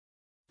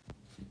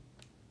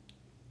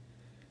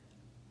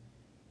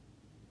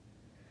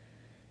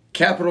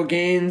Capital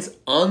gains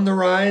on the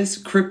rise,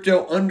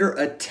 crypto under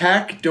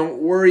attack.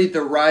 Don't worry,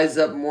 the Rise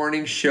Up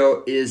Morning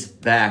Show is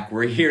back.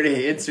 We're here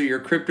to answer your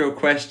crypto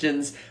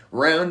questions,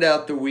 round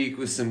out the week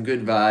with some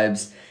good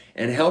vibes,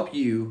 and help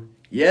you,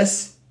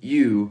 yes,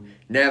 you,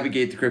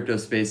 navigate the crypto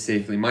space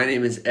safely. My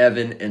name is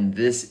Evan, and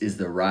this is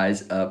the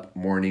Rise Up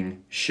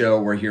Morning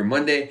Show. We're here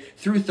Monday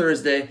through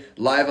Thursday,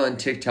 live on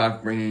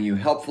TikTok, bringing you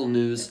helpful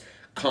news,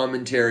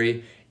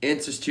 commentary,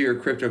 answers to your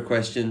crypto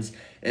questions,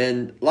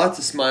 and lots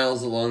of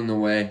smiles along the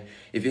way.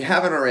 If you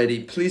haven't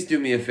already, please do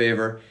me a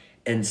favor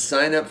and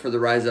sign up for the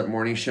Rise Up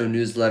Morning Show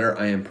newsletter.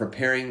 I am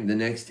preparing the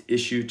next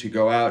issue to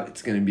go out.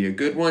 It's going to be a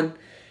good one.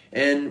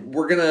 And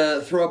we're going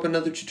to throw up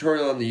another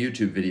tutorial on the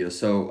YouTube video.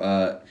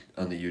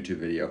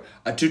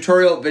 A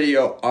tutorial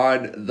video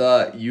on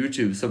the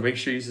YouTube. So make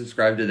sure you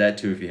subscribe to that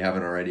too if you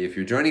haven't already. If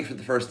you're joining for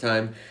the first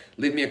time,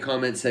 leave me a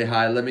comment, say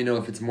hi. Let me know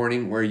if it's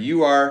morning where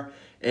you are.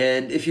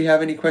 And if you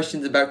have any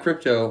questions about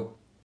crypto,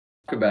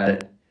 talk about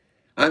it.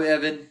 I'm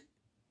Evan.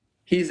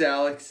 He's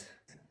Alex.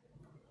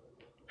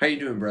 How you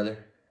doing,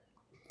 brother?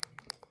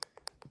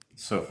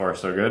 So far,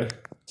 so good.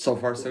 So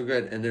far, so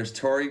good. And there's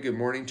Tori. Good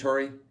morning,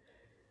 Tori.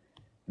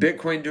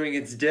 Bitcoin doing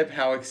its dip.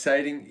 How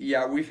exciting.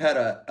 Yeah, we've had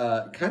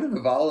a kind of a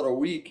volatile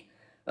week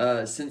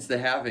since the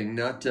halving.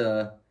 Not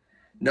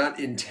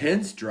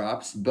intense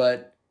drops,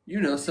 but,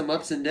 you know, some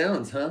ups and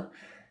downs, huh?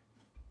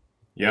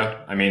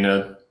 Yeah, I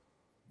mean,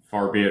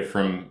 far be it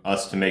from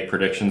us to make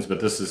predictions, but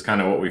this is kind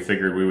of what we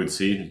figured we would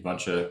see. A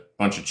bunch of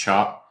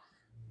chop,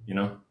 you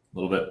know, a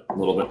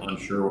little bit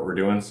unsure what we're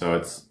doing. So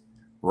it's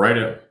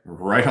right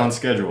on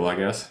schedule, I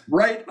guess.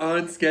 Right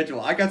on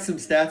schedule. I got some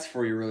stats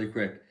for you really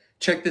quick.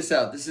 Check this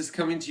out. This is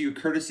coming to you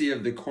courtesy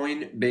of the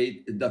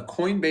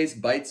Coinbase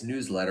Bytes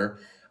newsletter.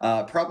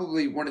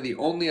 Probably one of the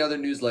only other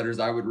newsletters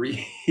I would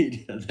read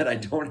that I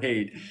don't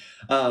hate.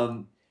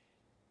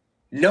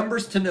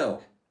 Numbers to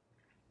know.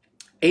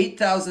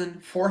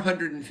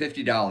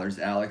 $8,450,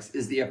 Alex,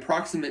 is the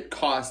approximate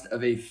cost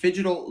of a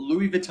Fidgetal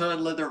Louis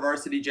Vuitton leather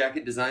varsity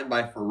jacket designed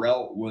by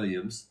Pharrell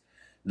Williams,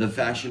 the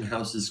fashion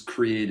house's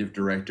creative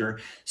director,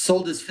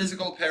 sold as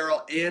physical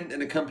apparel and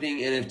an accompanying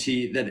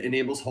NFT that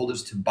enables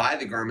holders to buy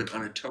the garment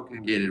on a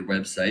token-gated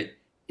website.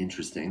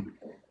 Interesting.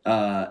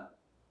 What's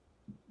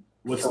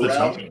Pharrell, the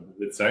token,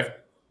 did it say?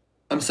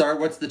 I'm sorry,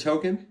 what's the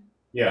token?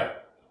 Yeah.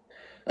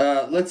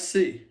 Let's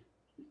see.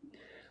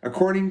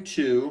 According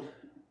to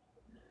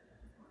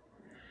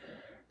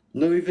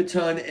Louis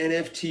Vuitton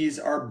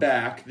NFTs are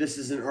back. This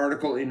is an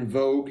article in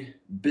Vogue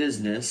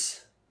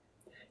Business.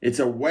 It's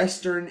a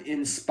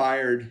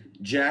Western-inspired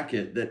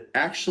jacket that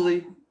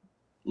actually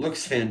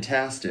looks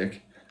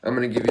fantastic. I'm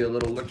going to give you a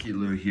little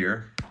looky-loo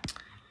here.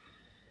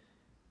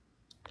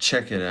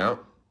 Check it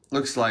out.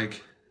 Looks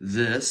like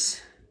this.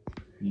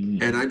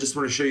 And I just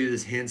want to show you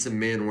this handsome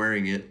man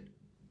wearing it.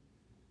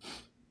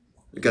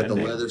 We got the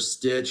leather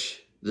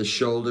stitch, the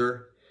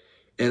shoulder.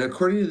 And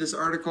according to this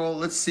article,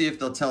 let's see if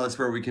they'll tell us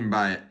where we can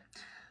buy it.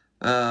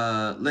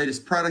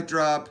 Latest product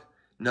drop,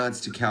 nods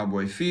to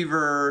Cowboy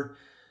Fever.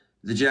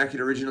 The jacket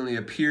originally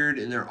appeared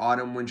in their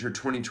Autumn-Winter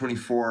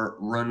 2024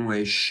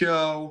 runway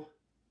show.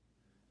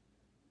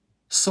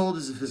 Sold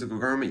as a physical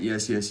garment,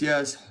 yes,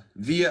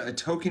 via a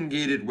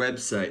token-gated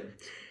website.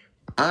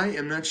 I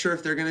am not sure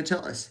if they're going to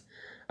tell us.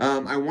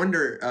 I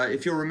wonder,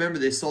 if you'll remember,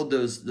 they sold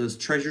those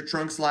treasure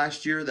trunks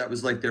last year. That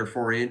was like their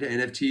foray into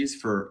NFTs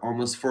for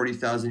almost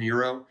 40,000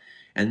 euro.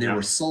 And they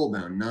were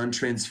soul-bound,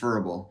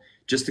 non-transferable.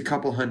 Just a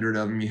couple hundred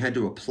of them. You had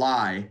to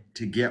apply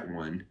to get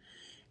one.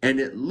 And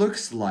it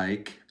looks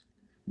like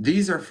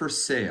these are for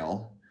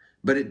sale,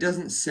 but it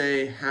doesn't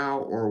say how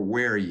or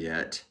where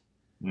yet.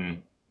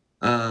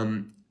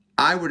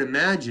 I would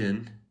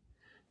imagine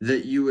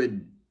that you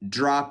would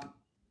drop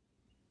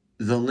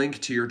the link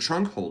to your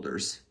trunk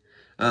holders,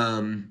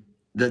 that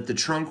the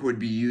trunk would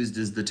be used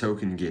as the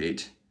token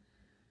gate.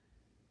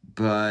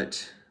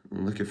 But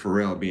look at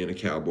Pharrell being a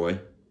cowboy.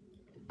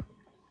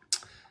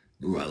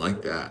 Ooh, I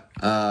like that.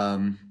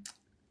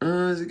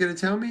 Is it going to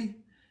tell me?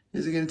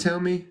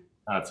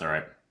 That's all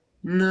right.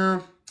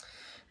 No,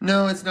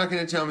 it's not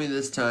going to tell me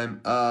this time.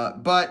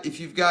 But if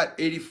you've got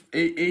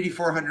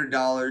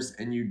 $8,400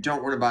 and you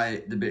don't want to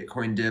buy the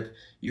Bitcoin dip,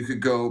 you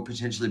could go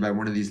potentially buy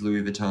one of these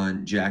Louis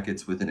Vuitton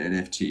jackets with an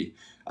NFT.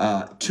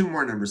 Two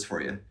more numbers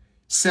for you.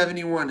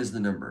 71 is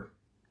the number.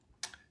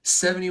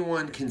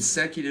 71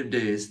 consecutive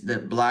days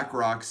that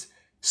BlackRock's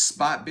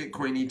spot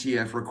Bitcoin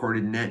ETF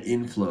recorded net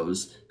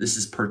inflows. This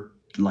is per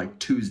like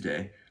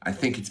Tuesday. I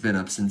think it's been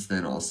up since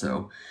then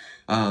also.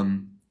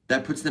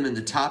 That puts them in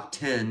the top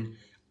 10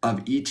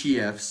 of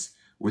ETFs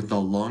with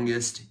the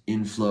longest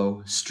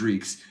inflow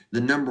streaks.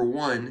 The number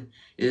one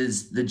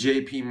is the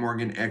JP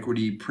Morgan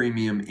Equity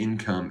Premium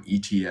Income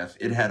ETF.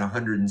 It had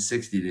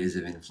 160 days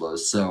of inflows.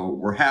 So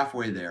we're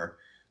halfway there,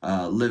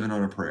 living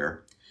on a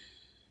prayer.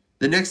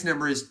 The next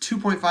number is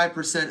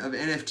 2.5% of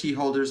NFT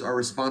holders are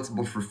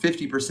responsible for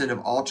 50% of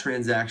all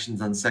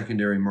transactions on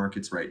secondary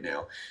markets right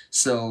now.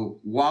 So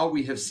while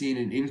we have seen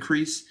an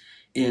increase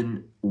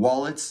in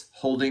wallets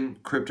holding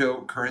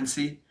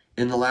cryptocurrency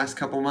in the last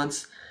couple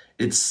months,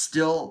 it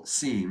still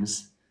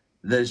seems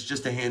there's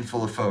just a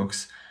handful of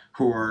folks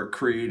who are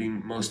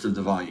creating most of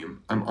the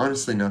volume. I'm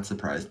honestly not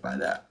surprised by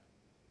that.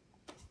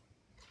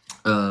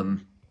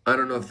 I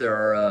don't know if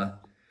there are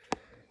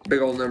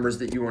big old numbers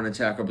that you want to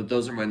tackle, but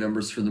those are my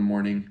numbers for the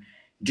morning.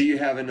 Do you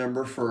have a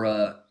number for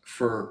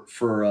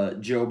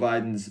Joe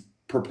Biden's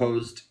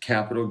proposed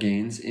capital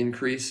gains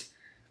increase?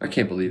 I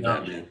can't believe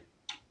that, man.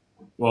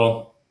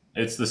 Well,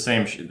 it's the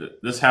same.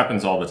 This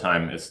happens all the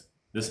time.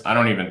 I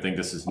don't even think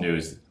this is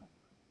news.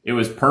 It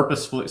was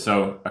purposefully.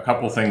 So a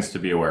couple things to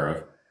be aware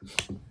of.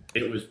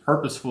 It was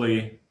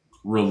purposefully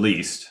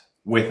released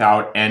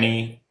without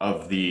any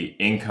of the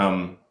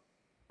income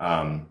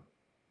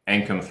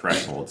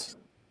thresholds.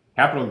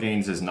 Capital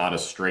gains is not a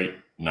straight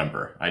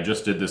number. I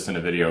just did this in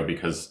a video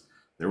because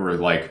there were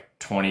like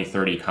 20,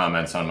 30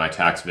 comments on my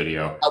tax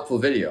video. Helpful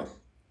video.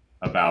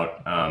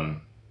 About,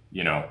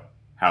 you know,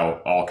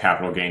 how all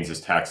capital gains is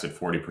taxed at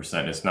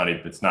 40%.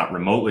 It's not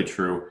remotely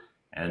true.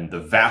 And the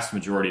vast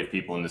majority of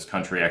people in this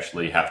country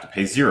actually have to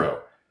pay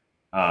 0.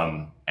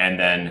 And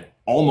then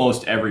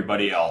almost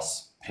everybody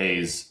else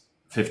pays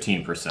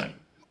 15%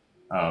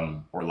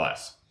 or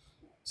less.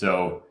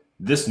 So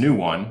this new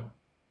one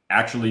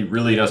actually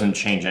really doesn't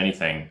change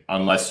anything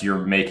unless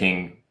you're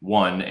making,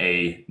 one,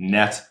 a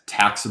net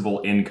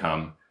taxable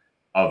income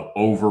of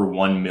over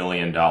 $1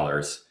 million.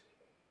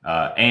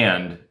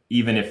 And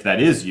even if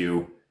that is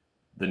you,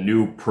 the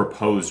new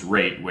proposed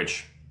rate,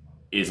 which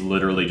is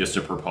literally just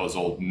a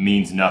proposal,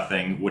 means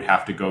nothing, would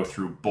have to go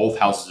through both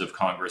houses of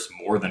Congress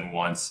more than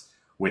once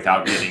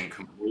without getting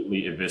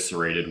completely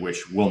eviscerated,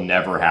 which will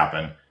never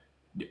happen.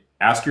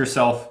 Ask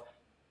yourself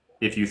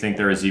if you think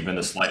there is even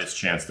the slightest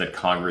chance that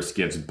Congress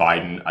gives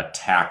Biden a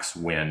tax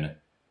win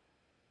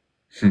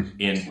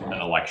in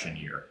an election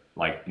year.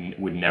 Like,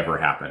 would never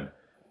happen.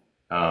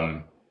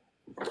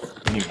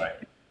 Anyway,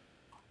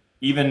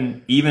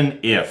 even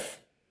if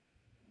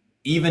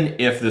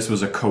this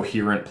was a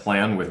coherent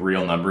plan with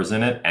real numbers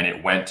in it and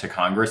it went to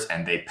Congress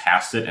and they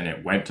passed it and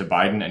it went to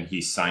Biden and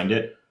he signed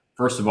it,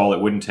 first of all, it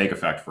wouldn't take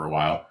effect for a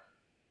while.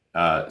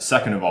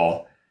 Second of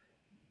all,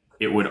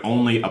 it would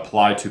only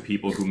apply to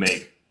people who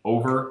make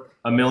over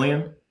 $1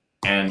 million,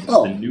 and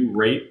the new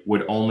rate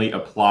would only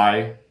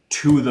apply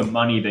to the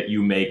money that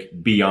you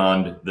make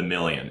beyond the $1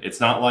 million. It's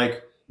not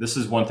like, this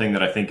is one thing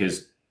that I think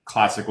is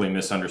classically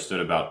misunderstood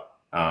about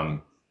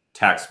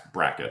tax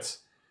brackets.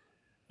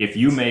 If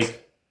you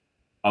make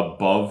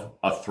above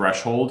a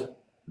threshold,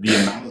 the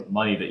amount of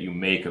money that you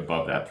make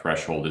above that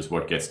threshold is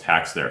what gets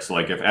taxed there. So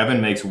like if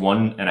Evan makes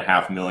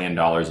 $1.5 million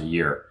a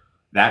year,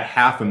 that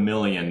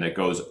 $500,000 that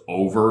goes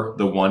over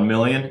the 1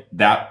 million,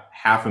 that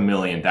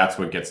 $500,000, that's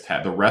what gets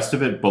taxed. The rest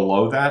of it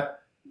below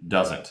that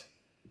doesn't.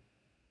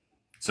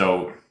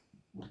 So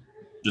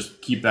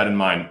just keep that in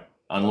mind.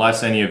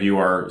 Unless any of you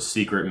are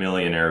secret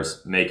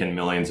millionaires making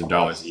millions of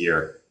dollars a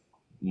year,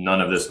 none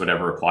of this would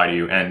ever apply to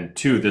you. And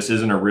two, this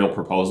isn't a real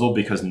proposal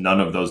because none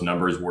of those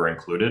numbers were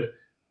included.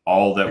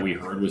 All that we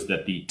heard was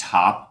that the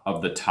top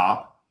of the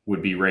top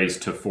would be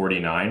raised to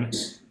 49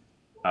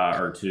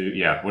 or to,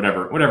 yeah,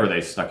 whatever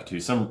they stuck it to,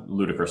 some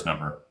ludicrous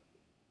number.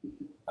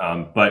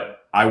 But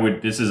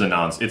this is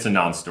it's a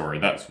non-story.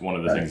 That's one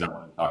of the things I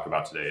want to talk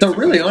about today. So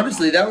really,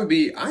 honestly, that would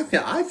be, I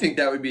think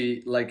that would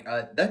be like,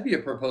 that'd be a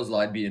proposal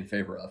I'd be in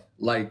favor of.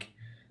 Like,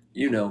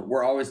 you know,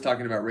 we're always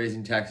talking about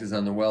raising taxes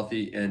on the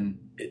wealthy, and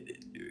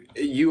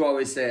you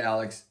always say,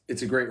 Alex,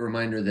 it's a great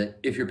reminder that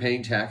if you're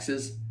paying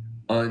taxes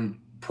on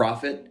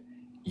profit,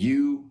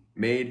 you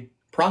made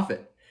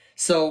profit.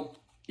 So,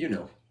 you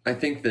know, I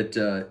think that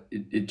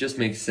it just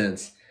makes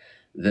sense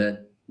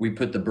that we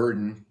put the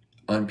burden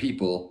on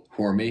people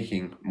who are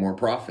making more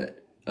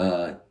profit.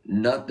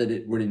 Not that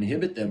it would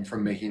inhibit them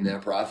from making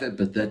that profit,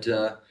 but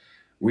that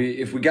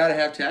if we got to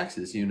have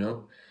taxes, you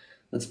know,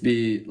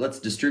 let's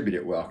distribute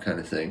it well, kind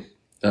of thing.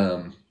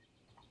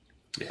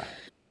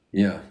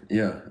 Yeah.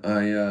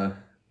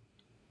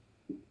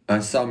 I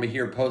saw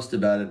Mihir post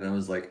about it and I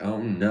was like, oh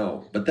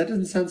no, but that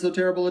doesn't sound so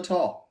terrible at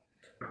all.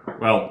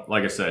 Well,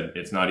 like I said,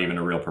 it's not even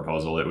a real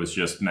proposal. It was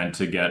just meant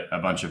to get a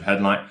bunch of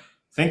headline.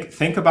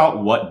 Think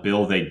about what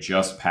bill they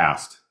just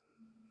passed.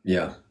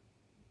 Yeah.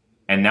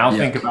 And now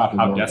think about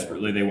how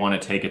desperately they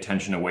want to take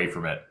attention away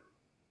from it.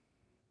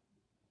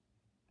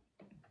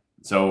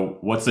 So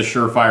what's the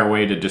surefire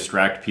way to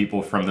distract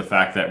people from the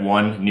fact that,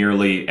 one,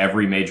 nearly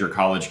every major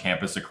college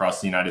campus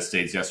across the United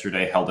States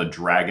yesterday held a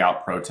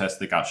drag-out protest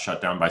that got shut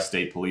down by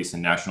state police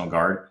and National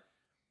Guard?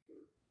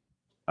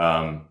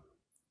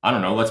 I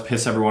don't know, let's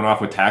piss everyone off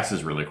with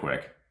taxes really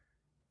quick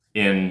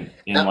in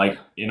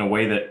a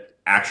way that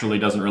actually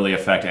doesn't really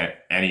affect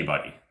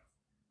anybody.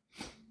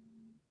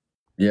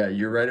 Yeah,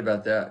 you're right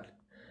about that.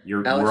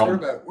 Alex,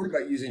 what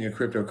about using a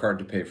crypto card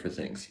to pay for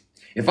things?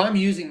 If I'm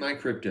using my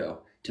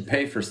crypto to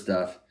pay for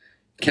stuff,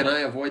 can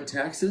I avoid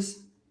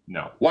taxes?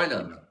 No. Why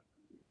not? No.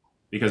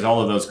 Because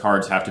all of those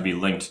cards have to be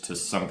linked to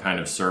some kind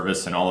of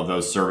service, and all of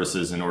those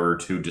services, in order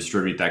to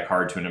distribute that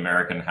card to an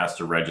American, has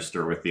to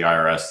register with the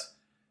IRS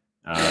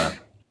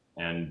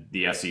and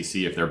the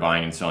SEC if they're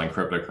buying and selling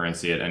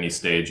cryptocurrency at any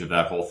stage of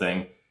that whole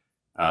thing.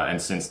 And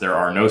since there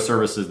are no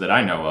services that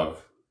I know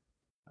of,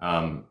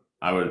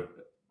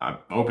 I'm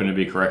open to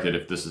be corrected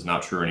if this is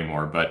not true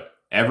anymore, but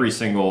every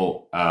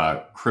single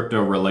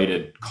crypto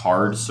related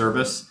card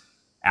service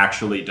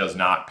actually does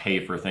not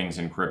pay for things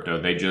in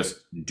crypto. They just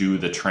do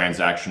the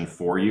transaction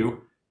for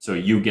you. So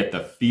you get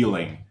the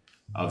feeling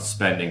of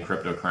spending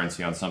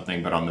cryptocurrency on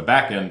something, but on the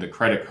back end, the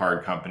credit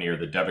card company or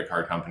the debit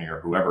card company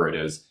or whoever it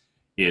is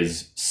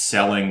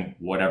selling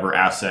whatever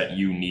asset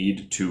you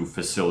need to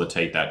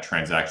facilitate that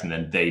transaction,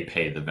 and they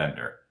pay the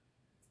vendor.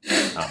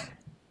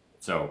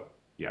 So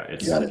yeah,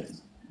 it's Got it.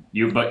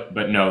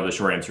 but no, the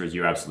short answer is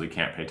you absolutely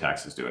can't pay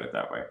taxes doing it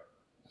that way.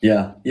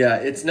 Yeah.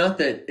 It's not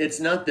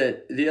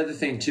that the other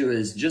thing too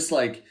is just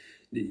like,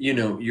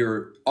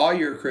 all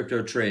your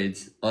crypto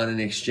trades on an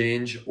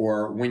exchange,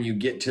 or when you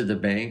get to the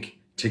bank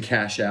to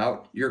cash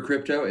out your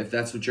crypto, if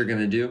that's what you're going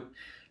to do,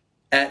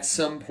 at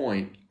some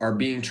point are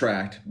being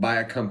tracked by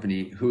a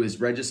company who is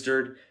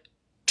registered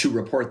to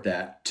report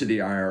that to the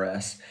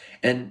IRS.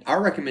 And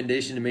our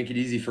recommendation to make it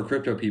easy for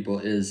crypto people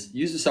is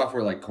use a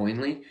software like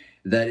Coinly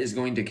that is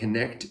going to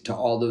connect to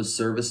all those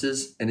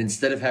services. And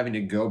instead of having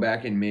to go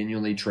back and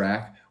manually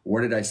track,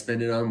 what did I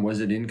spend it on? Was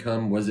it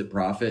income? Was it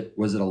profit?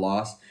 Was it a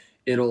loss?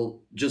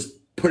 It'll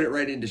just put it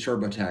right into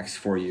TurboTax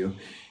for you.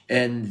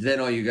 And then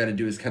all you got to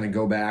do is kind of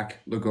go back,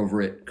 look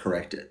over it,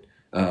 correct it.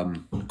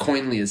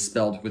 Coinly is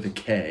spelled with a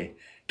K,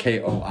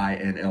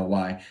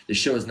 Koinly. The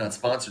show is not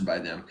sponsored by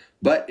them,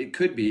 but it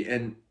could be.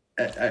 And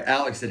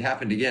Alex, it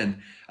happened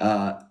again.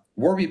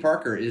 Warby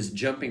Parker is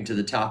jumping to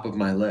the top of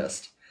my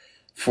list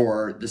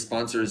for the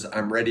sponsors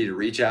I'm ready to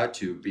reach out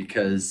to,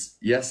 because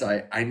yes,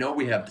 I know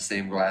we have the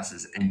same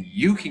glasses and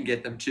you can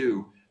get them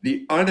too.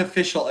 The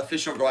unofficial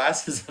official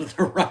glasses of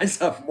the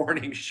Rise Up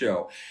Morning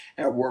Show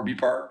at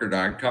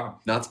warbyparker.com.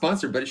 Not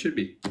sponsored, but it should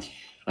be.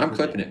 I'm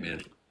clipping it,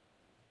 man.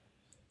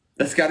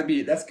 That's got to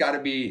be the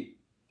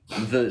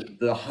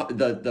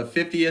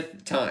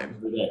 50th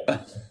time.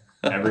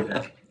 Every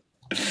day.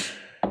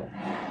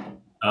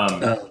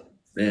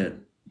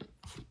 Man.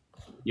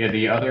 Yeah,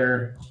 the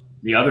other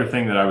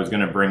thing that I was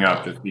going to bring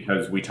up, just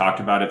because we talked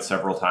about it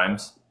several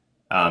times,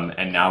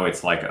 and now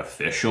it's like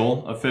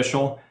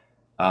official.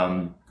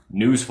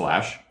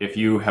 Newsflash, if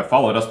you have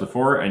followed us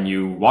before and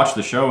you watch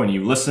the show and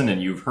you listen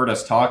and you've heard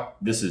us talk,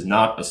 this is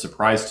not a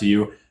surprise to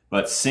you,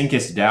 but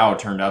Syncus DAO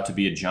turned out to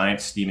be a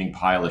giant steaming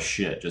pile of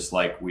shit, just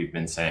like we've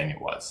been saying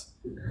it was.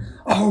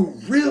 Oh,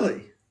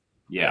 really?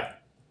 Yeah.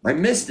 I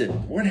missed it.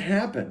 What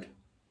happened?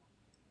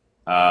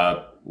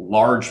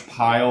 Large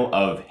pile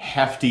of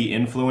hefty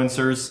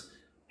influencers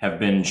have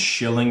been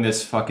shilling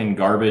this fucking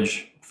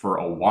garbage for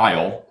a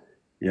while.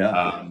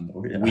 Yeah.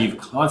 We've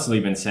constantly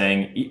been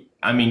saying,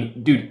 I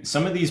mean, dude,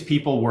 some of these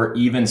people were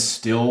even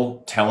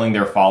still telling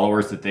their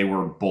followers that they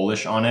were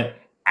bullish on it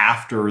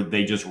after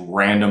they just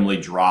randomly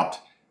dropped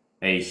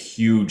a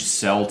huge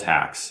sell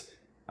tax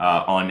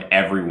on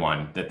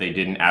everyone that they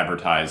didn't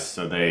advertise.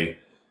 So they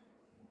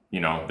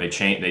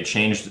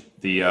changed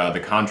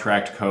the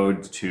contract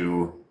code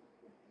to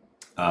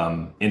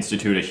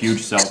institute a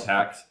huge sell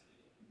tax.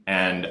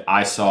 And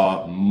I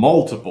saw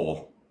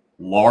multiple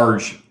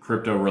large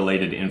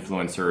crypto-related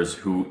influencers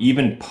who,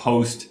 even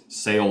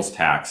post-sales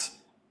tax,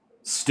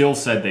 still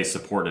said they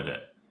supported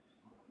it.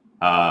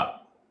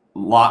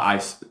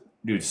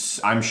 Dude,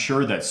 I'm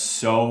sure that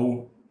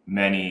so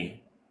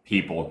many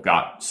people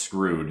got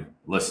screwed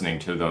listening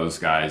to those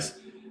guys.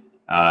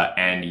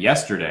 And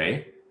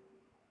yesterday,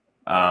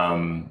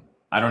 Coach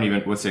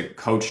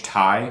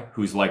Ty,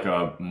 who's like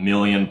a 1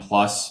 million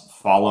plus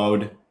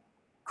followed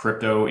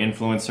crypto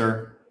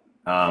influencer.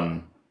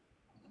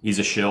 He's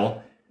a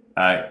shill.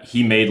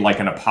 He made like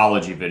an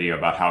apology video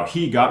about how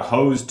he got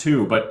hosed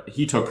too, but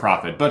he took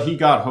profit, but he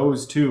got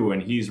hosed too,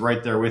 and he's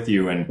right there with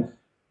you. And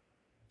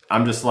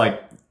I'm just like,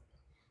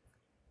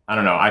 I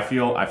don't know. I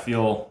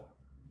feel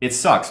it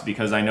sucks,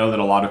 because I know that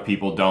a lot of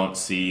people don't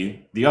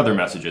see the other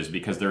messages,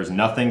 because there's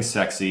nothing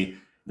sexy,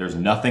 there's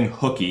nothing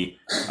hooky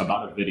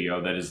about a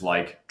video that is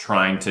like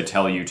trying to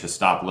tell you to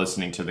stop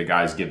listening to the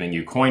guys giving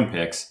you coin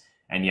picks,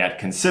 and yet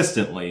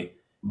consistently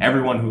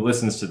everyone who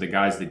listens to the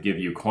guys that give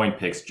you coin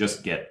picks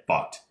just get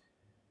fucked.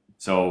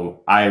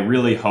 So I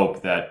really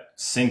hope that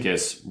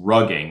Syncus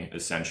rugging,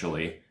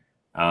 essentially,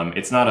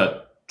 it's not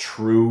a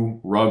true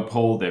rug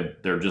pull.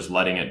 They're just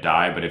letting it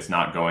die, but it's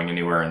not going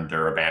anywhere, and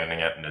they're abandoning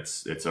it, and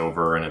it's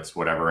over, and it's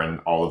whatever. And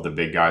all of the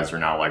big guys are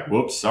now like,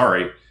 whoops,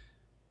 sorry.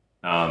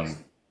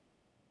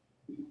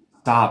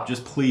 Stop,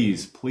 just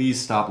please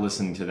stop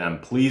listening to them.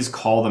 Please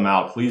call them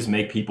out. Please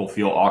make people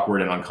feel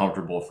awkward and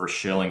uncomfortable for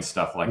shilling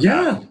stuff like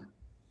that.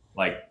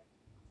 Like,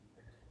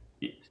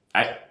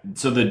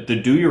 so the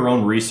do your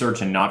own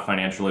research and not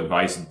financial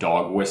advice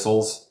dog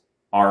whistles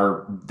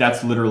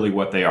that's literally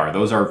what they are.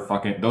 Those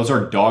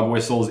are dog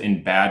whistles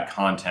in bad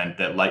content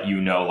that let you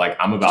know, like,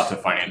 I'm about to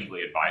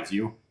financially advise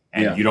you,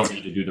 and you don't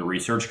need to do the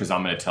research because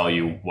I'm going to tell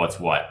you what's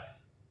what.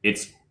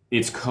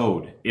 It's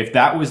code. If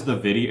that was the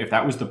video, if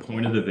that was the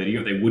point of the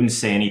video, they wouldn't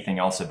say anything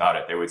else about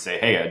it. They would say,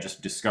 hey, I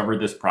just discovered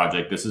this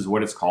project. This is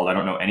what it's called. I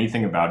don't know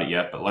anything about it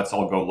yet, but let's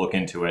all go look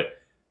into it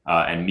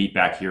and meet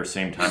back here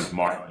same time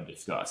tomorrow and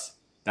discuss.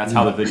 That's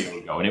how the video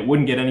would go. And it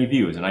wouldn't get any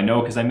views. And I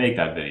know because I make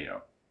that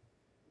video.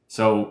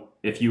 So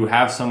if you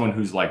have someone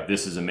who's like,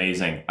 this is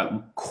amazing,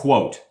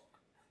 quote,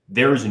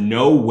 there's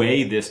no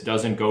way this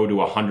doesn't go to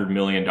 $100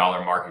 million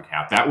market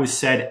cap. That was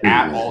said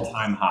at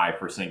all-time high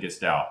for Sinkist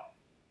DAO.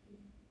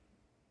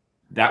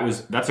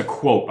 That's a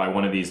quote by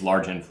one of these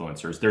large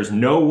influencers. There's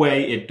no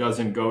way it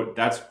doesn't go.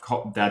 That's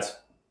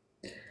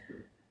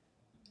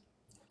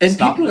and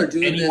stop. People are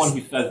doing anyone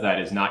this. Who says that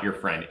is not your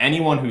friend.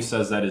 Anyone who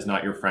says that is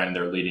not your friend,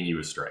 they're leading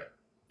you astray.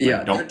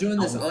 Yeah, they're doing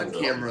this on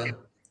camera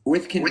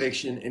with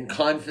conviction and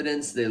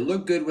confidence. They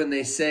look good when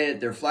they say it.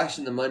 They're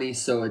flashing the money,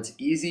 so it's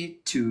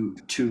easy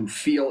to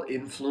feel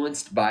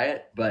influenced by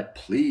it. But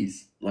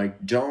please,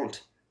 like,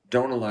 don't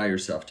allow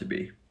yourself to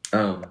be.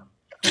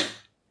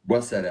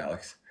 Well said,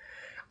 Alex.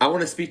 I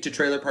want to speak to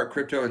Trailer Park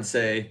Crypto and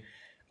say,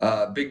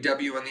 big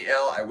W on the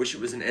L. I wish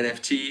it was an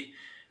NFT.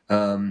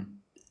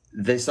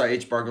 They saw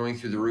H-bar going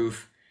through the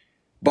roof.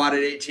 Bought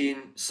at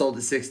 18, sold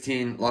at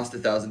 16, lost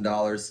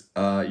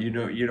 $1,000.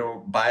 You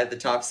know, buy at the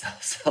top,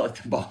 sell at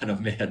the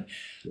bottom, man.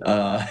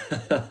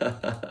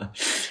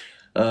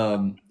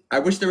 I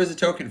wish there was a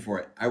token for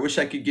it. I wish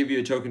I could give you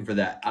a token for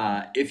that.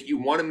 If you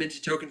want a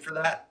minted token for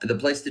that, the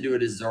place to do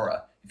it is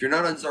Zora. If you're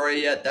not on Zora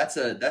yet, that's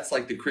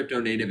like the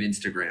crypto native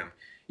Instagram.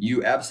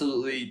 You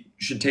absolutely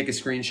should take a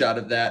screenshot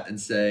of that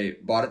and say,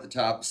 bought at the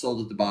top,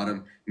 sold at the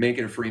bottom, make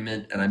it a free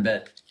mint, and I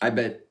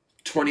bet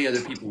 20 other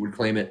people would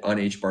claim it on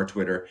HBAR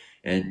Twitter,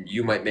 and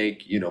you might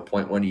make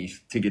 0.1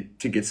 ETH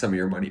to get some of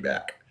your money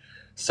back.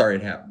 Sorry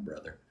it happened,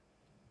 brother.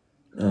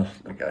 Oh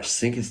my gosh,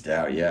 Sinkist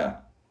DAO, yeah.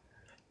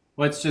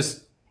 Well, it's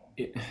just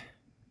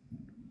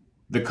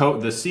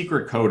the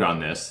secret code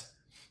on this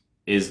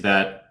is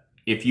that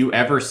if you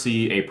ever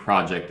see a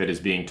project that is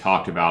being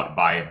talked about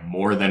by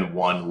more than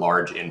one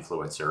large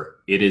influencer,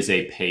 it is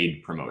a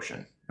paid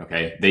promotion.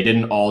 Okay, they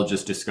didn't all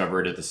just discover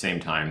it at the same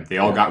time. They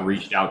all got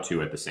reached out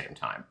to at the same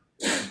time.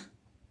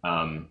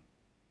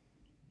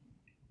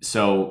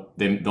 So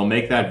they'll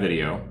make that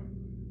video,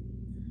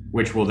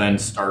 which will then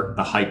start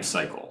the hype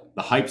cycle.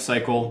 The hype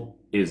cycle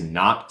is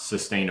not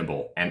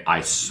sustainable, and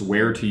I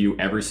swear to you,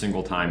 every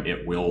single time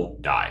it will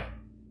die.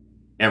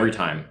 Every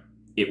time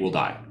it will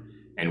die.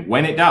 And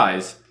when it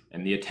dies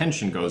and the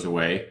attention goes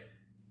away,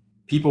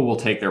 people will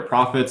take their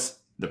profits.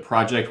 The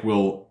project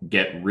will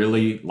get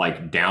really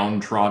like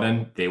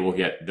downtrodden.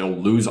 They'll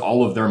lose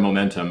all of their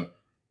momentum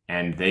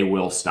and they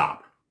will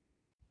stop.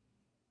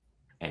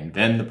 And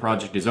then the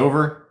project is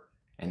over,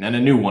 and then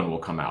a new one will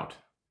come out.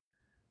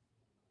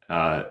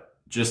 I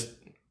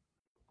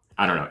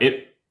don't know.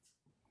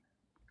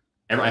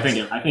 I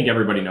think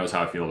everybody knows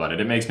how I feel about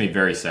it. It makes me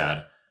very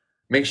sad.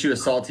 Makes you a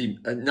salty,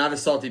 not a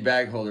salty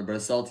bag holder, but a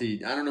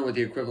salty. I don't know what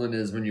the equivalent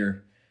is when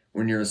you're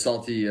a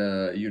salty,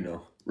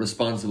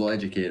 responsible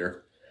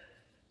educator.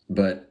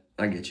 But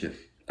I get you.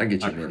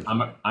 Man.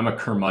 I'm a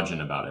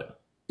curmudgeon about it.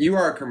 You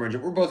are a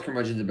curmudgeon. We're both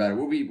curmudgeons about it.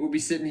 We'll be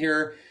sitting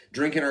here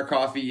drinking our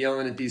coffee,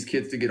 yelling at these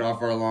kids to get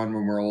off our lawn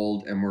when we're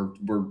old, and we're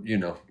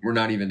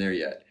not even there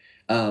yet.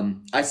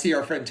 I see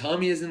our friend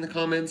Tommy is in the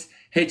comments.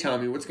 Hey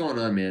Tommy, what's going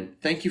on, man?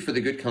 Thank you for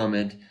the good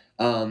comment.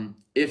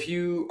 If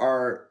you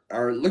are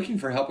looking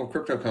for help with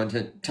crypto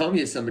content,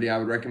 Tommy is somebody I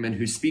would recommend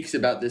who speaks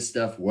about this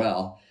stuff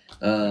well.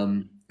 It's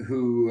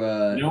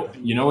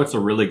a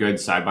really good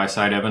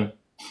side-by-side, Evan.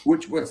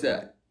 What's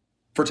that?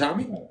 For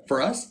Tommy?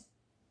 For us?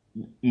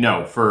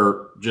 No,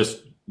 for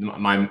just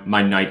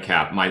my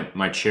nightcap,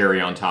 my cherry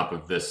on top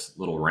of this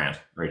little rant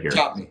right here.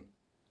 Top me.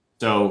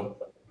 So,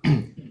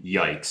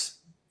 yikes!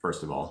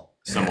 First of all,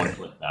 someone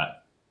clip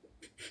that.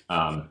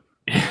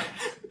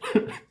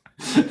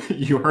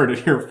 You heard it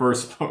here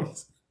first,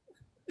 folks.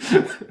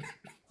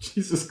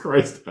 Jesus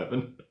Christ,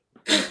 Evan.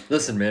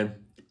 Listen, man,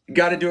 you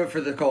got to do it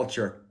for the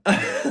culture.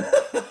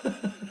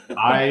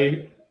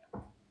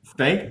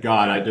 Thank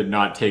God I did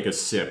not take a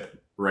sip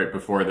right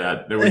before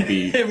that. That would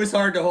be. It was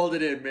hard to hold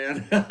it in,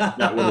 man.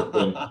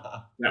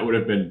 that would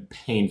have been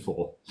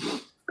painful.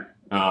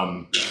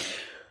 Whoa.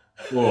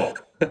 All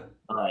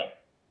right.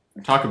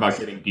 Talk about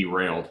getting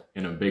derailed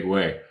in a big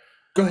way.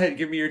 Go ahead,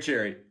 give me your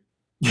cherry.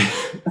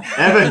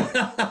 Evan,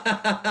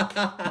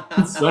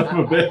 son of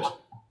a bitch.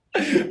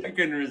 I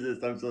couldn't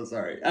resist. I'm so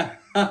sorry.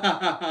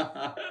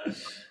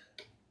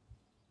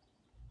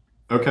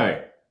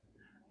 Okay.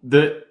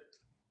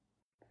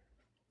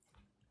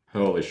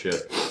 Holy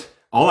shit.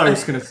 All I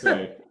was going to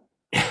say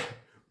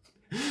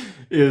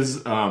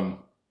is, all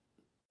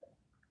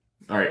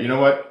right, you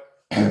know what?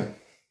 All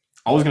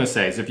I was going to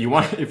say is if you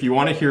want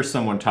to hear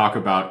someone talk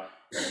about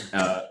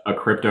a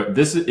crypto,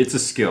 it's a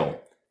skill.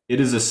 It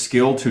is a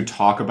skill to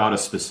talk about a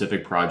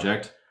specific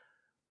project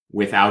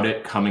without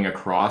it coming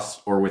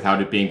across or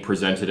without it being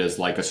presented as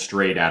like a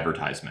straight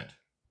advertisement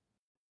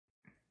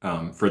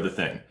for the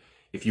thing.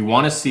 If you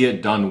want to see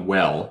it done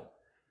well,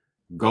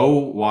 go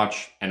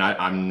watch, and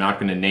I'm not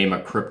going to name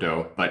a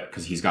crypto, but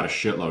because he's got a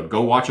shitload,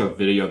 go watch a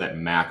video that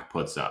Mac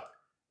puts up.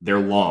 They're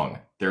long.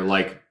 They're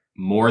like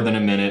more than a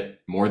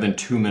minute, more than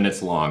 2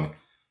 minutes long.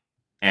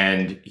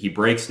 and he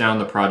breaks down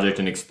the project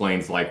and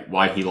explains like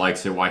why he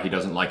likes it, why he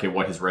doesn't like it,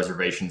 what his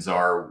reservations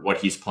are, what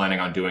he's planning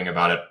on doing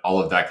about it,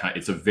 all of that kind of,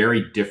 it's a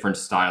very different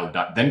style.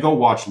 Then go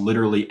watch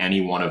literally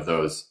any one of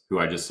those who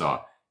I just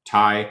saw.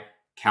 Ty,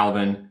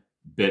 Calvin,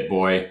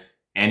 BitBoy,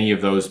 any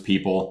of those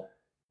people.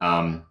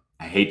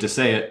 I hate to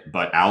say it,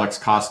 but Alex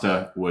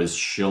Costa was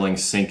shilling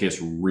Syncus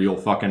real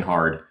fucking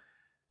hard.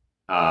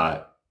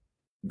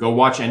 Go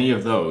watch any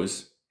of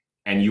those,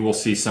 and you will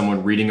see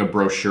someone reading a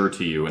brochure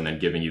to you and then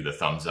giving you the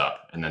thumbs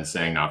up and then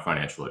saying not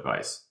financial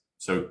advice.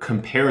 So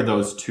compare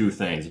those two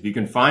things. If you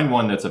can find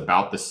one that's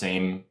about the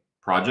same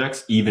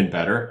projects, even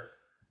better.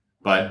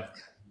 But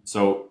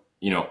so,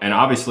 you know, and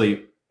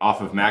obviously off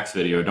of Mac's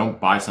video,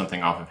 don't buy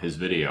something off of his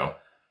video.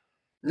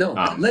 No,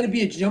 let it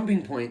be a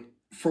jumping point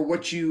for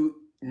what you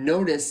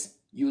notice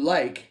you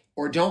like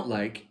or don't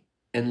like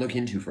and look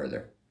into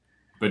further.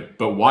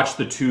 But watch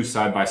the two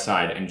side by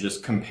side and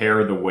just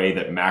compare the way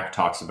that Mac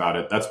talks about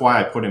it. That's why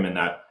I put him in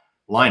that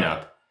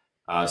lineup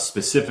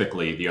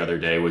specifically the other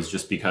day, was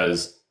just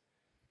because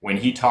when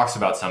he talks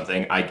about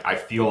something, I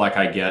feel like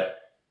I get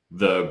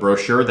the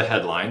brochure, the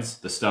headlines,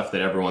 the stuff that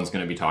everyone's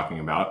going to be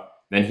talking about.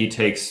 Then he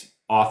takes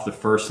off the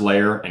first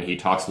layer and he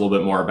talks a little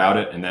bit more about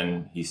it. And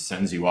then he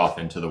sends you off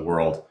into the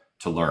world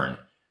to learn.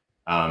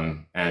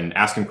 And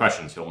ask him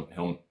questions.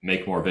 He'll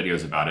make more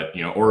videos about it,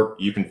 you know, or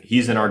you can,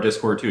 he's in our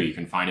Discord too. You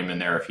can find him in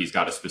there if he's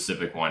got a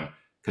specific one,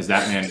 because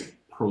that man is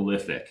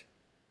prolific.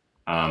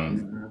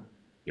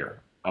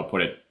 Here, I'll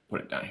put it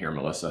down here,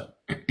 Melissa.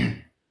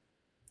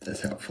 That's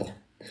helpful.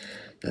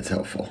 That's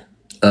helpful.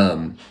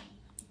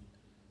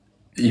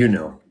 You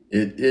know,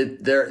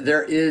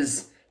 there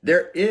is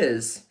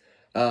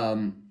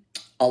a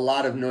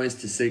lot of noise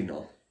to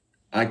signal.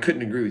 I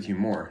couldn't agree with you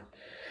more.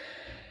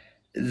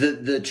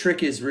 The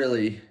trick is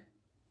really,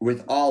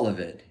 with all of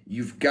it,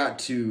 you've got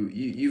to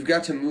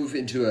move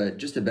into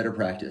just a better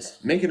practice.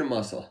 Make it a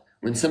muscle.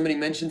 When somebody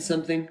mentions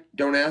something,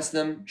 don't ask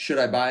them, should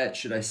I buy it?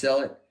 Should I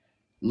sell it?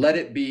 Let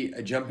it be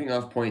a jumping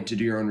off point to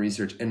do your own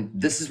research. And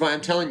this is why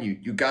I'm telling you,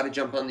 you got to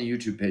jump on the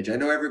YouTube page. I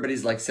know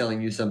everybody's like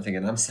selling you something,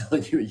 and I'm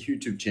selling you a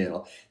YouTube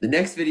channel. The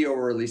next video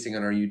we're releasing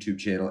on our YouTube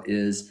channel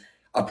is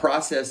a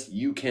process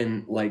you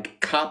can like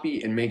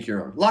copy and make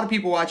your own. A lot of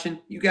people watching,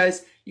 you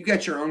guys, you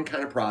got your own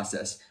kind of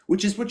process,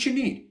 which is what you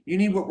need. You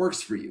need what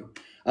works for you.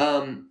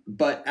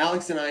 But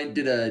Alex and I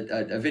did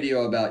a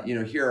video about, you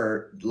know, here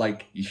are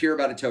like, you hear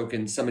about a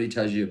token, somebody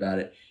tells you about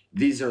it.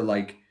 These are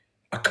like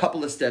a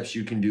couple of steps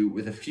you can do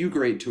with a few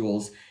great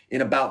tools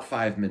in about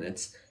 5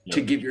 minutes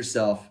to give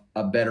yourself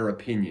a better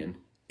opinion.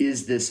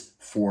 Is this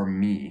for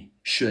me?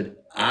 Should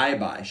I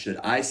buy? Should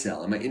I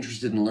sell? Am I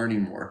interested in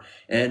learning more?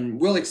 And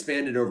we'll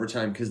expand it over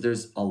time because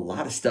there's a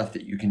lot of stuff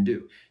that you can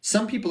do.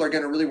 Some people are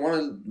going to really want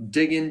to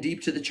dig in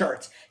deep to the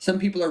charts. Some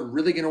people are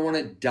really going to want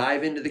to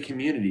dive into the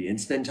community and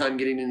spend time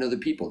getting to know the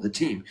people, the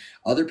team.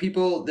 Other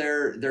people,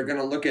 they're going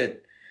to look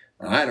at,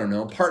 I don't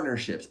know,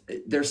 partnerships.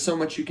 There's so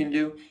much you can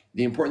do.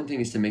 The important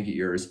thing is to make it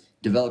yours.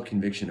 Develop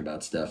conviction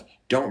about stuff.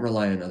 Don't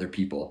rely on other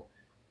people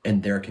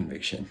and their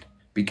conviction,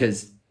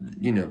 because,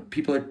 you know,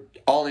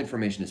 all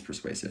information is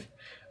persuasive.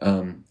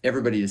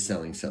 Everybody is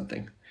selling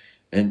something.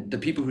 And the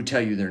people who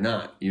tell you they're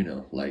not, you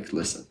know, like,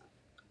 listen,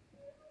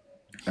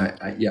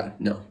 yeah,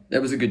 no,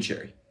 that was a good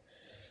cherry.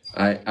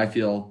 I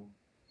feel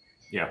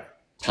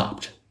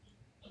topped.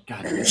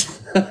 God.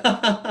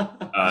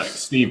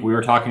 Steve, we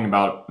were talking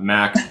about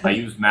Mac. I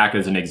use Mac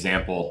as an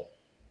example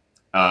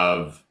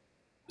of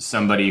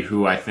somebody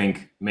who I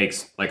think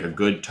makes like a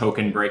good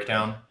token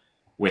breakdown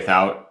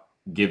without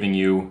giving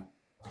you,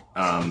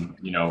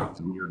 you know,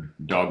 weird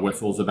dog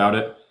whistles about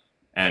it.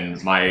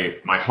 And my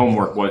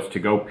homework was to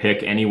go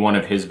pick any one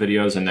of his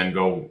videos and then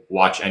go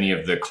watch any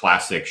of the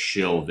classic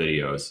shill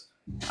videos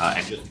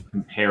and just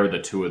compare the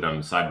two of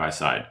them side by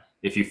side.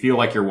 If you feel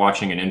like you're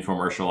watching an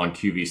infomercial on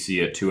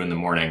QVC at 2 in the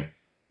morning,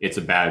 it's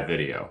a bad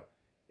video.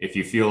 If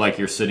you feel like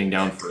you're sitting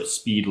down for a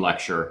speed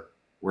lecture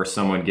where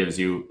someone gives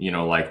you, you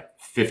know, like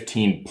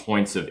 15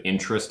 points of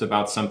interest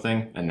about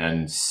something and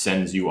then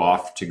sends you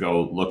off to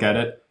go look at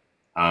it,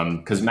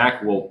 because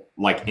Mac will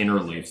like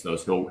interlace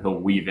those. He'll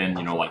weave in,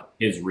 you know, like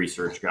his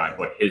research guide,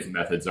 what his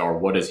methods are,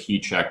 what does he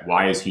check,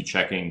 why is he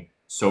checking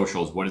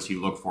socials, what does he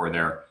look for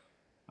there.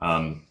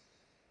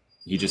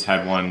 He just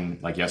had one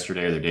like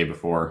yesterday or the day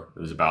before. It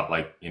was about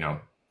like, you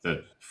know,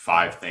 the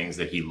 5 things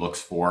that he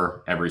looks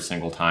for every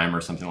single time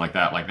or something like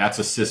that. Like that's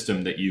a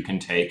system that you can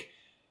take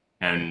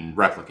and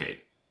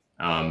replicate.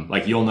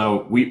 Like you'll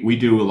know, we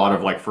do a lot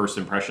of like first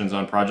impressions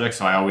on projects.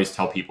 So I always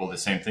tell people the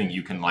same thing.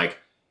 You can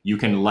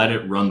let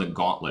it run the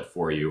gauntlet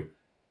for you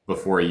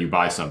before you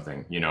buy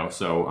something, you know?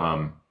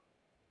 So,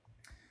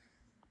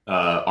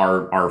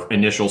 our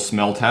initial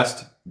smell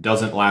test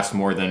doesn't last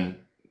more than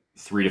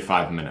 3 to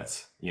 5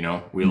 minutes. You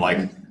know, we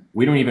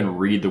don't even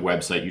read the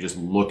website. You just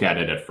look at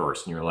it at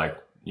first and you're like,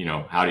 you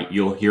know,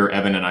 you'll hear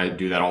Evan and I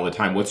do that all the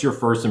time. What's your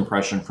first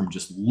impression from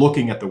just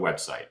looking at the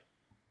website?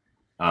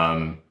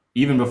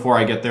 Even before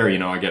I get there, you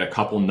know, I get a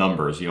couple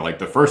numbers, you know, like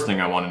the first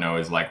thing I want to know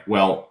is like,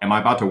 well, am I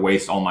about to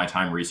waste all my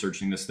time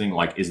researching this thing?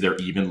 Like, is there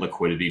even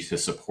liquidity to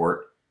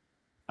support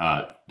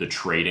the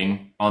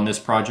trading on this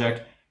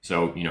project.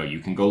 So, you know, you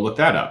can go look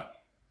that up.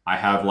 I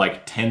have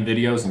like 10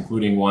 videos,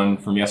 including one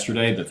from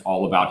yesterday that's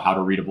all about how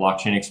to read a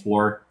blockchain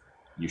explorer.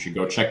 You should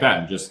go check that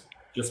and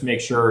just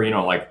make sure, you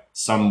know, like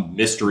some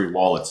mystery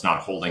wallet's not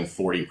holding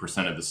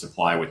 40% of the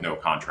supply with no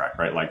contract,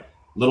 right? Like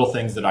little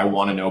things that I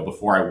want to know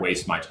before I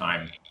waste my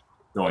time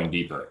going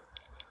deeper.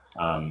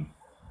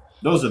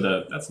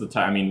 That's the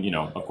time. I mean, you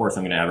know, of course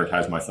I'm going to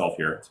advertise myself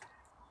here. It's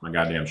my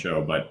goddamn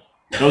show, but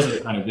those are the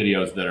kind of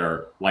videos that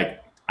are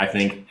like, I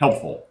think,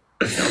 helpful.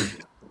 You know?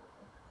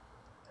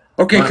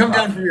 Okay, come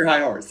down from your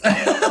high horse.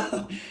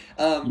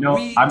 You know,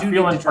 we I'm do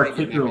feeling need to try to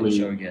get him on the particularly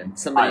show again.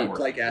 Somebody high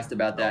like asked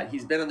about that.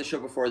 He's been on the show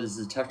before. This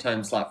is a tough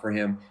time slot for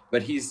him,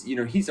 but he's, you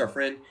know, he's our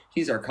friend,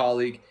 he's our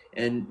colleague,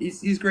 and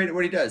he's great at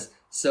what he does.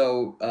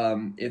 So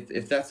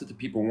if that's what the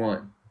people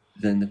want,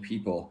 then the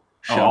people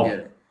shall get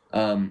it.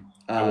 I will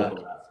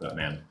harass that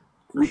man.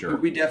 For sure.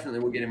 We definitely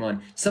will get him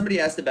on. Somebody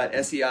asked about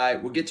SEI.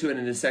 We'll get to it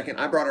in a second.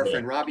 I brought our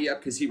friend Robbie up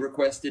because he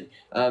requested.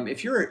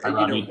 If you're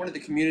one of the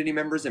community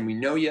members and we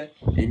know you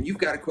and you've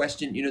got a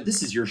question, you know,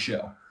 this is your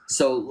show.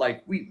 So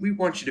like we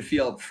want you to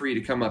feel free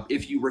to come up.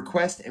 If you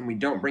request and we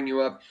don't bring you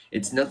up,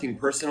 it's nothing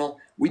personal.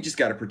 We just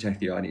got to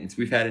protect the audience.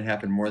 We've had it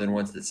happen more than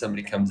once that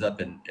somebody comes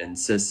up and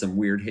says some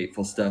weird,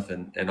 hateful stuff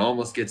and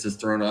almost gets us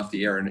thrown off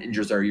the air and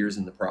injures our ears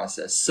in the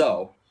process.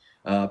 So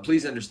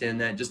please understand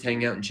that. Just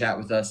hang out and chat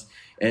with us.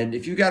 And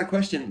if you got a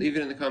question, leave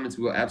it in the comments.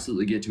 We will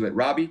absolutely get to it.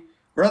 Robbie,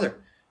 brother,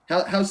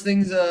 how's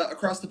things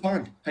across the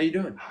pond? How you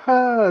doing?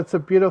 It's a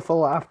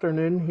beautiful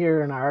afternoon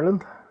here in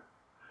Ireland.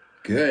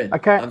 Good.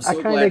 I'm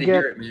so glad to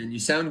hear it, man. You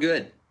sound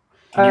good.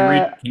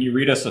 Can you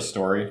read us a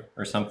story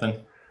or something?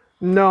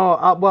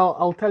 No, well,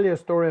 I'll tell you a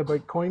story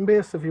about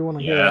Coinbase if you want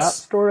to hear that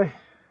story.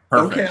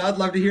 Perfect. Okay, I'd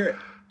love to hear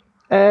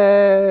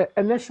it.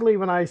 Initially,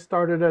 when I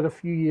started it a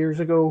few years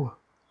ago,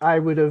 I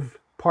would have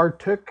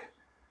partook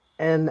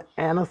in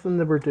anything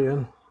they were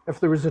doing. If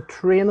there was a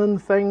training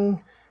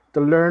thing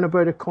to learn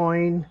about a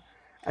coin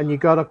and you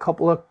got a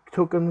couple of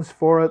tokens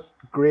for it,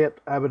 great,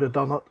 I would have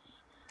done it.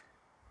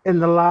 In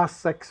the last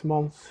 6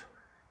 months,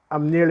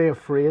 I'm nearly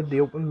afraid to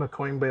open my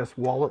Coinbase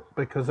wallet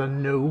because I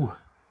know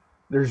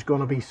there's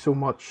going to be so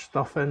much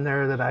stuff in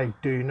there that I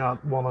do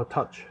not want to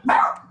touch.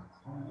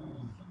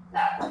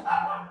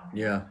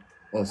 Yeah.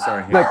 Oh,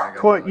 sorry. Here,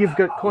 like you've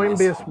got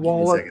Coinbase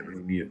wallet,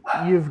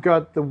 you've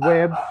got the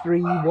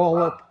Web3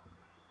 wallet,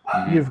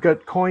 you've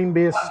got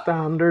Coinbase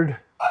Standard,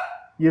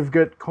 you've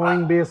got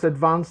Coinbase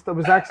Advanced. I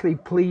was actually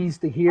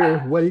pleased to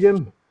hear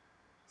William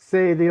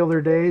say the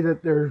other day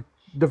that they're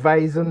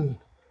devising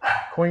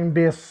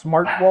Coinbase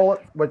Smart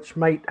Wallet, which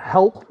might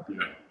help,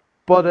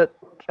 but it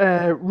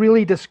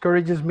really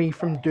discourages me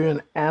from doing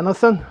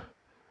anything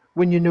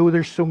when you know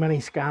there's so many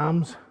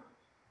scams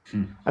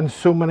and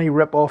so many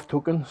rip-off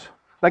tokens.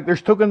 Like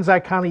there's tokens I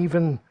can't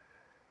even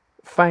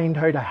find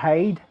how to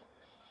hide.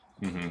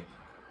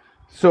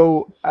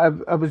 So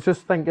I was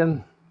just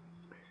thinking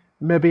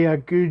maybe a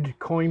good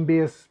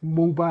Coinbase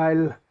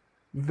mobile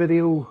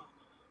video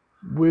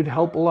would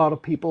help a lot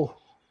of people.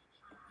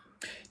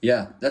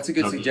 Yeah, that's a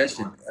good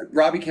suggestion.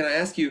 Robbie, can I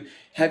ask you,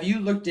 have you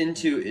looked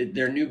into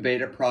their new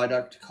beta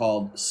product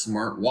called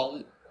Smart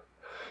Wallet?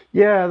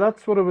 Yeah,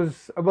 that's what it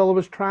was. Well, I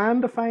was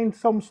trying to find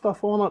some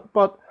stuff on it,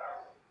 but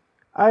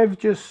I've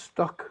just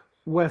stuck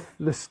with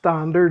the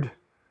standard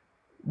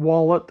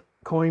wallet,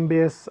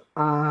 Coinbase,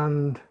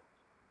 and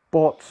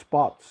bought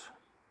spots.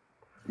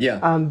 Yeah.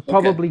 And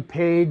probably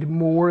paid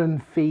more in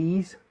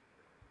fees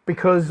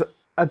because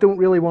I don't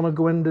really want to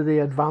go into the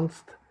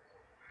advanced,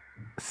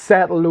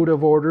 set a load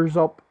of orders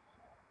up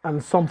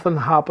and something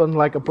happen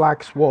like a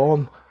black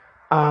swan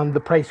and the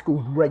price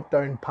goes right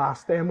down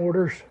past them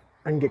orders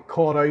and get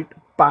caught out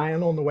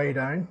buying on the way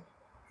down.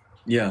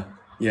 Yeah,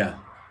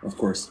 of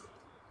course.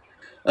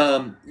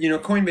 You know,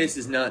 Coinbase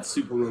is not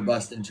super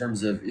robust in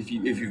terms of if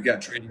you've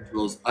got trading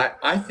tools.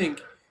 I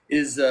think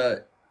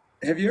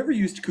have you ever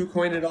used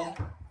KuCoin at all?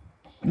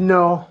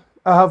 No,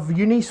 I have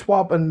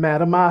Uniswap and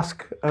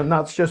MetaMask, and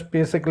that's just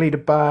basically to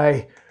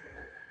buy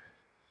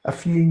a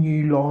few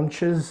new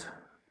launches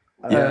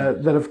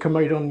that have come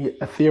out on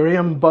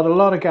Ethereum. But a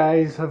lot of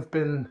guys have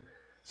been,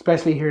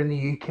 especially here in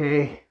the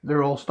UK,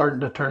 they're all starting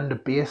to turn to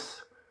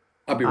Base.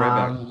 I'll be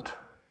right back.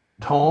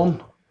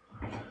 Ton.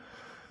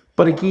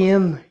 But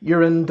again,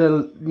 you're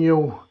into,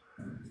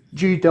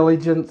 due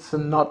diligence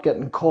and not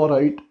getting caught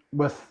out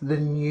with the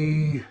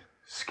new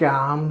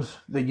scams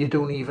that you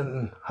don't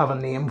even have a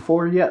name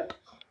for yet.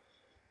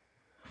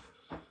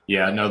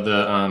 Yeah,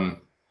 no,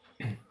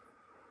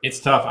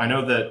 it's tough. I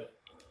know that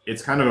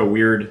it's kind of a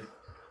weird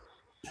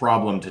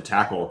problem to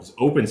tackle because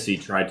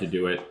OpenSea tried to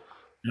do it,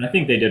 and I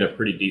think they did a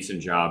pretty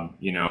decent job,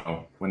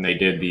 when they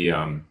did the,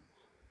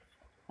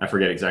 I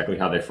forget exactly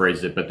how they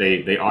phrased it, but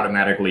they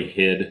automatically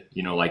hid,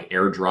 like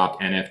airdrop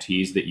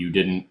NFTs that you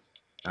didn't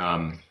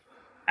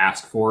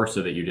ask for,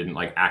 so that you didn't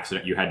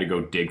you had to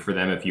go dig for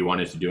them if you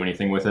wanted to do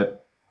anything with it.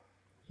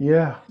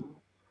 Yeah.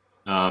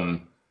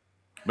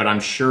 But I'm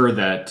sure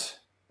that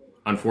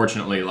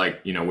unfortunately,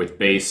 with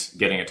Base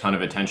getting a ton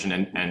of attention,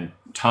 and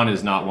ton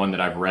is not one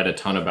that I've read a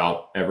ton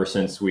about ever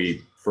since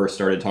we first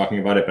started talking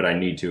about it, but I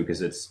need to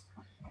because it's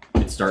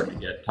starting to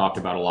get talked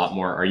about a lot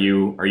more. Are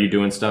you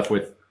doing stuff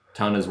with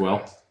Ton as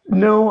well?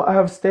 No,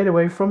 I've stayed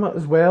away from it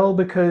as well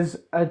because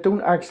I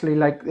don't actually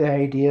like the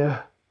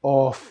idea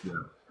of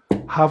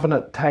having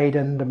it tied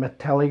into my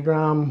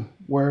Telegram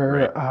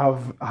where I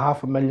have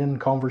 500,000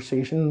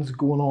 conversations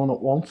going on at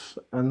once,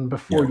 and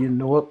before you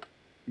know it,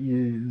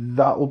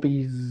 that'll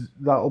be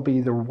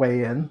their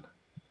way in.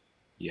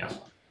 Yeah.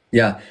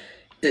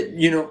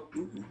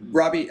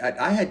 Robbie,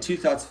 I had two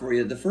thoughts for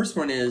you. The first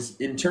one is,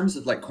 in terms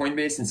of like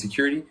Coinbase and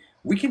security,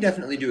 we can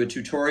definitely do a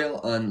tutorial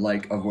on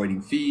like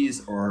avoiding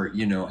fees or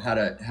how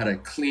to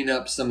clean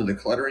up some of the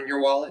clutter in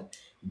your wallet.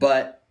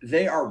 But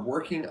they are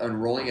working on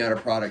rolling out a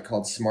product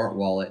called Smart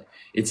Wallet.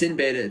 It's in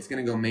beta. It's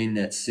going to go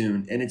mainnet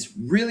soon, and it's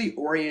really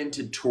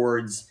oriented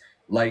towards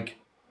like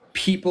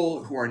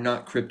people who are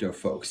not crypto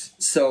folks.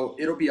 So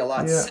it'll be a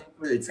lot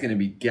simpler. It's going to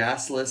be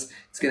gasless.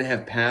 It's going to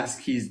have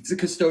passkeys. It's a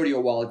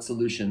custodial wallet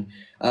solution,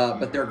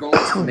 but their goal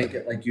is to make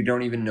it like you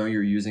don't even know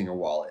you're using a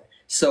wallet.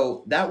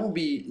 So that will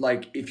be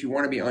like, if you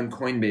want to be on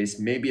Coinbase,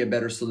 maybe a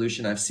better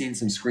solution. I've seen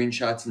some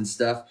screenshots and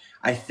stuff.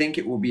 I think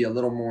it will be a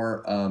little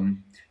more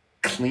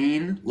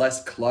clean,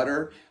 less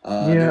clutter.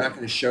 They're not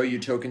going to show you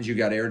tokens you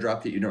got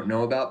airdropped that you don't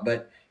know about,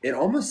 but it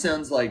almost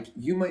sounds like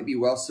you might be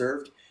well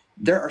served.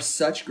 There are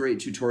such great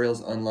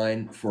tutorials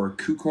online for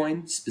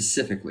KuCoin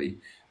specifically,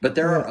 but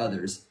there are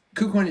others.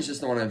 KuCoin is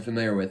just the one I'm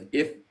familiar with.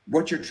 If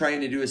what you're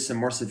trying to do is some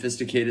more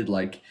sophisticated,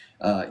 like,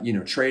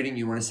 trading,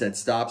 you want to set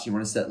stops, you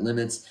want to set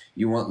limits,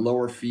 you want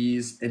lower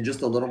fees and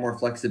just a little more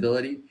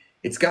flexibility.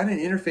 It's got an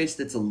interface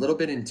that's a little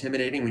bit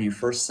intimidating when you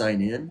first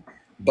sign in,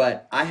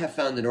 but I have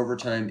found that over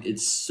time,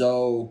 it's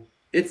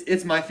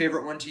my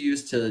favorite one to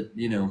use to,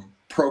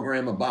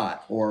 program a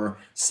bot or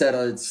set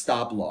a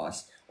stop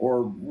loss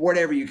or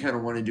whatever you kind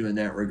of want to do in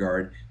that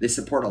regard. They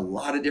support a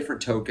lot of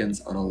different tokens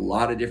on a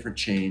lot of different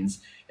chains.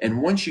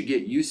 And once you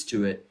get used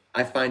to it,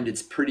 I find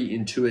it's pretty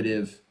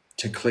intuitive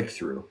to click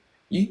through.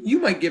 You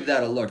might give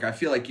that a look. I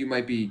feel like you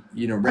might be,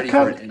 ready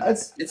for it. And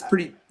it's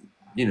pretty,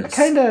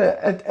 kind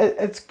of,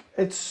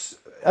 it's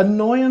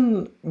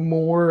annoying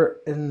more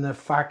in the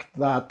fact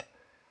that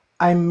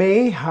I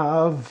may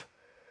have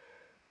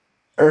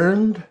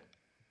earned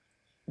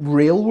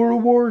real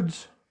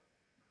rewards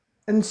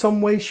in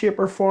some way, shape,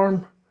 or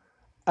form,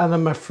 and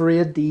I'm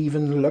afraid to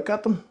even look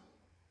at them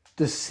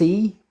to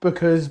see,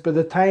 because by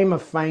the time I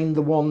find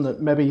the one that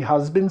maybe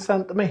has been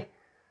sent to me,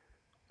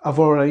 I've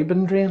already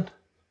been drained.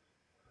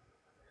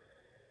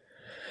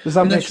 Does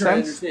that make sense? I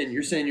understand.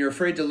 You're saying you're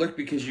afraid to look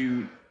because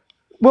you...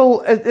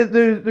 Well,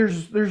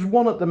 there's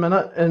one at the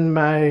minute in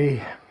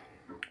my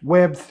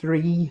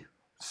Web3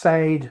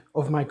 side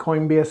of my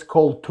Coinbase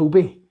called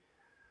Toby.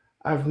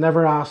 I've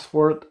never asked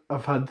for it.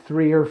 I've had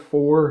 3 or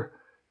 4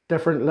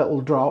 different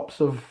little drops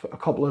of a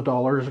couple of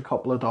dollars, a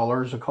couple of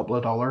dollars, a couple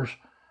of dollars.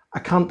 I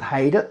can't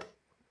hide it.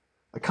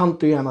 I can't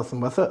do anything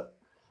with it.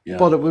 Yeah.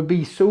 But it would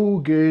be so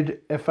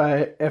good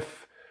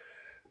if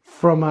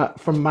from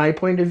my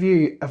point of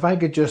view, if I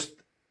could just,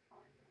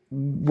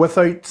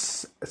 without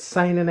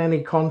signing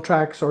any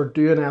contracts or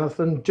doing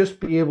anything, just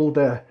be able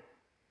to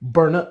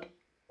burn it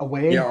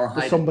away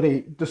to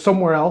somebody, to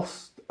somewhere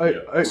else, out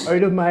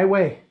of my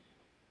way.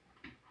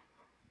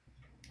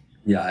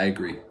 Yeah, I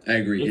agree.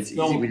 It's easy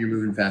when you're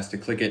moving fast to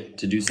click it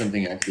to do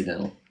something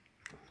accidental.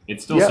 It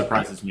still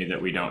surprises me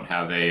that we don't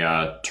have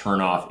a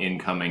turn off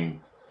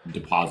incoming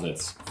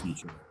deposits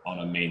feature on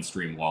a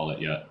mainstream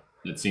wallet yet.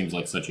 It seems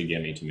like such a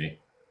gimme to me.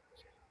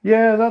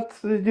 Yeah,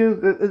 that's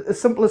the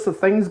simplest of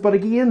things. But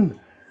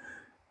again,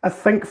 I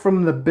think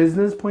from the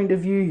business point of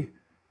view,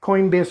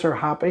 Coinbase are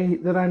happy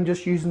that I'm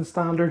just using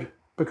standard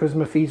because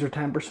my fees are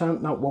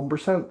 10%, not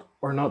 1%,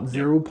 or not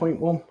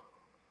 0.1.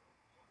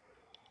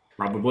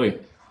 Probably.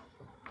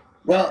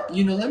 Well,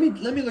 let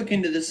me look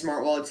into this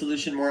smart wallet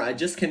solution more. I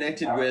just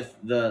connected with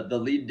the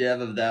lead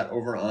dev of that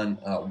over on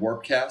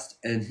Warpcast,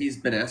 and he's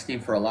been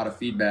asking for a lot of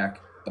feedback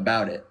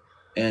about it.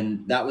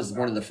 And that was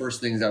one of the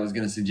first things I was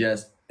going to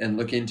suggest and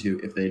look into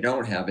if they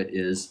don't have it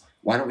is,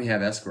 why don't we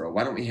have escrow?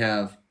 Why don't we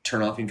have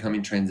turn off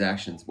incoming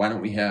transactions? Why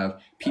don't we have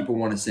people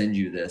want to send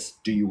you this?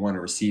 Do you want to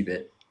receive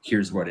it?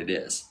 Here's what it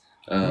is.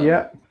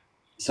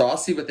 So I'll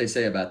see what they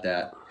say about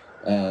that.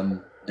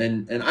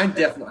 And I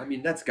definitely,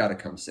 that's got to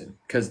come soon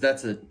because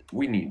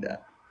we need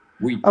that.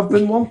 I've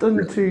been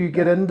wanting to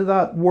get into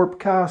that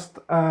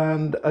Warpcast,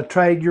 and I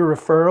tried your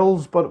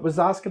referrals, but it was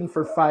asking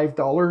for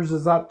 $5.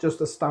 Is that just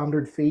a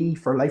standard fee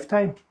for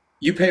lifetime?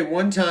 You pay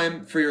one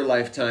time for your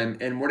lifetime,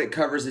 and what it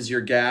covers is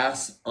your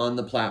gas on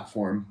the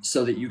platform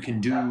so that you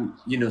can do,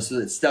 so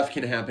that stuff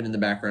can happen in the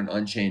background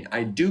on chain.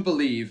 I do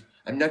believe,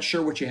 I'm not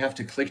sure what you have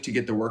to click to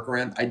get the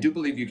workaround. I do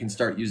believe you can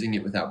start using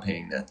it without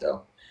paying that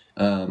though.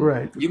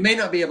 Right. You may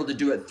not be able to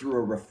do it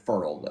through a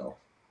referral though.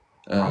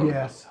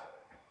 Yes.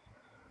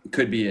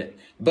 Could be it,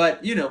 but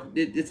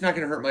it's not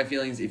going to hurt my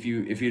feelings if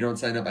you don't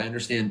sign up. I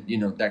understand,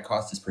 that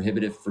cost is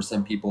prohibitive for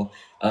some people,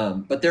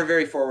 but they're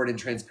very forward and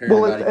transparent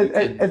about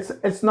it.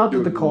 It's not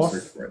that the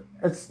cost.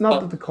 It's not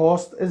that the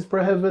cost is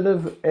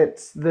prohibitive.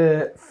 It's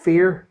the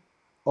fear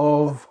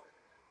of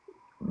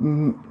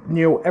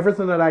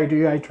everything that I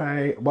do, I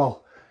try.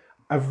 Well,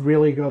 I've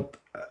really got.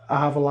 I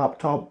have a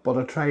laptop, but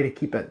I try to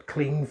keep it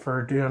clean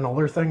for doing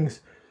other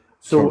things.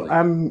 So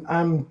Totally.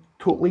 I'm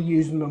totally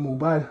using my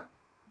mobile.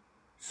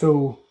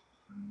 So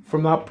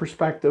from that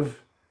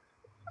perspective,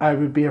 I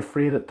would be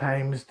afraid at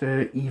times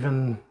to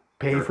even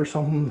pay for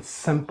something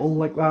simple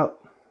like that.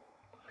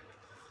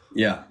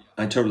 Yeah,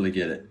 I totally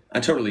get it. I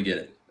totally get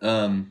it.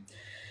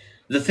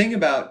 The thing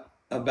about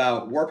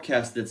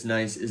Warpcast that's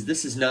nice is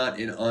this is not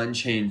an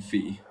on-chain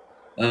fee.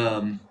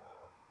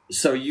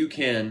 So you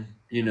can,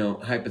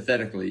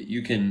 hypothetically,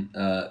 you can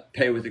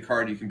pay with a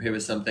card, you can pay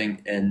with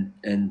something,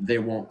 and they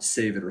won't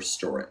save it or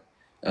store it.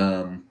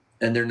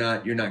 And you're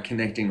not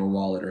connecting a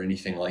wallet or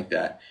anything like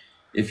that.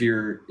 If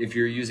you're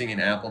using an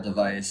Apple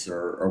device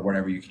or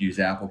whatever, you could use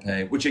Apple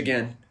Pay, which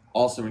again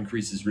also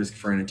increases risk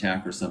for an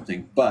attack or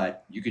something,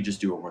 but you could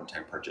just do a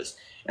one-time purchase.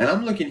 And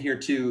I'm looking here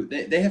too,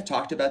 they have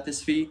talked about this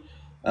fee.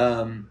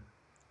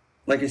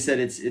 Like I said,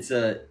 it's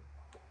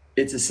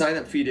a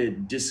sign-up fee to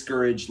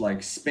discourage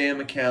like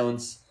spam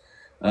accounts.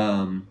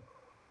 And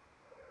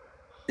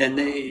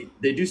they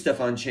do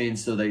stuff on chain,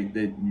 so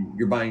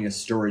you're buying a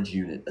storage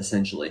unit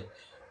essentially.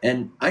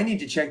 And I need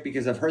to check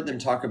because I've heard them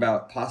talk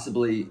about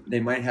possibly they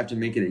might have to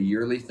make it a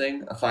yearly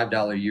thing, a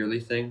 $5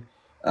 yearly thing.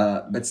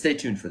 But stay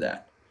tuned for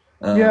that.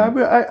 Yeah,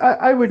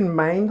 I wouldn't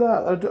mind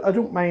that. I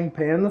don't mind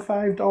paying the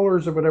 $5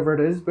 or whatever it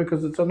is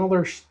because it's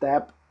another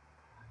step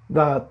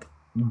that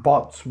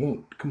bots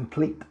won't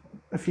complete,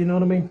 if you know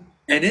what I mean.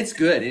 And it's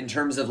good in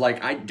terms of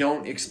like I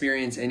don't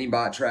experience any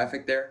bot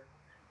traffic there,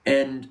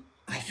 and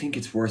I think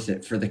it's worth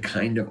it for the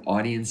kind of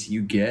audience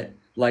you get.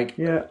 Like,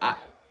 Yeah,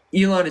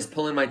 Elon is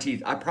pulling my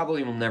teeth. I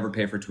probably will never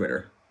pay for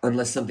Twitter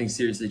unless something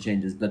seriously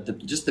changes. But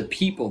just the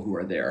people who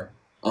are there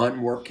on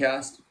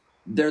Warpcast,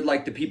 they're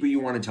like the people you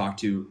want to talk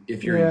to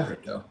if you're in yeah,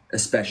 crypto,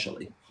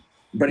 especially,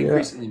 but yeah,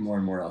 increasingly more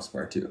and more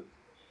elsewhere too.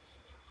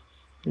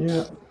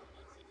 yeah.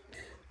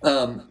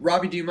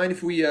 Robbie, do you mind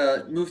if we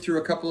move through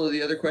a couple of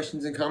the other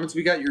questions and comments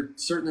we got? You're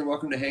certainly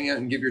welcome to hang out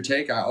and give your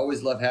take. I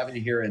always love having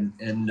you here, and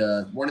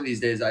one of these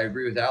days, I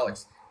agree with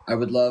Alex. I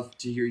would love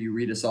to hear you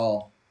read us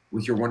all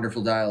with your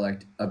wonderful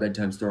dialect a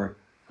bedtime story.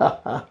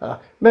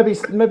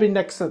 Maybe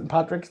next St.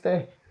 Patrick's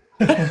Day.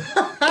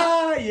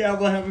 Yeah,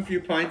 we'll have a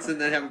few pints and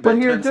then have a But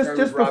here, bedtime story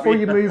just with before Robbie.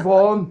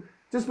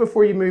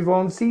 you move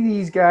on, see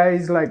these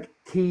guys like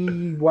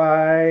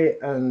TY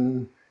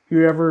and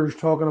whoever's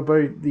talking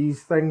about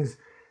these things.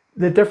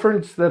 The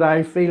difference that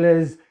I feel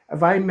is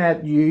if I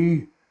met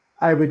you,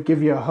 I would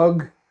give you a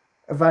hug.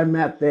 If I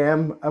met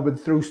them, I would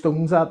throw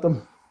stones at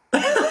them.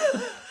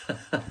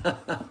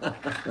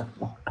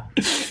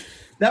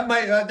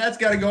 That's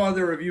got to go on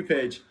the review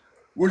page.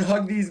 Would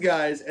hug these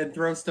guys and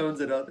throw stones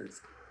at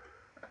others.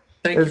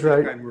 Thank you That's for the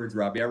right. kind words,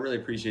 Robbie. I really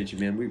appreciate you,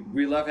 man.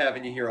 We love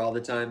having you here all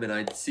the time, and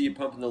I see you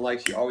pumping the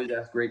likes. You always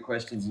ask great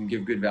questions and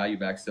give good value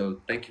back.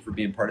 So thank you for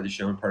being part of the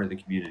show and part of the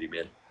community,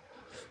 man.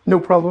 No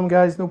problem,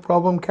 guys. No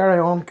problem. Carry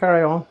on.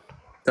 Carry on.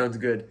 Sounds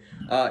good.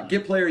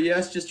 Get Player,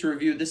 yes, just to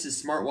review, this is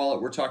Smart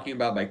Wallet we're talking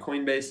about by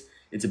Coinbase.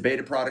 It's a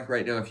beta product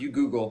right now. If you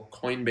Google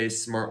Coinbase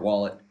Smart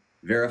Wallet,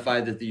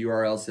 verify that the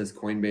URL says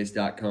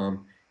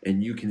coinbase.com,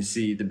 and you can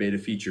see the beta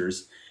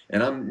features.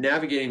 And I'm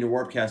navigating to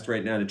Warpcast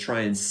right now to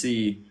try and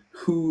see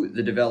who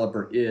the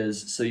developer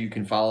is so you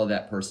can follow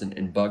that person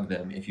and bug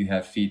them if you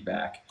have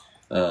feedback.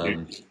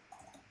 I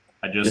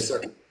Yes,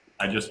 sir.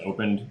 just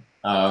opened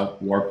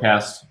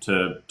Warpcast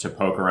to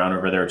poke around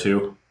over there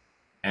too,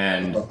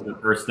 and the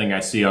first thing I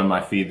see on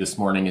my feed this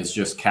morning is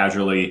just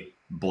casually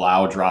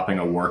Blau dropping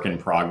a work in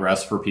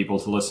progress for people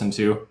to listen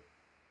to,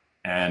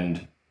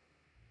 and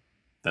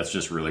that's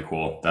just really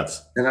cool.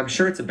 And I'm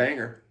sure it's a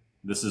banger.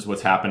 This is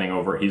what's happening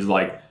over. He's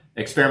like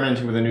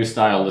experimenting with a new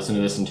style. Listen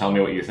to this and tell me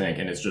what you think.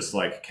 And it's just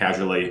like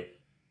casually,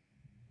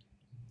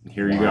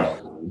 here you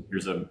go.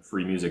 Here's a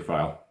free music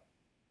file.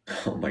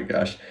 Oh my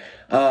gosh.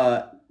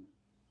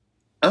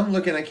 I'm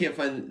looking, I can't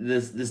find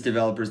this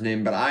developer's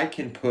name, but I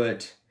could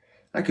put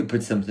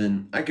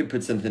something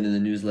in the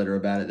newsletter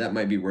about it. That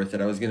might be worth it.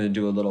 I was going to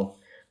do a little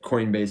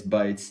Coinbase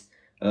bites.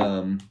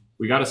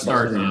 We got to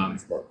start.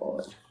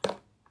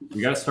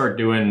 We got to start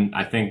doing,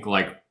 I think,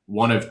 like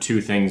one of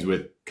two things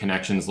with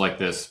connections like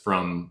this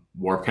from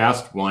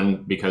Warpcast.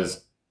 One,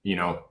 because,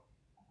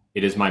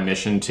 it is my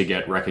mission to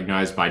get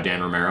recognized by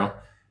Dan Romero.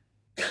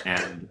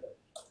 And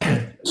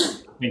I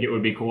think it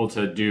would be cool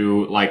to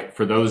do, like,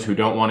 for those who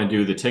don't want to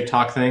do the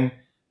TikTok thing,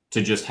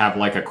 to just have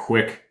like a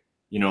quick,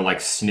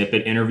 like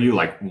snippet interview,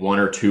 like one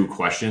or two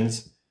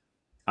questions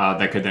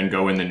that could then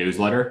go in the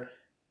newsletter.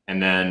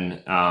 And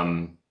then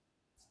on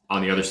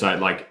the other side,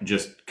 like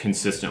just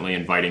consistently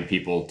inviting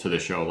people to the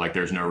show. Like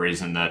there's no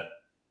reason that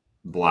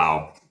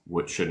Blau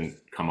shouldn't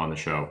come on the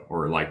show,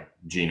 or like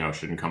Gino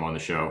shouldn't come on the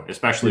show,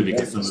 especially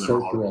because some of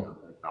them are cool.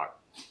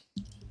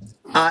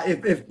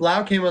 If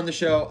Blau came on the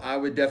show, I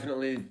would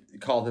definitely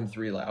call him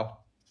 3 Lau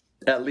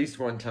at least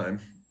one time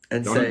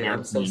and say,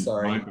 I'm so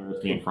sorry. Don't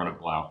embarrass me in front of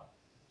Blau.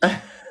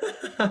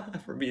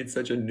 For being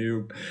such a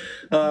noob.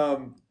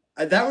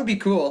 That would be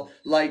cool.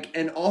 Like,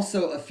 and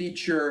also a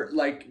feature,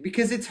 like,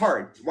 because it's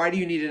hard. Why do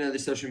you need another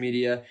social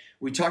media?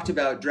 We talked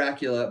about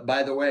Dracula.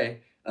 By the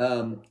way,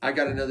 I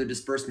got another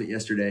disbursement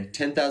yesterday,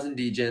 10,000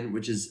 DGen,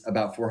 which is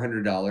about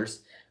 $400,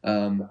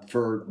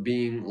 for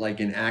being like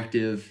an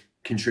active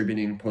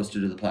contributing poster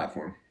to the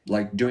platform,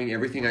 like doing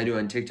everything I do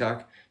on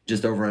TikTok,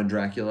 just over on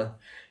Dracula.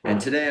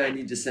 And today I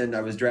need to send,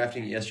 I was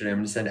drafting it yesterday. I'm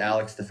going to send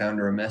Alex, the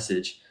founder, a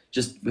message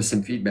just with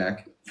some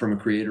feedback from a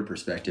creator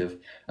perspective.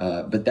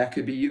 But that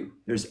could be you.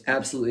 There's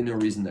absolutely no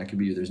reason that could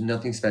be you. There's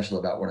nothing special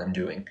about what I'm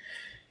doing.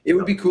 It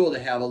would be cool to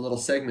have a little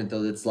segment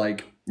though that's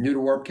like new to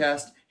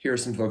Warpcast. Here are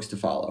some folks to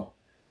follow.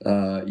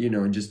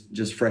 And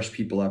just fresh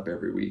people up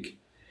every week.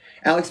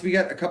 Alex, we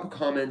got a couple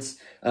comments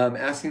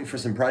asking for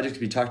some projects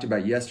we talked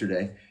about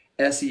yesterday.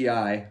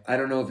 SEI. I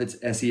don't know if it's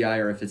SEI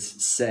or if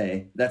it's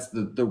SEI. That's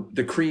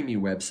the creamy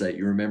website,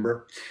 you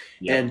remember?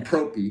 Yeah. And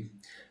Propy.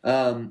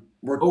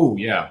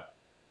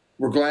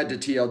 We're glad to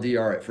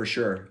TLDR it for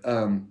sure.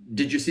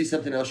 Did you see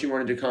something else you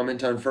wanted to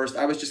comment on first?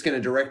 I was just going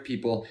to direct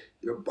people.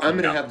 I'm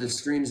going to have the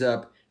streams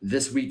up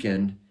this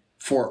weekend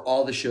for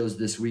all the shows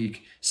this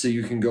week, so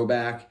you can go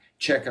back,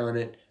 check on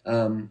it.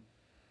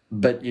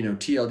 But,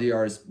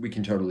 TLDRs, we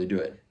can totally do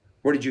it.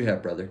 What did you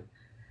have, brother?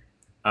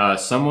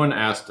 Someone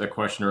asked a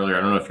question earlier.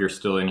 I don't know if you're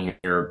still in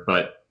here,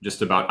 but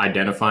just about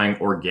identifying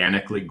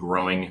organically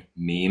growing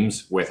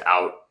memes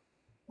without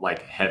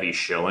like heavy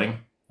shilling.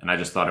 And I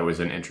just thought it was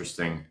an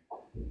interesting.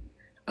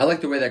 I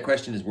like the way that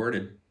question is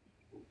worded.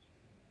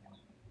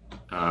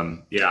 I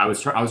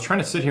was trying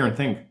to sit here and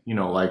think,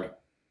 like,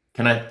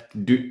 can I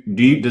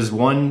does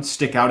one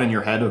stick out in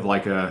your head of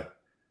like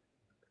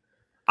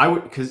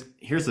because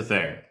here's the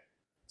thing.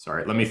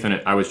 Sorry, let me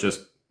finish. I was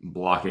just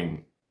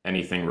blocking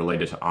anything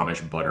related to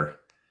Amish butter.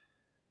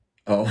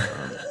 Oh.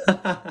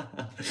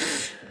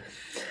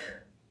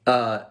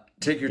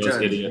 Take your time,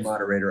 Mr.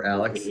 Moderator,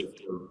 Alex.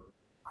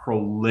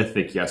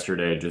 Prolific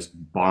yesterday, just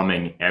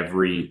bombing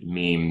every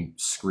meme,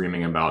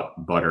 screaming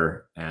about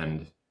butter,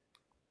 and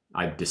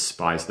I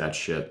despise that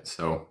shit.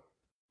 So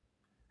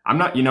I'm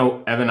not,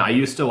 Evan, I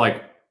used to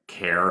like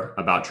care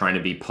about trying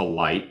to be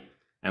polite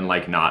and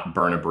like not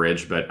burn a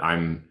bridge, but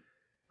I'm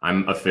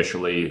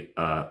officially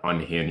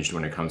unhinged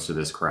when it comes to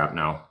this crap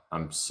now.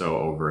 I'm so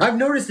over it. I've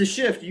noticed a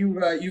shift. You've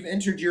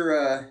entered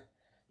your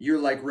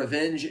like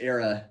revenge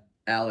era,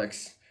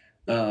 Alex.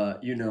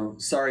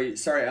 Sorry,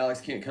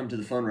 Alex can't come to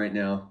the phone right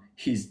now.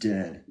 He's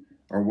dead,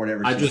 or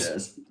whatever she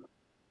says.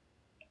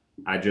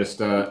 I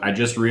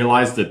just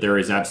realized that there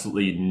is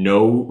absolutely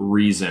no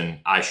reason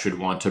I should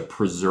want to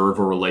preserve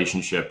a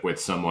relationship with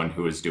someone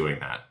who is doing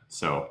that.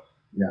 So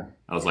yeah,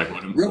 I was like,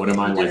 what am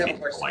I like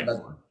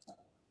for?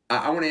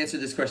 I want to answer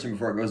this question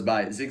before it goes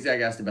by. Zigzag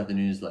asked about the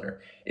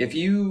newsletter. If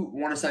you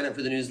want to sign up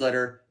for the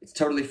newsletter, it's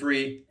totally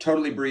free,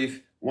 totally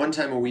brief, one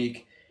time a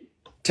week.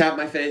 Tap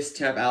my face,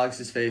 tap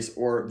Alex's face,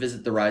 or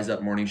visit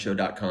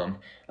theriseuppmorningshow.com.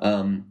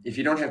 If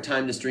you don't have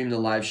time to stream the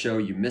live show,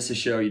 you miss a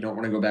show, you don't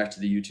want to go back to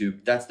the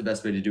YouTube, that's the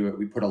best way to do it.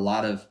 We put a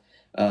lot of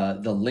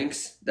the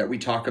links that we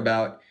talk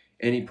about,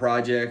 any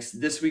projects.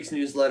 This week's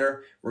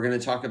newsletter, we're going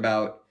to talk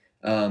about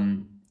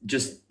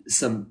just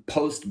some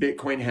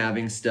post-Bitcoin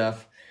halving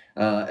stuff,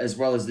 as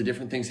well as the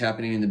different things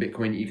happening in the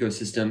Bitcoin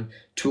ecosystem,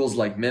 tools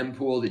like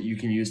Mempool that you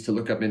can use to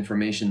look up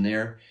information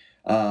there.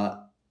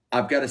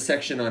 I've got a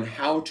section on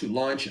how to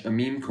launch a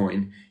meme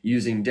coin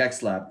using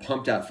DexLab,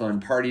 Pump.Fun,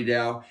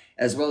 PartyDAO,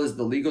 as well as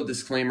the legal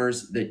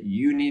disclaimers that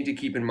you need to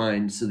keep in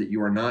mind so that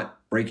you are not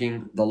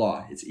breaking the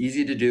law. It's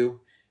easy to do,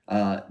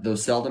 though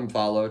seldom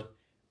followed,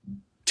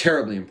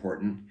 terribly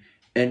important.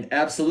 And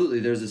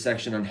absolutely, there's a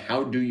section on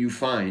how do you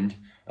find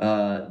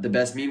the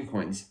best meme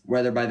coins,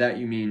 whether by that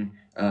you mean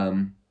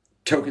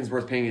tokens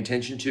worth paying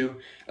attention to,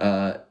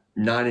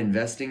 not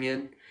investing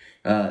in,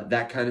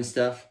 that kind of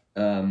stuff.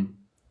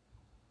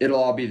 It'll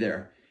all be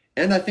there.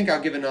 And I think I'll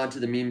give a nod to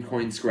the meme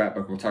coin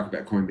scrapbook. We'll talk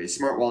about Coinbase,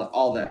 Smart Wallet,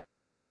 all that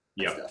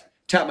stuff.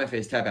 Tap my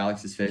face, tap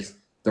Alex's face,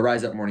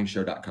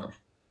 theriseuppmorningshow.com.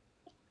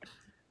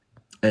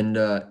 And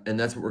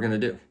that's what we're going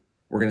to do.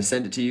 We're going to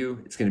send it to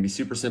you. It's going to be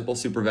super simple,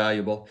 super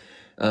valuable.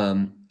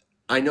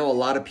 I know a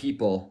lot of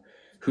people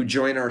who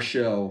join our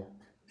show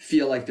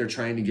feel like they're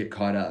trying to get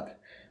caught up.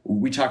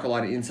 We talk a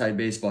lot of inside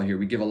baseball here.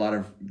 We give a lot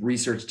of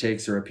research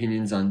takes or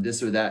opinions on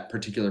this or that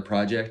particular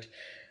project.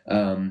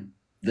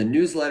 The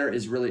newsletter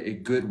is really a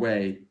good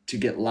way to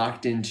get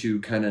locked into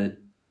kind of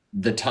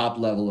the top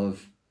level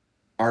of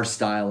our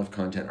style of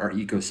content, our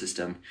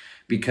ecosystem.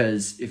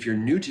 Because if you're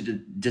new to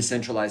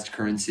decentralized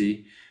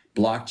currency,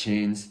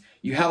 blockchains,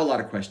 you have a lot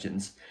of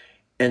questions.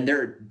 And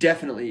there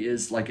definitely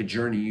is like a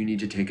journey you need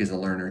to take as a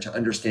learner to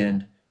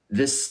understand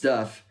this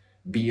stuff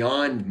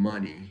beyond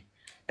money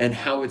and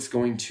how it's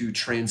going to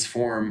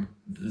transform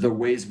the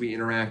ways we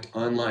interact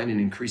online and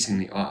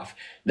increasingly off.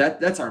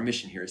 That's our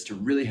mission here, is to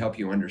really help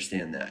you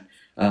understand that.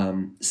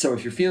 So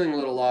if you're feeling a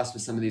little lost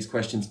with some of these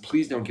questions,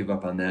 please don't give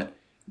up on that.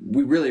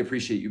 We really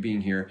appreciate you being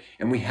here,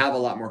 and we have a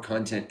lot more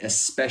content,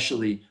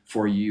 especially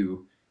for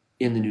you,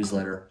 in the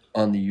newsletter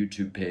on the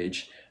YouTube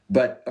page.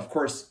 But of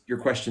course, your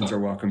questions are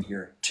welcome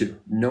here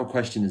too. No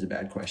question is a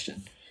bad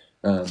question.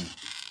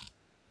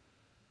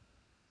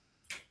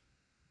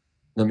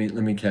 Let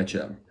me catch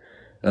up.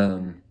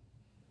 Um,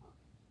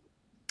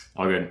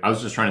 All good. I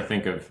was just trying to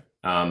think of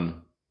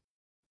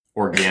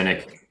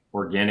organic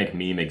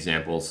meme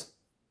examples.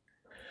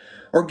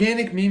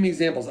 Organic meme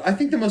examples. I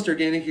think the most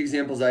organic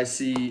examples I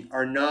see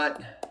are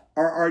not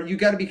are you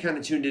got to be kind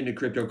of tuned into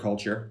crypto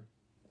culture.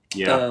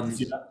 Yeah.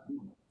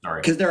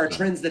 Sorry. Because there are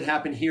trends that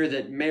happen here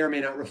that may or may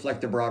not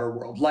reflect the broader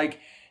world. Like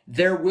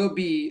there will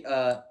be,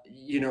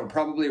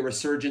 probably a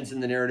resurgence in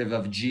the narrative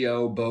of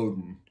Geo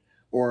Bowden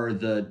or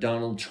the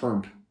Donald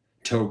Trump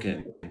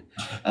token.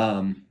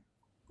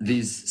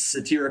 These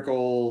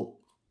satirical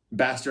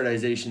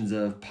bastardizations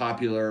of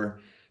popular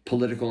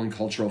political and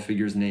cultural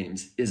figures'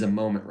 names is a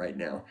moment right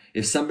now.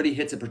 If somebody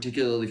hits a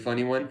particularly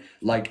funny one,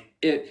 like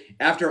it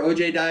after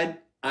OJ died,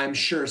 I'm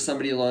sure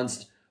somebody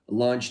launched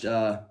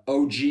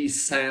OG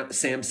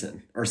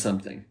Samson or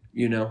something,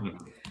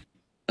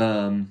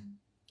 that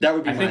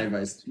would be my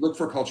advice. Look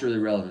for culturally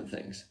relevant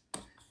things.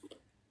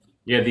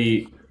 Yeah,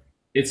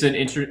 it's an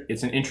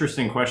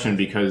interesting question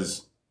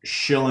because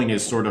shilling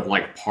is sort of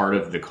like part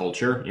of the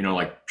culture,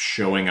 like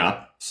showing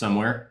up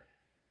somewhere.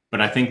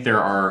 But I think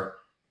there are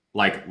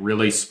like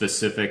really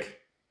specific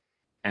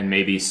and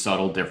maybe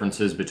subtle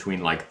differences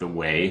between like the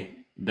way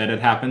that it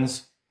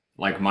happens.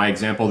 Like my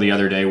example the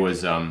other day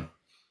was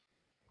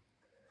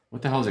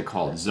what the hell is it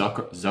called?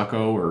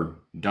 Zucco or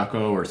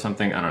Ducko or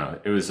something? I don't know.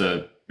 I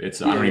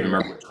don't even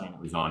remember what channel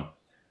it was on.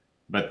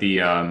 But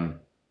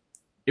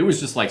it was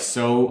just like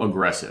so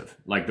aggressive,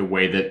 like the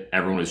way that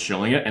everyone was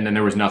shilling it, and then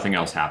there was nothing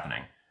else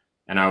happening.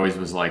 And I always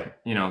was like,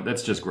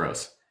 that's just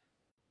gross.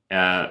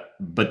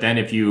 But then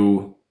if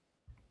you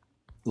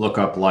look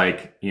up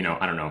like,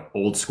 I don't know,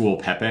 old school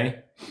Pepe,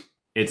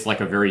 it's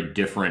like a very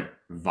different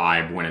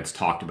vibe when it's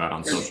talked about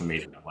on social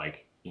media.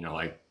 Like,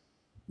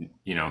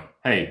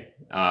 hey,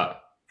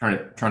 trying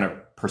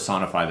to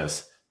personify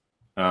this.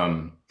 I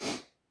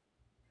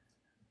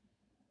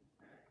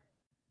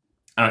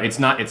don't know, it's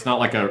not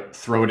like a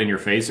throw it in your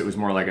face. It was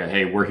more like a,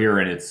 hey, we're here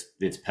and it's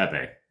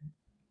Pepe.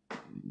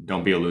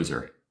 Don't be a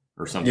loser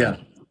or something.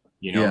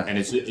 Yeah. And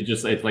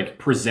it's like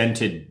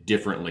presented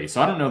differently.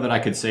 So I don't know that I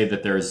could say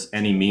that there's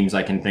any memes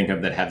I can think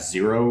of that have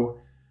zero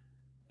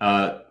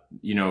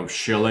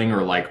shilling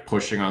or like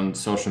pushing on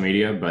social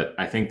media, but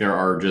I think there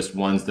are just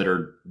ones that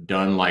are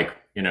done like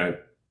in a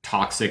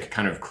toxic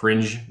kind of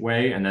cringe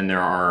way, and then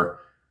there are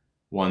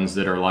ones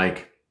that are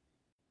like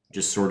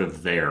just sort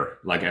of there,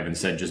 like Evan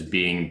said, just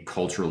being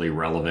culturally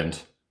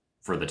relevant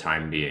for the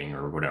time being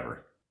or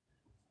whatever.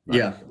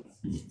 But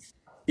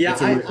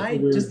I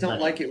just don't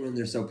like it when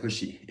they're so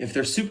pushy. If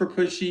they're super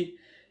pushy,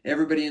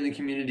 everybody in the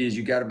community is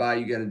you got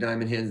a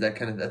diamond hands, that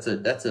kind of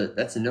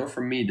that's a no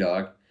from me,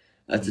 dog.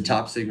 That's a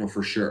top signal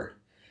for sure.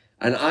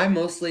 And I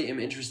mostly am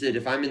interested,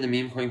 if I'm in the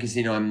meme coin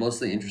casino, I'm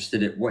mostly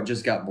interested at what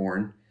just got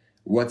born,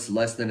 what's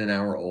less than an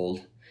hour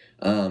old.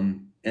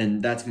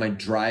 And that's my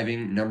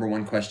driving number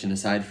one question,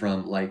 aside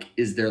from like,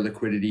 is there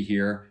liquidity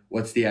here?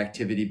 What's the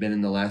activity been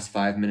in the last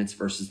 5 minutes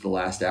versus the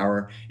last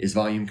hour? Is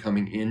volume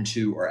coming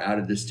into or out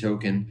of this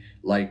token?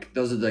 Like,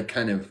 those are the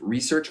kind of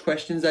research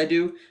questions I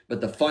do. But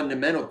the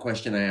fundamental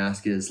question I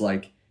ask is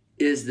like,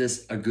 is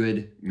this a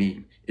good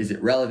meme? Is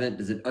it relevant?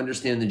 Does it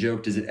understand the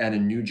joke? Does it add a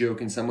new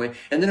joke in some way?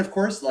 And then of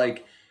course,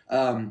 like,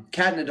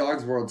 Cat in a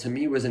Dog's World to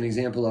me was an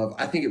example of,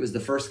 I think it was the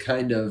first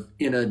kind of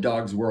in a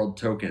dog's world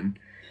token.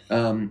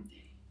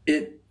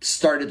 It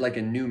started like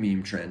a new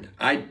meme trend.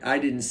 I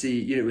didn't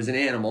see, it was an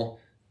animal.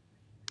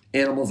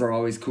 Animals are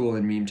always cool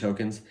in meme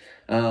tokens.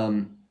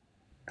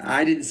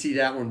 I didn't see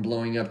that one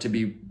blowing up to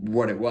be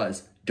what it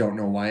was. Don't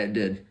know why it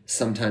did.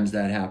 Sometimes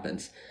that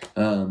happens.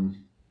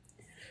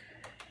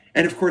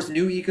 And of course,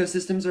 new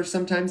ecosystems are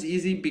sometimes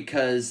easy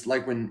because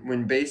like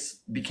when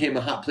Base became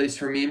a hot place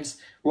for memes,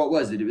 what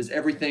was it? It was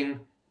everything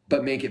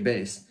but make it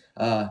Base.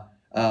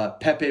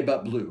 Pepe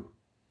but blue.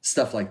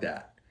 Stuff like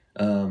that.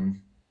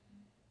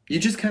 You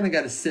just kind of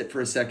got to sit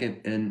for a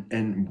second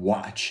and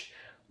watch.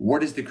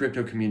 What is the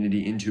crypto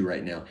community into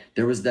right now?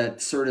 There was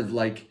that sort of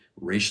like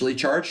racially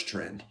charged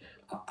trend.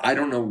 I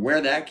don't know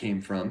where that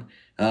came from,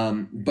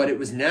 but it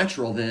was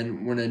natural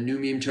then when a new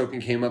meme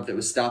token came up that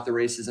was Stop the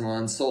Racism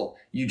on Sol.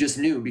 You just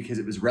knew because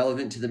it was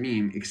relevant to the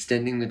meme,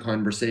 extending the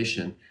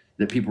conversation,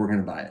 that people were going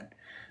to buy it.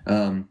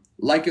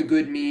 Like a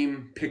good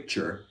meme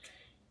picture,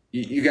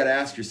 you got to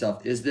ask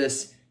yourself, is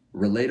this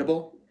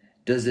relatable?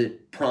 Does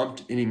it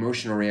prompt an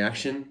emotional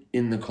reaction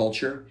in the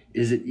culture?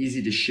 Is it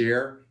easy to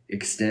share,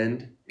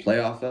 extend, play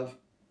off of?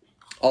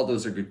 All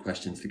those are good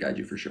questions to guide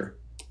you for sure.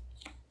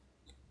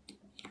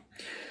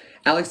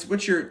 Alex,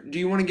 do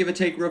you want to give a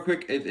take real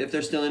quick, if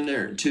they're still in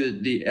there, to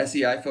the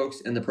SEI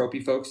folks and the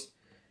Propy folks?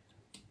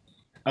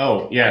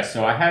 Oh, yeah.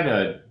 So I had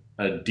a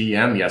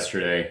DM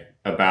yesterday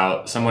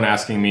about someone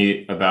asking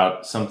me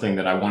about something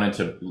that I wanted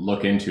to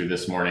look into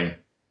this morning.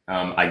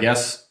 I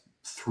guess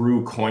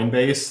through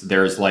Coinbase,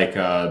 there's like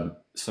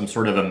some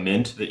sort of a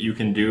mint that you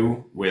can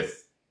do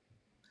with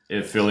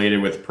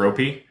affiliated with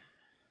Propy.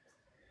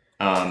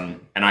 And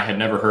I had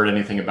never heard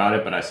anything about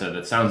it, but I said,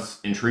 that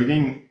sounds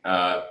intriguing.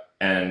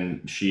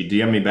 And she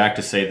DM'd me back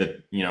to say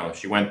that,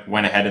 she went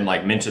ahead and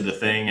like minted the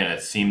thing and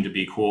it seemed to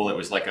be cool. It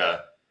was like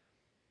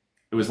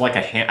it was like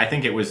I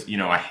think it was,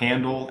 a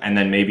handle and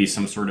then maybe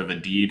some sort of a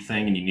deed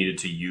thing, and you needed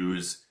to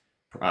use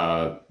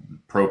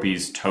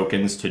Propy's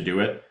tokens to do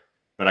it.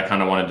 But I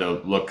kind of wanted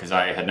to look because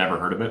I had never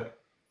heard of it.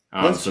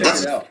 Let's check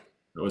it out.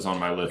 It was on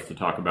my list to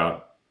talk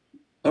about.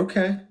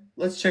 Okay,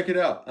 let's check it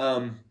out.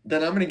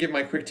 Then I'm going to give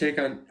my quick take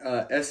on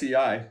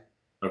SEI.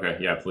 Okay,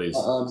 yeah, please.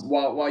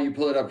 While you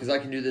pull it up, because I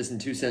can do this in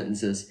 2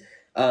 sentences.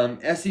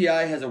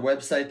 SEI has a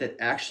website that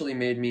actually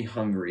made me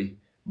hungry,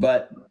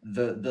 but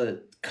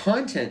the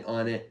content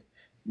on it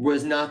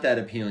was not that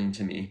appealing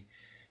to me.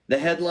 The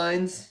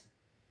headlines,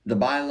 the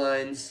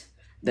bylines,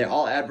 they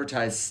all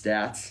advertise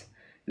stats.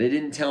 They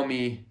didn't tell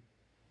me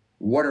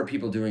what are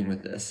people doing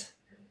with this.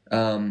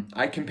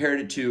 I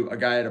compared it to a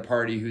guy at a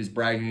party who's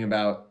bragging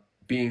about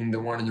being the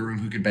one in the room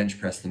who could bench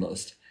press the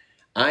most.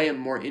 I am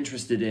more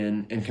interested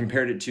in, and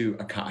compared it to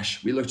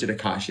Akash. We looked at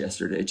Akash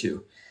yesterday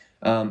too.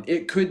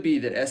 It could be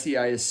that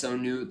SEI is so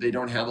new, they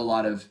don't have a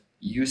lot of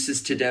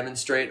uses to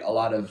demonstrate, a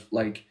lot of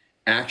like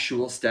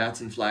actual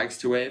stats and flags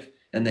to wave,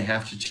 and they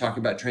have to talk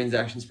about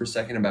transactions per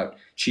second, about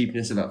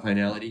cheapness, about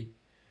finality.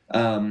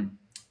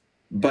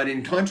 But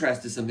in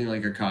contrast to something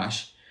like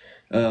Akash,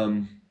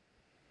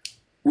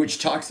 which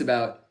talks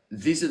about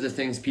these are the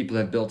things people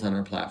have built on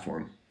our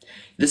platform.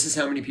 This is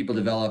how many people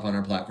develop on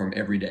our platform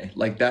every day.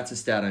 Like, that's a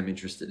stat I'm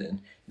interested in.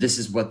 This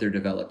is what they're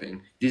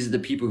developing. These are the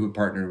people who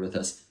partnered with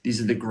us. These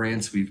are the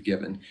grants we've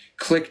given.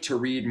 Click to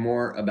read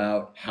more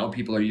about how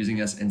people are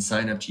using us and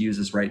sign up to use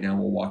us right now.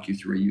 We'll walk you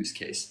through a use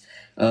case.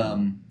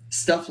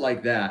 Stuff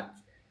like that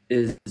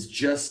is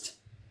just,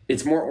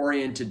 it's more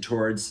oriented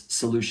towards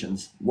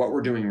solutions, what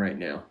we're doing right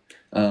now,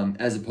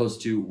 as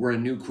opposed to we're a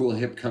new, cool,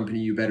 hip company.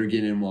 You better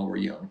get in while we're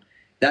young.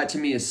 That to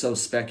me is so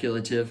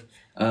speculative.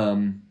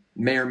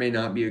 May or may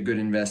not be a good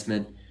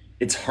investment.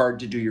 It's hard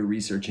to do your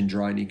research and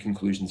draw any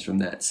conclusions from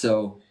that.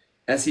 So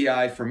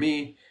SEI for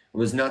me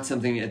was not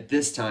something at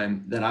this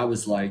time that I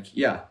was like,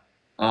 yeah,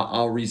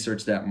 I'll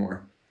research that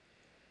more.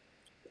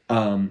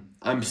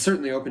 I'm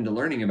certainly open to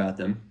learning about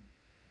them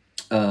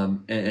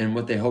and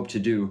what they hope to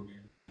do,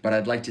 but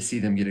I'd like to see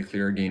them get a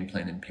clearer game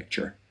plan and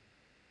picture,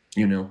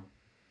 Yeah.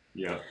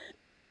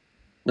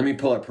 Let me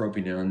pull up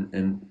Propy now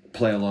and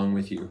play along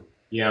with you.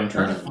 Yeah, I'm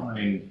trying to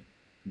find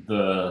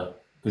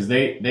because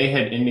they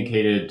had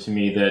indicated to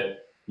me that,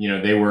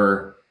 they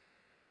were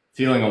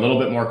feeling a little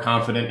bit more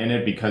confident in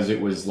it because it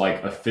was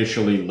like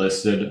officially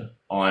listed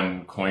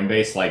on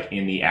Coinbase, like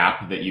in the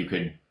app that you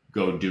could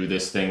go do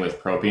this thing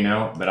with Propy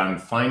now. But I'm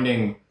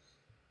finding,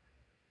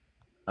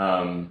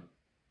 so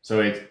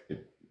the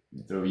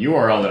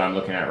URL that I'm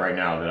looking at right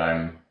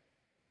now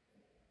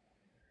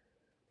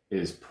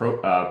is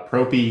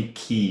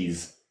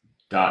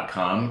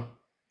propykeys.com.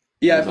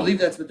 Yeah, I believe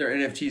that's what their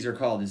NFTs are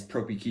called, is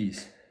Propy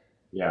Keys.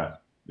 Yeah.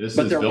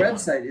 But their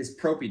website is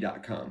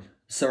propy.com.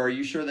 So are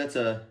you sure that's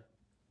a...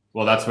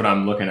 Well, that's what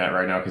I'm looking at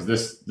right now, because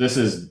this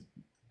is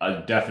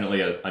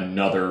definitely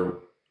another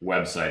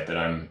website that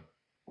I'm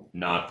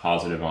not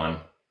positive on.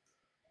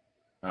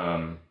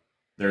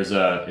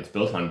 It's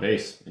built on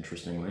Base,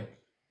 interestingly.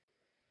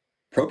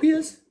 Propy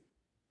is?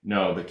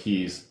 No, the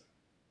keys.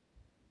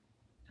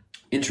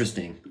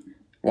 Interesting.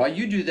 While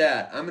you do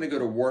that, I'm going to go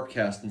to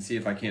Warpcast and see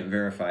if I can't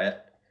verify it,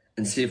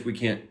 and see if we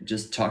can't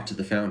just talk to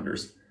the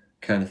founders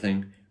kind of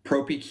thing.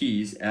 Propy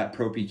Keys at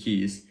Propy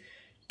Keys.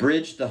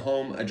 Bridge the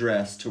home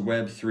address to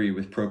Web3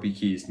 with Propy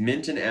Keys.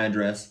 Mint an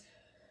address.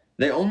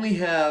 They only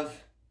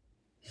have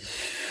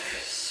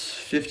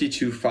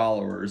 52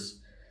 followers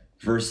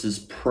versus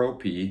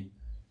Propy.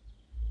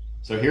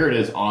 So here it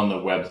is on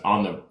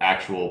the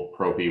actual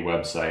Propy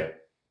website.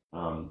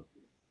 On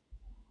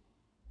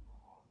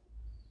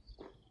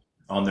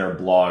their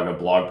blog, a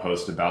blog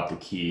post about the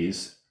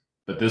keys.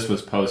 But this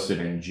was posted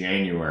in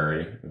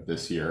January of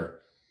this year.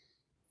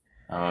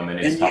 And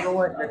you know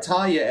what?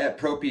 Natalia at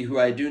Propy, who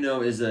I do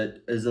know is a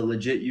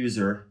legit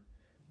user,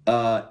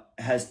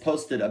 has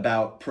posted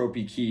about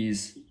Propy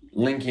Keys,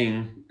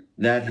 linking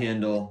that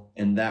handle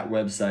and that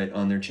website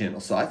on their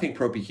channel. So I think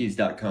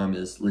propykeys.com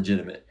is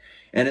legitimate.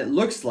 And it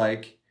looks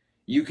like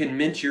you can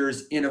mint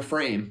yours in a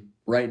frame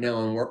right now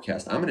on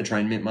Warpcast. I'm going to try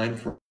and mint mine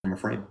from a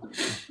frame.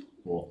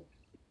 Cool.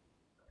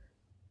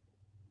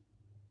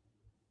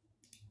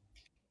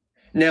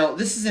 Now,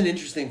 this is an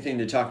interesting thing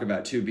to talk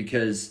about too,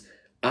 because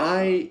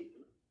I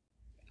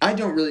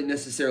don't really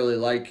necessarily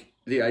like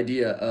the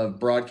idea of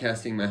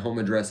broadcasting my home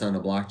address on a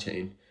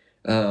blockchain,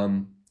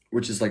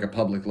 which is like a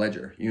public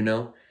ledger,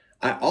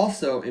 I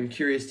also am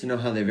curious to know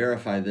how they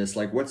verify this.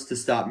 Like, what's to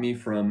stop me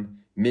from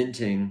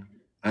minting,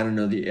 I don't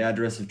know, the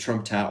address of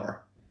Trump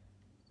Tower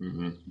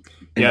and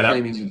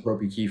claiming the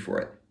Propy key for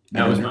it?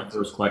 That was my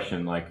first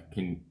question. Like,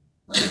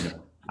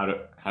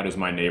 how does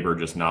my neighbor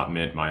just not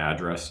mint my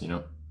address,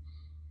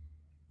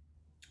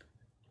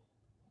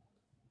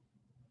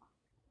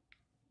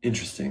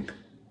 Interesting.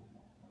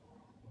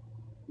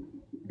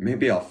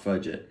 Maybe I'll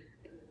fudge it.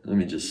 Let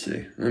me just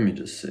see.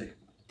 This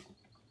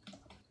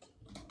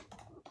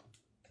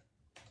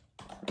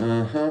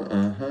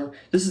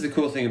is the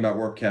cool thing about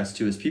Warpcast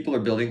too, is people are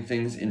building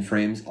things in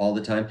frames all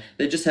the time.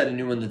 They just had a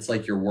new one that's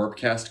like your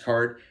Warpcast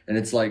card, and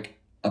it's like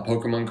a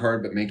Pokemon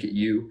card, but make it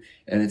you.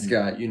 And it's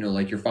got, you know,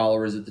 like your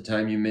followers at the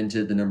time you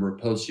minted, the number of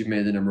posts you've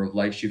made, the number of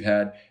likes you've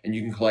had, and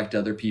you can collect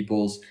other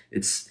people's.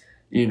 It's,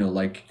 you know,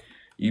 like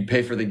you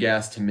pay for the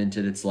gas to mint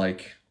it. It's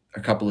like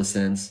a couple of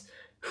cents.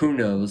 Who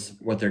knows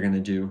what they're going to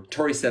do?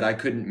 Tori said I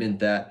couldn't mint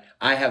that.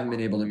 I haven't been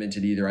able to mint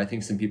it either. I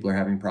think some people are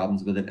having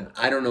problems with it.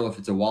 I don't know if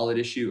it's a wallet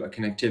issue, a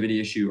connectivity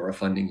issue, or a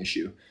funding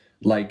issue.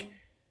 Like,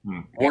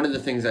 one of the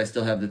things I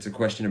still have that's a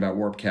question about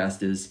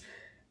Warpcast is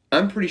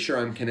I'm pretty sure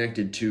I'm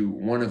connected to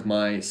one of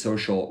my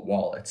social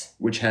wallets,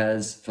 which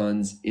has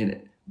funds in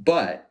it.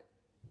 But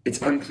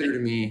it's unclear to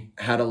me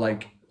how to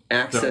like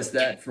access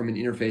that from an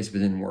interface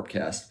within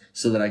Warpcast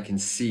so that I can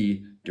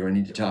see, do I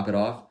need to top it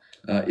off?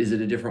 Is it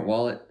a different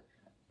wallet?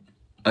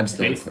 I'm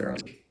still unclear on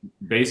it.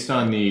 Based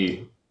on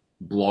the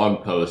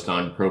blog post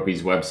on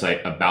Propy's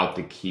website about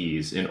the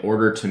keys, in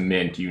order to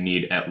mint, you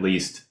need at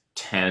least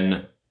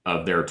 10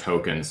 of their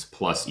tokens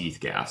plus ETH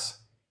gas.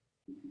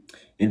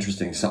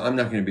 Interesting. So I'm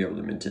not going to be able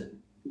to mint it.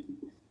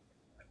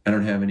 I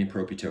don't have any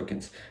Propy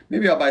tokens.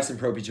 Maybe I'll buy some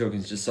Propy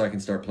tokens just so I can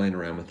start playing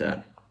around with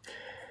that.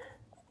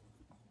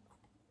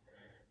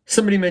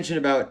 Somebody mentioned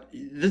about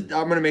this,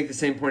 I'm going to make the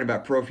same point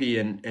about Propy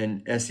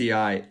and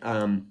SEI.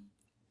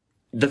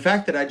 The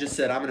fact that I just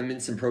said I'm going to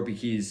mint some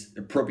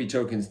Propy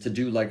tokens to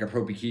do like a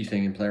Propy key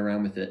thing and play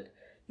around with it,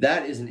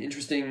 that is an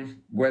interesting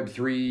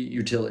Web3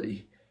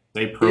 utility.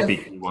 Say Propy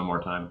key one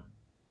more time.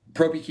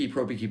 Propy key.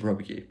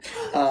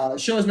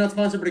 Show is not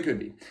sponsored, but it could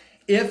be.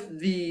 If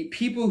the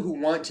people who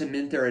want to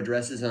mint their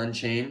addresses on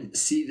chain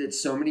see that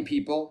so many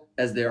people,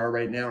 as they are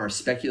right now, are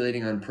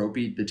speculating on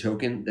Propy, the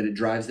token, that it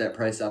drives that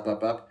price up,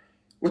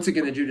 what's it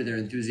going to do to their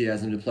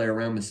enthusiasm to play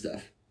around with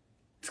stuff?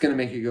 It's going to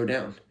make it go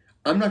down.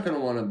 I'm not going to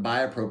want to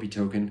buy a Propy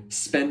token,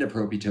 spend a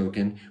Propy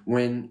token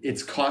when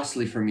it's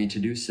costly for me to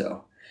do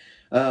so.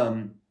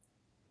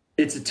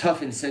 It's a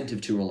tough incentive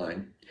to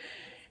align.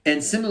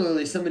 And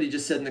similarly, somebody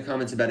just said in the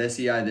comments about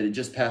SEI that it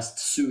just passed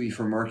SUI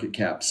for market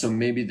cap. So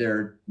maybe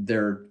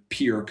they're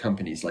peer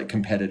companies, like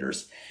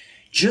competitors.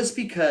 Just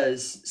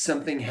because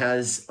something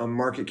has a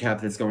market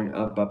cap that's going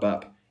up,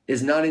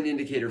 is not an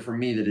indicator for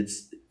me that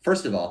it's,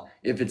 first of all,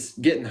 if it's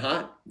getting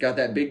hot, got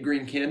that big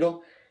green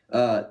candle,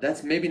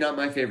 that's maybe not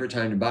my favorite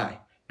time to buy,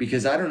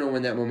 because I don't know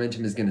when that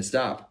momentum is going to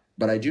stop,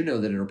 but I do know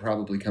that it'll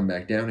probably come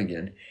back down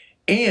again.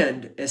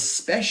 And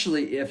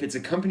especially if it's a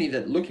company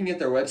that, looking at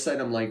their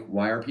website, I'm like,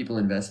 why are people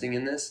investing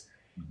in this?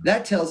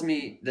 That tells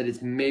me that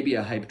it's maybe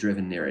a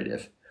hype-driven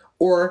narrative,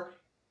 or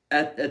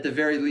at the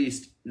very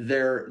least,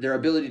 their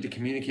ability to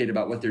communicate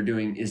about what they're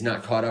doing is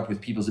not caught up with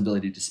people's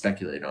ability to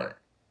speculate on it.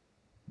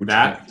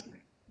 I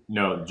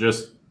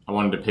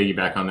wanted to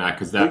piggyback on that,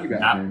 because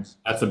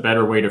that's a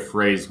better way to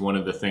phrase one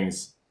of the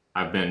things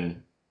I've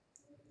been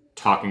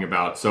talking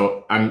about.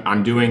 So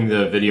I'm doing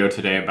the video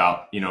today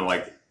about, you know,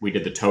 like we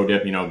did the toe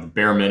dip, you know, the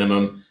bare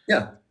minimum.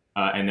 Yeah.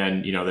 And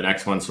then, you know, the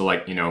next one, so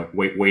like, you know,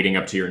 wading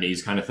up to your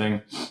knees kind of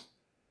thing.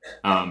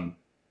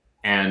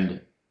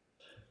 And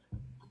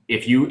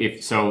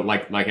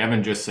like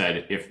Evan just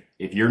said,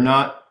 if you're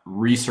not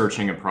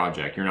researching a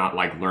project, you're not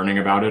like learning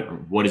about it,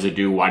 what does it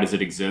do? Why does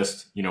it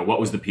exist? You know, what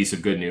was the piece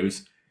of good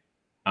news?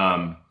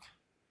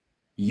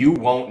 You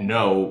won't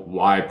know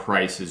why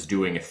price is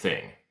doing a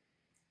thing.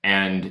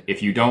 And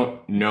if you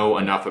don't know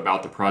enough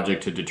about the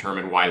project to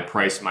determine why the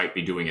price might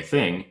be doing a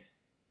thing,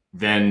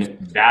 then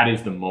that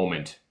is the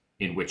moment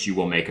in which you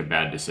will make a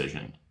bad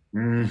decision.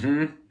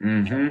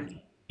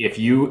 If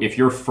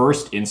your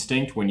first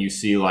instinct when you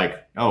see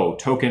like, oh,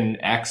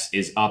 token X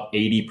is up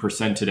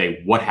 80%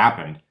 today, what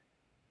happened?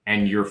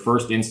 And your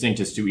first instinct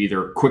is to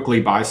either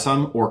quickly buy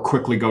some or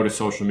quickly go to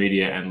social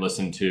media and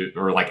listen to,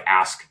 or like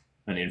ask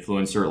an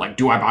influencer, like,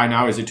 do I buy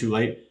now? Is it too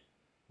late?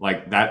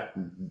 Like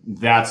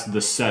that's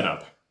the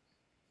setup.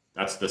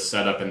 That's the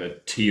setup and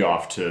the tee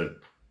off to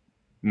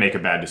make a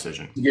bad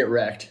decision. You get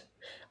wrecked.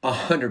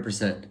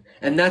 100%.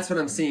 And that's what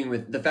I'm seeing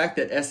with the fact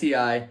that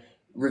SEI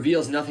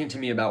reveals nothing to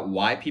me about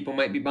why people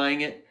might be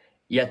buying it,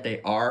 yet they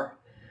are.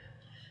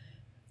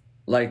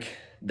 Like,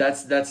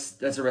 that's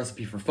a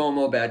recipe for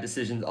FOMO, bad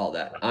decisions, all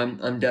that.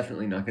 I'm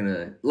definitely not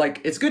gonna,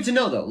 like, it's good to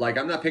know though. Like,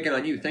 I'm not picking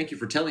on you. Thank you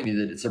for telling me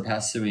that it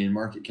surpassed SUI in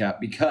market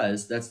cap,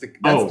 because that's the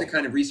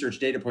kind of research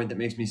data point that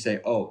makes me say,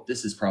 oh,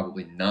 this is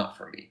probably not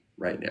for me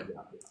right now.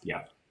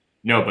 Yeah.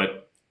 No,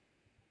 but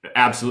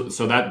absolutely.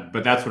 So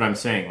that's what I'm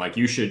saying. Like,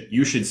 you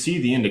should see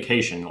the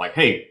indication, like,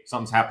 hey,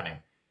 something's happening.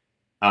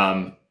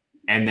 And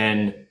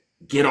then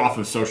get off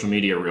of social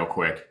media real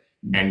quick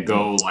and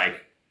go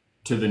like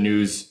to the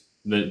news,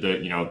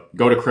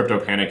 go to Crypto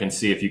Panic and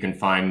see if you can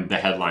find the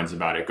headlines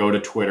about it. Go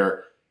to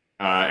Twitter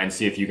and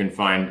see if you can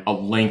find a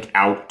link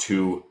out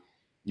to,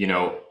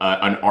 an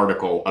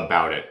article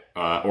about it,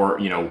 or,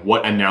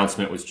 what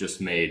announcement was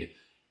just made.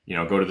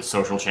 Go to the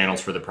social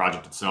channels for the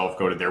project itself,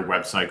 go to their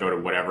website, go to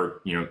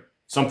whatever,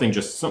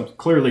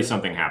 clearly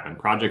something happened.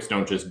 Projects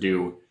don't just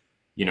do,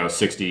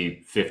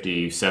 60,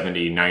 50,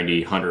 70,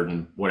 90, 100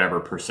 and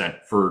whatever percent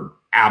for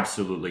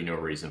absolutely no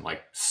reason.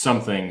 Like,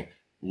 something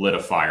lit a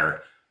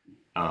fire,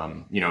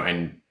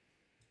 and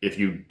if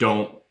you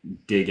don't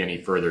dig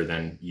any further,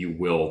 then you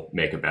will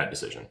make a bad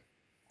decision.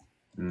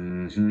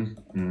 Mm-hmm.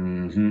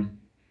 Mm-hmm.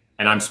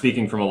 And I'm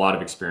speaking from a lot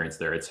of experience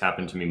there. It's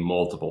happened to me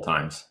multiple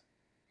times.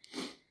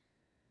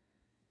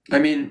 I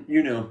mean,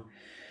 you know,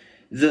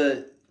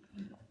 the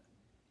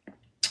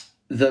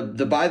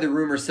buy the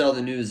rumor, sell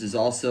the news is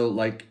also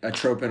like a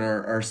trope in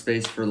our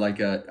space for like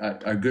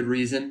a good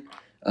reason.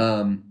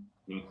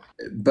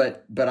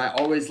 But I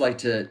always like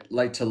to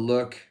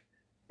look.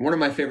 One of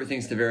my favorite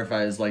things to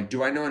verify is like,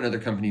 do I know another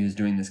company who's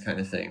doing this kind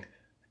of thing?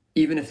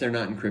 Even if they're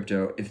not in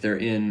crypto, if they're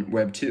in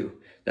Web 2,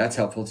 that's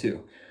helpful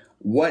too.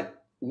 What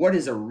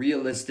is a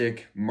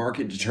realistic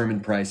market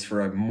determined price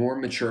for a more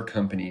mature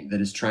company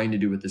that is trying to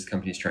do what this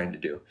company is trying to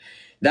do?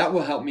 That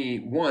will help me,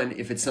 one,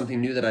 if it's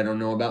something new that I don't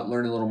know about,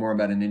 learn a little more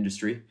about an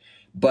industry,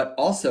 but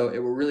also it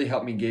will really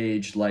help me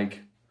gauge like,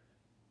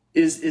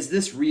 is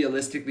this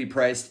realistically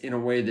priced in a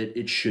way that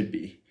it should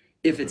be?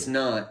 If it's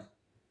not,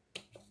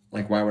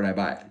 like, why would I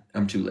buy it?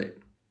 I'm too late.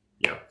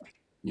 Yeah.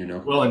 You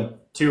know? Well, and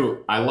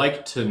two, I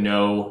like to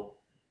know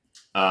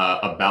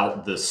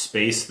about the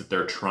space that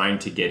they're trying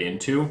to get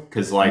into,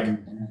 because like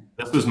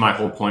this was my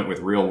whole point with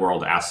real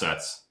world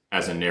assets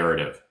as a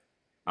narrative.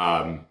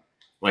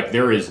 Like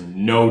there is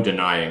no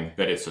denying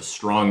that it's a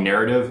strong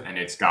narrative and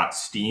it's got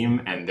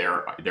steam and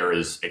there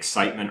is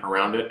excitement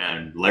around it,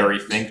 and Larry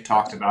Fink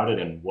talked about it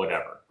and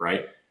whatever,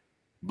 right?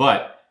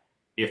 But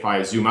if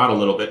I zoom out a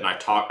little bit and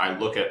I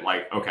look at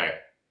like, okay,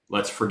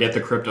 let's forget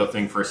the crypto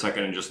thing for a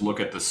second and just look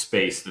at the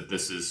space that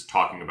this is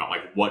talking about.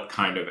 Like what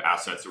kind of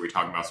assets are we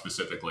talking about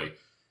specifically?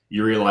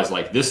 You realize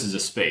like this is a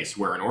space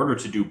where in order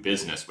to do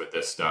business with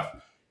this stuff,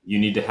 you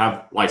need to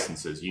have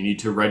licenses. You need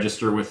to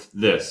register with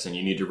this and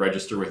you need to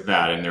register with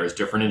that. And there's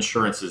different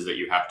insurances that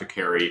you have to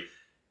carry.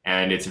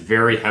 And it's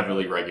very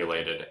heavily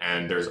regulated.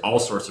 And there's all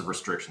sorts of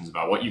restrictions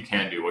about what you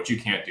can do, what you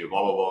can't do,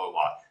 blah, blah, blah, blah,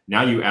 blah.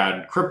 Now you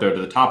add crypto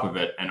to the top of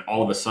it. And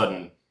all of a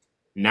sudden,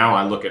 now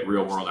I look at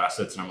real world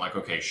assets and I'm like,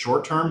 okay,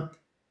 short term,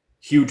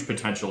 huge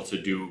potential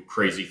to do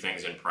crazy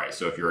things in price.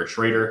 So if you're a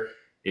trader,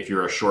 if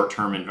you're a short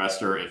term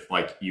investor, if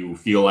like you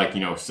feel like,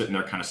 you know, sitting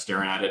there kind of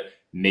staring at it,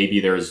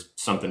 maybe there's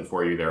something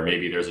for you there.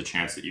 Maybe there's a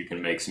chance that you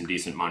can make some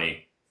decent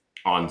money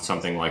on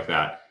something like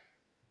that.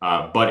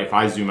 But if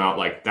I zoom out,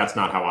 like that's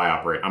not how I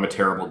operate. I'm a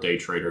terrible day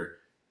trader.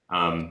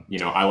 You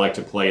know, I like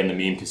to play in the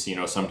meme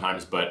casino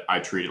sometimes, but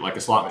I treat it like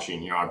a slot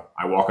machine. You know,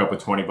 I walk up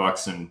with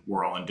 $20 and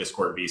we're all in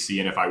Discord VC.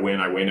 And if I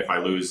win, I win. If I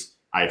lose,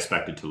 I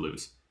expected to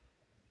lose.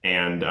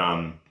 And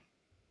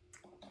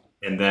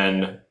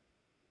then,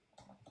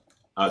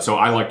 so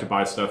I like to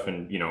buy stuff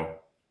and, you know,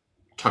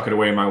 tuck it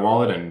away in my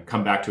wallet and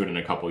come back to it in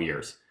a couple of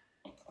years.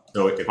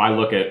 So if I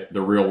look at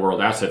the real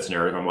world assets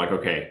narrative, I'm like,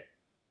 okay,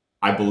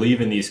 I believe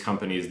in these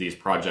companies, these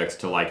projects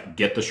to like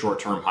get the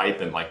short-term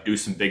hype and like do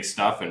some big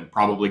stuff and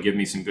probably give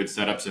me some good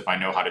setups if I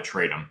know how to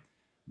trade them.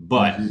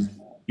 But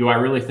do I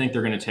really think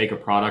they're going to take a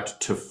product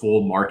to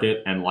full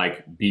market and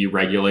like be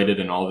regulated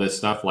and all this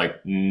stuff?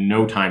 Like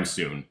no time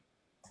soon.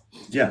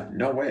 Yeah,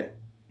 no way.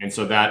 And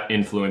so that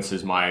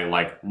influences my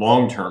like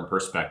long-term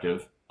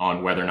perspective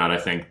on whether or not I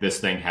think this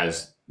thing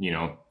has, you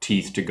know,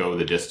 teeth to go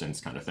the distance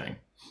kind of thing.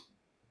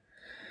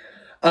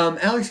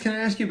 Alex, can I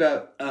ask you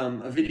about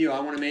a video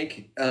I want to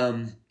make?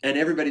 And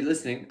everybody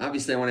listening,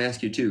 obviously I want to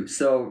ask you too.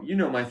 So you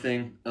know my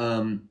thing,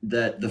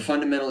 that the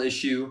fundamental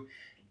issue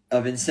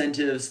of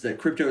incentives that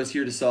crypto is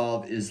here to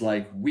solve is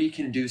like we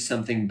can do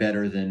something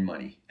better than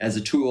money as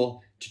a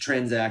tool to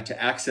transact,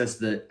 to access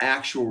the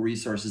actual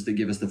resources that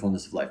give us the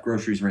fullness of life,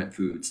 groceries, rent,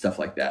 food, stuff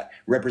like that,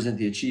 represent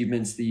the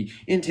achievements, the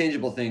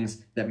intangible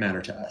things that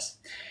matter to us.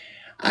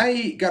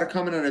 I got a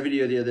comment on a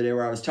video the other day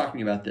where I was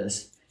talking about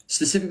this,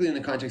 specifically in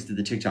the context of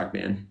the TikTok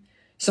ban.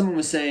 Someone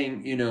was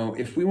saying, you know,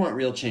 if we want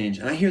real change,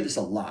 and I hear this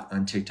a lot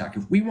on TikTok,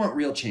 if we want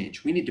real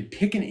change, we need to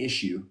pick an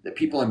issue that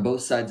people on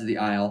both sides of the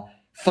aisle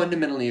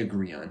fundamentally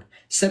agree on,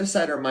 set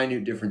aside our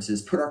minute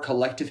differences, put our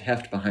collective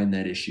heft behind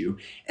that issue,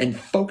 and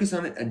focus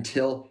on it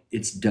until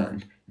it's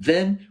done.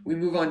 Then we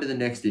move on to the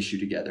next issue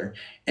together.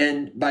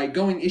 And by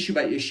going issue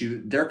by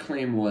issue, their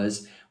claim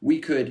was we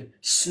could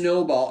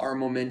snowball our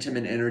momentum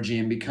and energy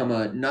and become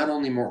a not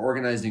only more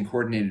organized and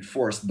coordinated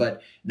force,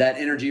 but that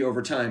energy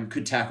over time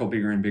could tackle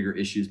bigger and bigger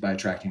issues by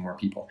attracting more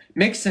people.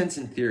 Makes sense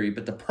in theory,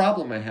 but the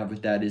problem I have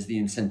with that is the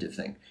incentive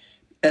thing.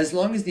 As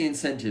long as the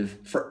incentive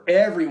for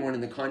everyone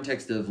in the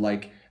context of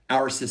like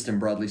our system,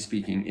 broadly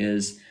speaking,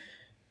 is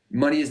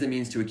money is the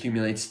means to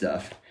accumulate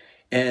stuff.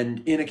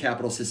 And in a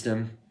capital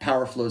system,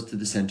 power flows to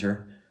the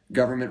center.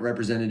 Government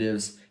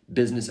representatives,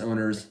 business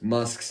owners,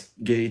 Musks,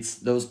 Gates,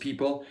 those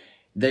people,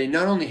 they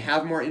not only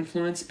have more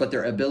influence, but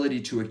their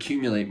ability to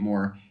accumulate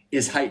more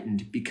is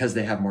heightened because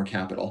they have more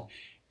capital.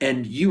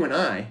 And you and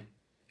I,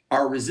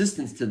 our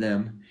resistance to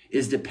them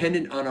is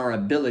dependent on our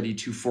ability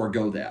to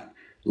forego that.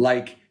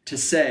 Like to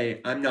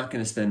say, I'm not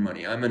going to spend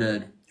money. I'm going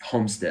to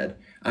homestead.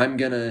 I'm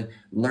going to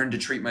learn to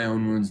treat my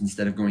own wounds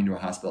instead of going to a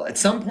hospital. At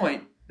some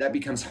point, that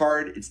becomes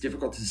hard. It's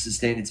difficult to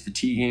sustain. It's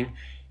fatiguing.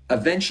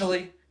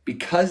 Eventually,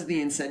 because the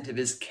incentive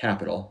is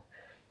capital,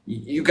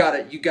 you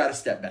gotta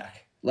step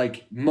back.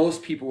 Like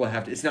most people will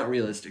have to. It's not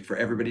realistic for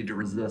everybody to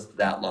resist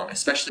that long,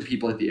 especially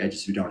people at the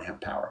edges who don't have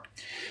power.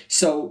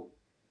 So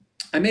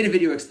I made a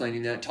video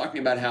explaining that,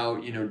 talking about how,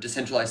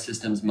 decentralized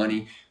systems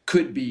money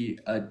could be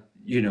a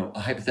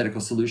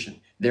hypothetical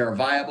solution. They are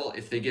viable.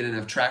 If they get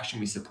enough traction,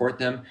 we support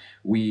them,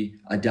 we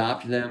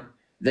adopt them.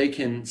 They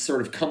can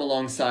sort of come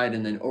alongside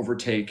and then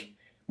overtake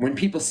when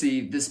people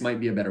see this might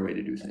be a better way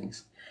to do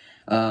things.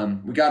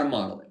 We got to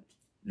model it.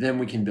 Then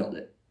we can build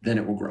it. Then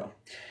it will grow.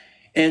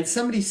 And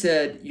somebody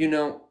said,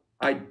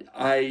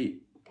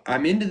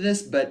 I'm into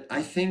this, but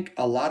I think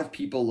a lot of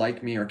people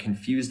like me are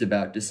confused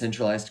about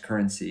decentralized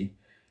currency,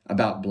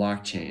 about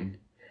blockchain.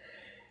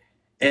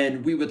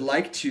 And we would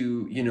like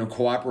to,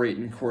 cooperate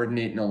and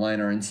coordinate and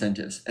align our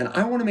incentives. And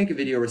I want to make a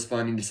video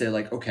responding to say,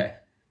 like, okay,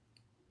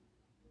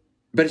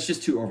 but it's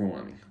just too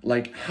overwhelming.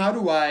 Like,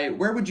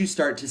 where would you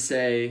start to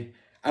say,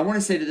 I want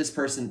to say to this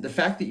person, the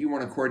fact that you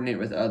want to coordinate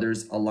with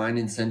others, align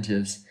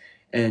incentives,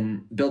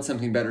 and build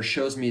something better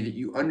shows me that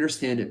you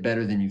understand it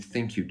better than you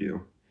think you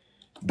do.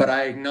 But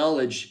I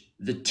acknowledge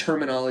the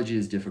terminology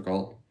is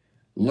difficult.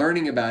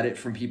 Learning about it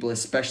from people,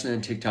 especially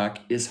on TikTok,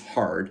 is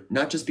hard.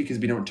 Not just because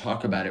we don't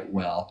talk about it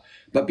well,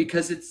 but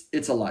because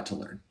it's a lot to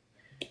learn.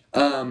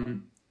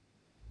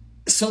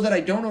 So that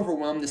I don't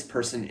overwhelm this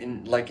person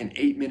in like an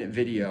 8-minute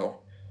video,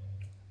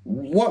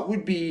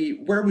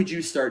 where would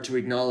you start to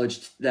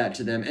acknowledge that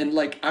to them? And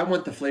like, I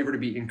want the flavor to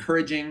be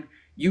encouraging.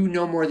 You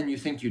know more than you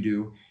think you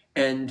do.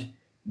 And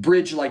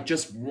bridge like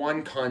just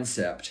one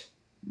concept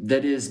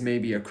that is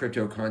maybe a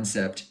crypto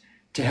concept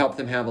to help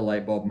them have a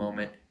light bulb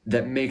moment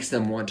that makes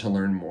them want to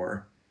learn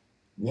more.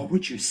 What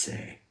would you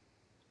say?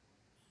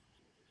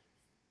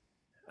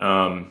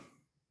 All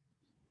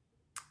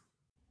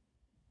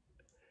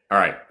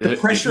right. The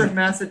pressure of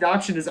mass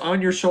adoption is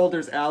on your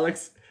shoulders,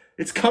 Alex.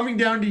 It's coming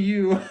down to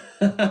you.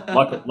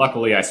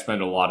 Luckily, I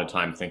spend a lot of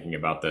time thinking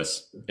about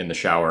this in the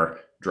shower,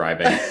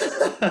 driving.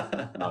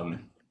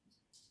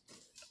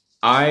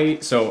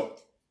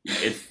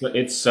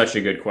 It's such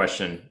a good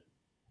question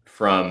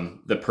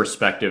from the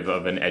perspective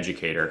of an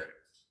educator,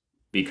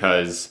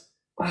 because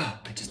I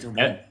just don't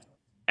know.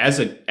 As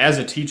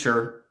a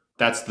teacher,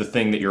 that's the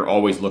thing that you're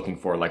always looking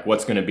for. Like,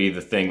 what's going to be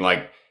the thing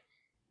like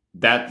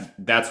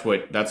that's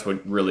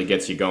what really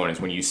gets you going, is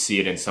when you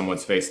see it in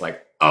someone's face,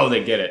 like, oh,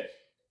 they get it.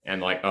 And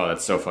like, oh,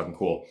 that's so fucking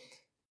cool.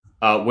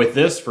 With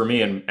this, for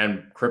me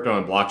and crypto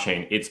and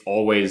blockchain, it's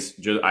always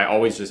I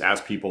always just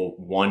ask people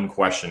one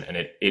question,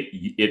 and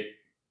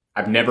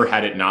I've never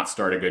had it not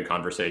start a good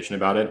conversation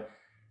about it.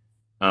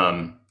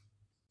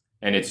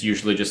 And it's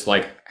usually just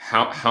like,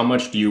 how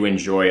much do you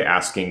enjoy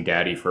asking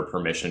daddy for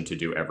permission to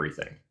do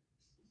everything?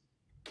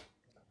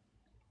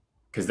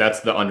 Because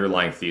that's the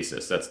underlying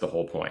thesis. That's the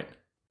whole point.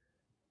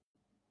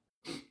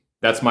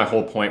 That's my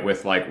whole point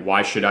with like,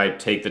 why should I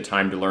take the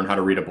time to learn how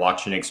to read a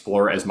blockchain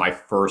explorer as my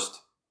first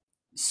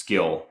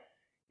skill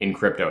in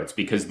crypto? It's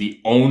because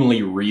the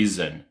only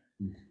reason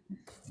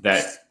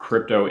that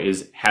crypto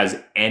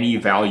has any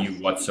value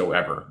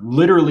whatsoever,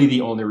 literally the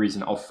only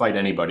reason, I'll fight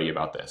anybody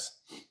about this,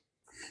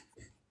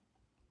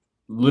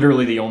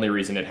 literally the only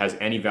reason it has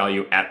any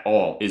value at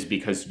all is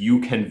because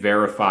you can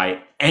verify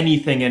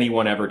anything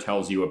anyone ever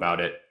tells you about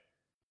it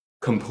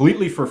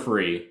completely for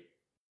free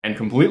and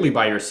completely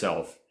by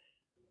yourself,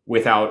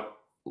 without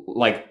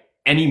like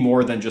any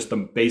more than just the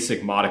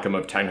basic modicum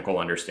of technical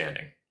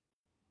understanding.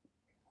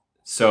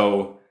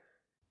 So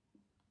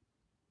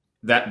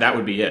that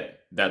would be it.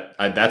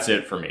 That's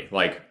it for me.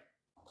 Like,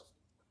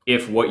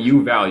 if what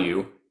you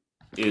value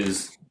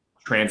is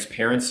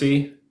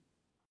transparency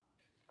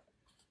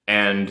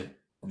and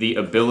the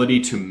ability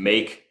to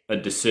make a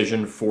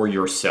decision for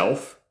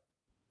yourself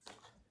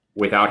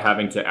without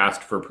having to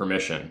ask for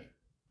permission,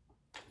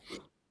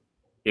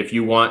 if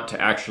you want to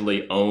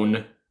actually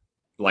own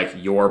like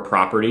your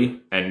property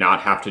and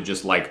not have to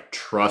just like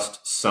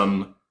trust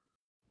some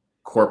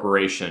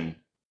corporation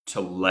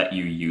to let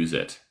you use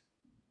it,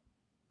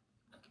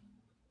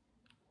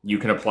 you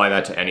can apply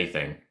that to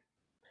anything.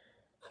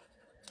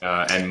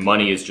 And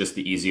money is just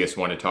the easiest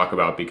one to talk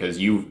about, because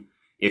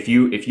if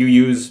you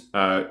use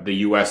the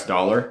US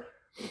dollar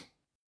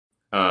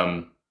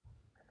in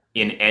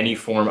any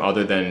form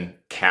other than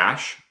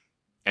cash,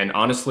 and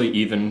honestly,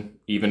 even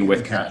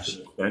with cash,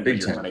 you're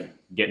kind of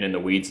getting in the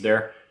weeds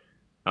there.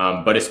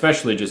 But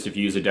especially just if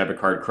you use a debit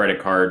card, credit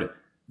card,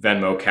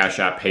 Venmo, Cash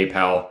App,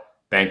 PayPal,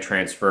 bank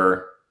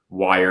transfer,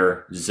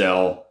 Wire,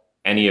 Zelle,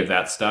 any of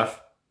that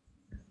stuff,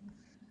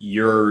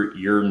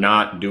 you're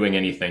not doing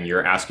anything.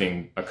 You're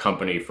asking a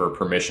company for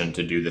permission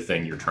to do the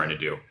thing you're trying to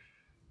do.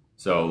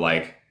 So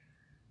like,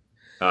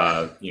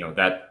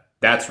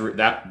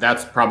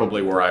 that's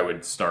probably where I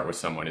would start with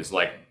someone, is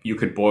like, you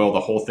could boil the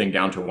whole thing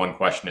down to one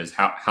question, is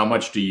how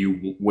much do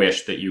you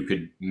wish that you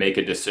could make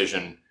a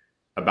decision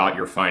about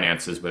your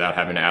finances without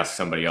having to ask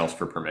somebody else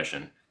for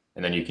permission?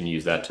 And then you can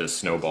use that to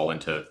snowball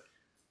into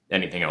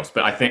anything else.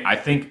 But I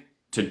think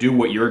to do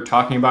what you're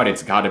talking about,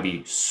 it's got to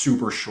be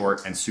super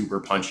short and super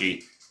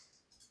punchy,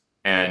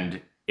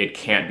 and it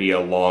can't be a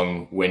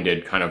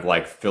long-winded kind of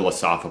like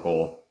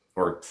philosophical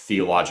or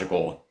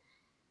theological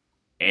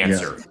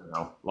answer. You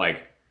know,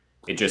 like,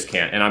 It just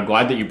can't. And I'm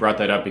glad that you brought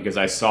that up because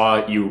I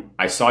saw you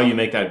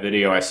make that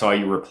video. I saw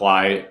you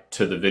reply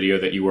to the video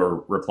that you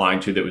were replying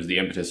to that was the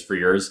impetus for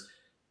yours.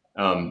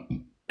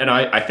 And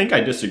I think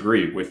I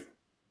disagree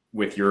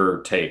with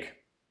your take.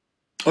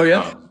 Oh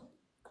yeah?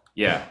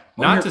 Yeah.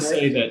 Not to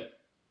say that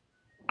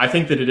I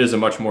think that it is a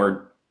much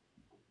more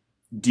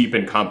deep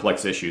and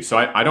complex issue. So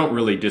I don't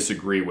really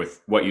disagree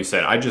with what you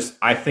said.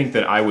 I think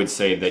that I would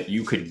say that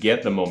you could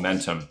get the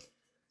momentum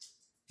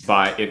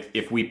by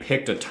if we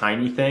picked a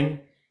tiny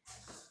thing,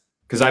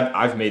 because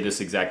I've made this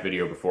exact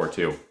video before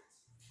too.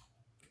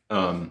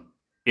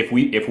 If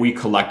we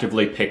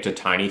collectively picked a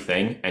tiny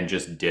thing and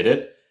just did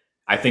it,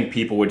 I think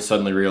people would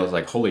suddenly realize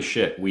like, holy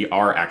shit, we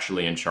are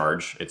actually in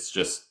charge. It's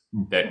just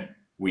that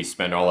we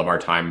spend all of our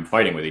time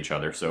fighting with each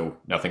other, so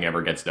nothing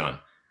ever gets done.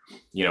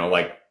 You know,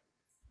 like,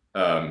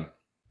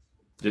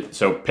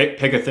 so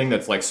pick a thing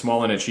that's like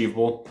small and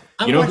achievable.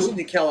 I'm watching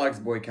the Kellogg's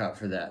boycott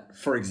for that,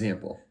 for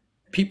example.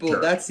 People,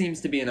 Sure. That seems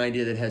to be an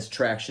idea that has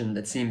traction,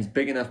 that seems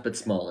big enough but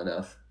small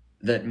enough,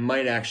 that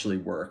might actually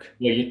work.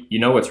 Yeah, you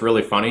know what's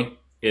really funny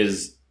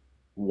is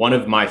one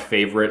of my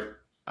favorite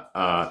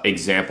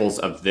examples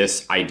of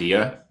this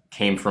idea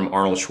came from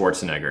Arnold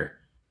Schwarzenegger.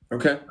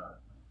 Okay.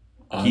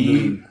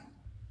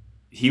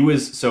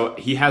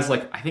 He has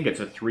like, I think it's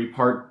a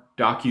 3-part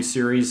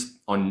docuseries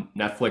on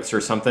Netflix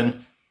or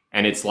something.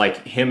 And it's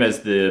like him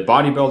as the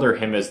bodybuilder,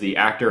 him as the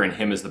actor, and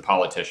him as the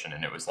politician.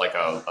 And it was like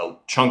a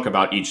chunk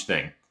about each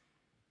thing.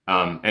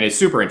 And it's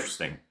super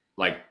interesting.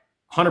 Like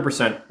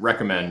 100%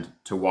 recommend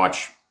to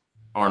watch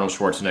Arnold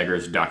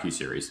Schwarzenegger's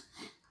docuseries.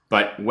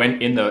 But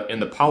when in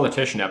the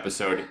politician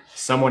episode,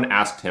 someone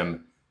asked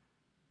him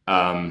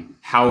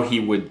how he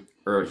would,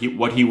 or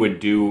what he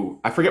would do.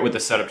 I forget what the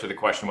setup to the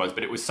question was,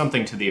 but it was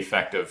something to the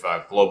effect of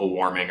global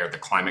warming or the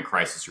climate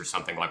crisis or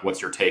something like,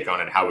 what's your take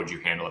on it? How would you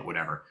handle it?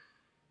 Whatever.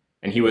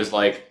 And he was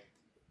like,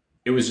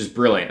 it was just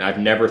brilliant. I've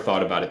never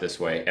thought about it this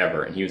way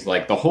ever. And he was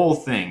like, the whole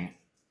thing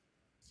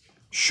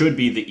should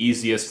be the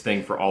easiest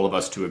thing for all of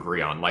us to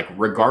agree on. Like,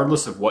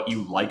 regardless of what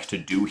you like to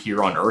do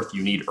here on Earth,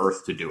 you need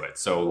Earth to do it.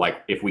 So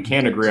like, if we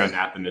can't agree on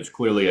that, then there's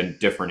clearly a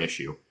different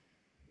issue.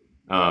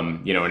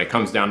 You know, and it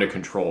comes down to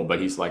control.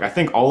 But he's like, I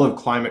think all of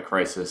climate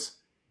crisis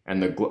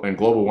and and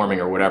global warming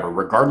or whatever,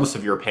 regardless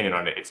of your opinion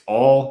on it, it's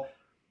all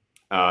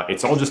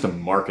just a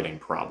marketing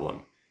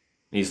problem.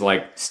 And he's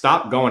like,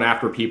 stop going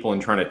after people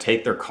and trying to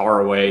take their car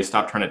away.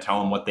 Stop trying to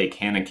tell them what they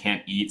can and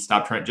can't eat.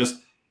 Stop trying to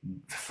just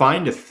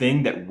find a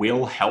thing that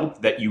will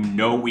help that you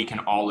know we can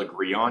all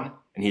agree on.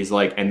 And he's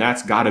like, and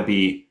that's got to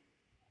be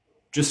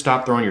just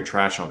stop throwing your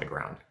trash on the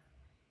ground.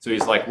 So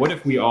he's like, what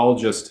if we all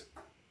just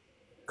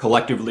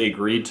collectively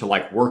agreed to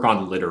like work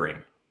on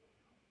littering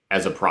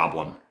as a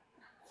problem?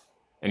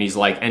 And he's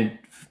like, and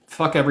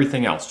fuck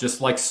everything else. Just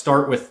like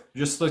start with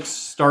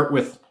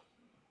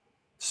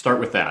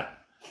that.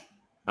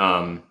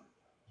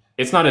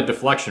 It's not a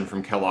deflection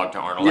from Kellogg to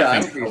Arnold. Yeah, I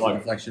don't think it's a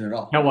deflection at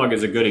all. Kellogg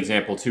is a good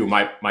example too.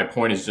 My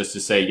point is just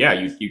to say, yeah,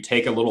 you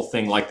take a little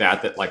thing like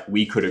that like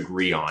we could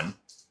agree on,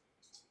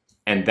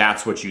 and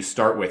that's what you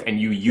start with,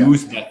 and you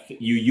use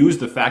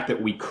the fact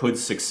that we could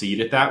succeed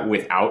at that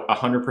without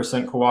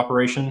 100%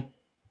 cooperation,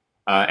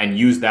 and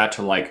use that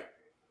to like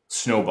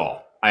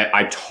snowball.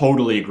 I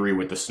totally agree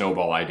with the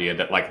snowball idea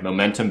that like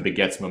momentum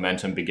begets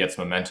momentum begets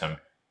momentum,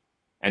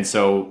 and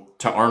so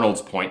to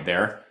Arnold's point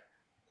there.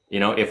 You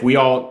know, if we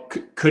all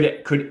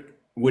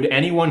would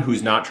anyone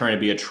who's not trying to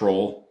be a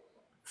troll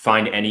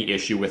find any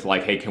issue with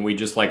like, hey, can we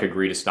just like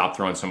agree to stop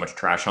throwing so much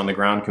trash on the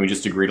ground? Can we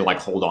just agree to like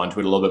hold on to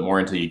it a little bit more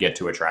until you get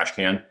to a trash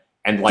can?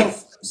 And like,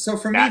 so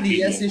for me, the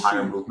yes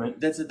issue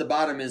that's at the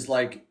bottom is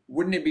like,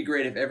 wouldn't it be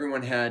great if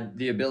everyone had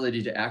the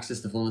ability to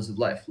access the fullness of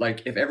life?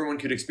 Like if everyone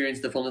could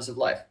experience the fullness of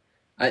life.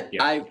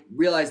 I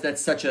realize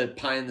that's such a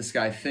pie in the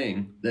sky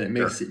thing that it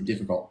makes it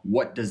difficult.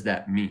 What does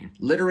that mean?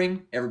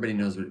 Littering, everybody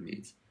knows what it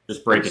means.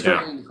 Just break it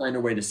down. To find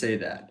a way to say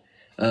that.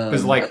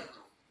 Because like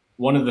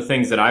one of the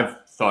things that I've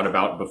thought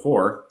about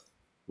before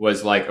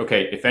was like,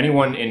 okay, if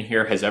anyone in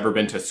here has ever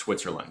been to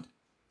Switzerland,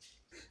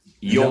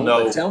 you'll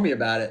know. Tell me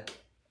about it.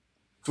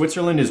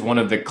 Switzerland is one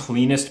of the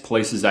cleanest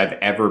places I've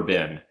ever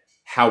been.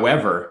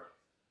 However,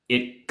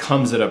 it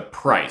comes at a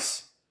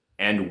price,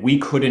 and we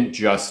couldn't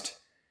just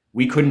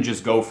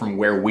go from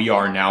where we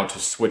are now to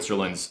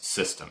Switzerland's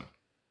system.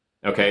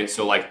 Okay,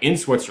 so like in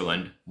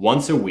Switzerland,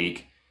 once a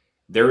week,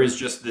 there is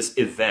just this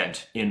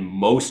event in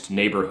most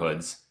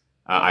neighborhoods.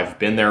 I've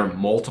been there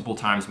multiple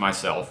times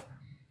myself,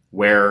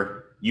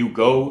 where you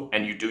go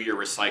and you do your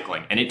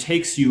recycling, and it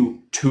takes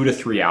you 2 to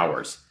 3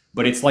 hours,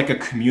 but it's like a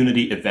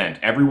community event.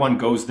 Everyone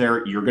goes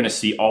there. You're going to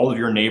see all of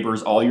your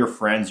neighbors, all your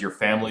friends, your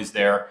family's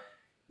there.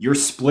 You're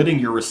splitting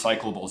your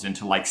recyclables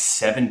into like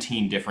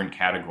 17 different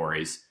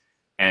categories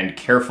and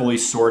carefully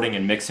sorting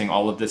and mixing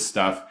all of this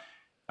stuff.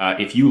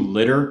 If you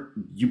litter,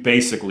 you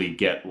basically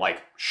get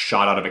like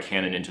shot out of a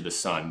cannon into the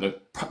sun.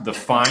 The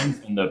fines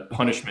and the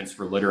punishments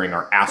for littering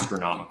are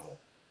astronomical.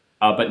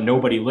 But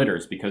nobody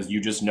litters because you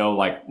just know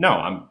like, no,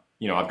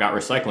 I've got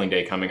recycling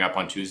day coming up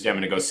on Tuesday. I'm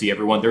going to go see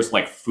everyone. There's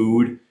like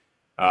food.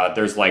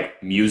 There's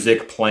like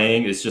music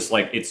playing. It's just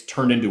like, it's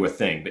turned into a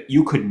thing. But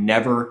you could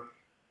never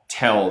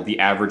tell the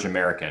average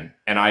American,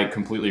 and I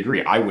completely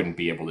agree, I wouldn't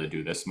be able to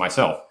do this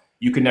myself.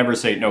 You could never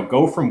say, no,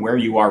 go from where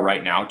you are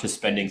right now to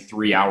spending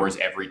 3 hours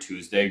every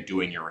Tuesday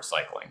doing your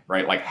recycling,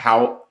 right? Like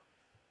how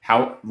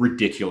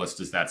ridiculous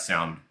does that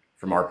sound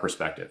from our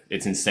perspective?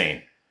 It's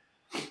insane.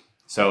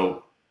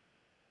 So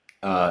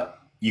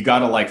you got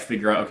to like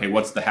figure out, okay,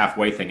 what's the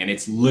halfway thing? And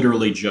it's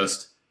literally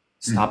just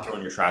stop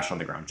throwing your trash on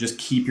the ground. Just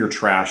keep your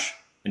trash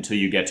until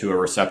you get to a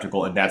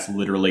receptacle. And that's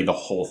literally the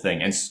whole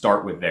thing, and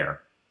start with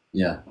there.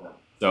 Yeah.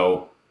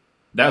 So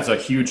that's a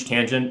huge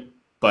tangent.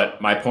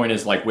 But my point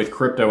is, like with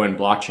crypto and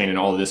blockchain and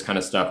all of this kind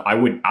of stuff, I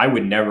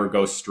would never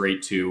go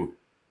straight to,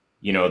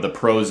 you know, the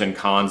pros and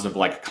cons of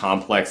like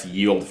complex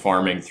yield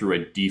farming through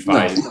a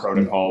DeFi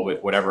protocol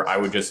with whatever. I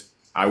would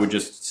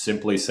just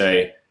simply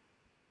say,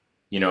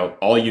 you know,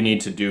 all you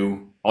need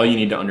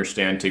to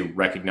understand to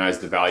recognize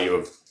the value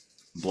of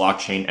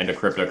blockchain and a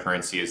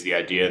cryptocurrency is the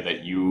idea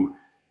that you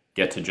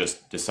get to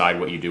just decide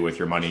what you do with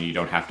your money, and you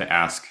don't have to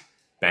ask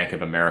Bank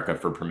of America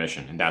for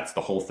permission. And that's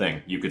the whole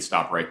thing. You could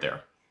stop right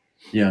there.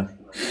 Yeah.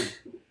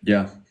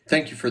 Yeah.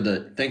 Thank you for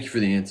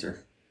the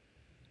answer.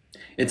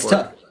 It's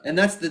tough. And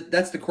that's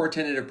the core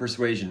tenet of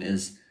persuasion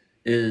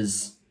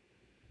is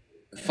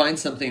find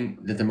something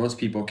that the most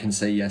people can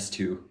say yes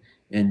to,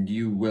 and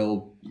you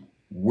will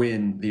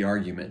win the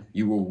argument.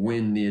 You will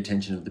win the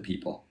attention of the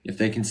people. If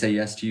they can say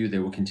yes to you, they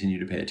will continue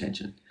to pay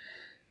attention.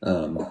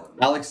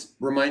 Alex,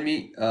 remind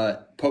me,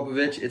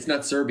 Popovic, it's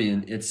not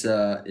Serbian. It's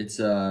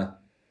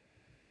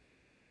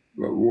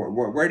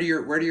where do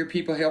your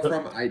people hail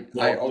from?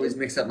 I always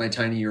mix up my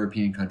tiny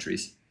European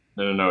countries.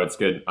 No, it's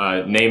good.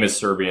 Name is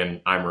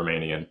Serbian. I'm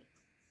Romanian.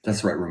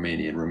 That's right,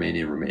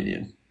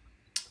 Romanian.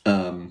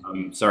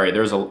 I'm sorry.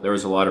 There was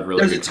a lot of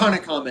really. There's a ton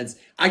of comments.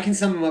 I can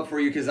sum them up for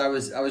you because I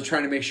was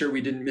trying to make sure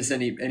we didn't miss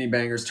any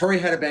bangers. Tori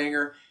had a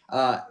banger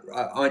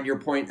on your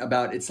point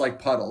about it's like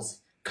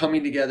puddles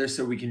coming together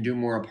so we can do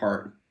more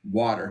apart.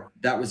 Water.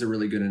 That was a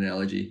really good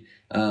analogy.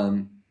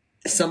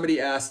 Somebody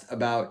asked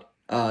about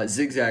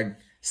Zigzag.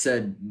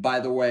 Said, by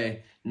the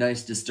way,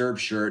 nice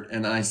Disturbed shirt.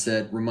 And I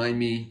said, remind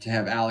me to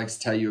have Alex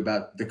tell you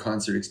about the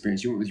concert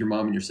experience. You went with your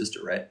mom and your sister,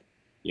 right?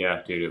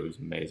 Yeah, dude, it was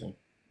amazing.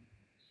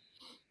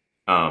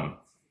 Yeah,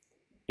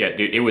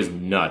 dude, it was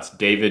nuts.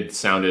 David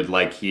sounded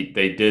like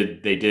they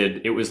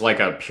did. It was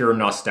like a pure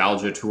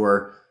nostalgia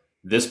tour.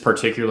 This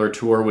particular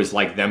tour was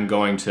like them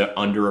going to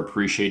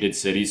underappreciated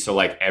cities. So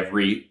like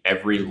every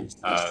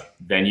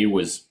venue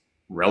was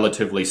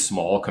relatively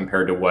small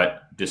compared to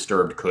what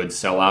Disturbed could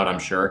sell out, I'm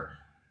sure.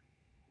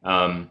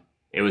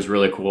 It was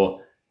really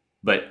cool,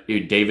 but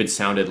dude, David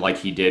sounded like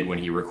he did when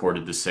he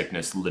recorded The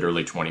Sickness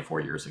literally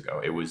 24 years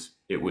ago. It was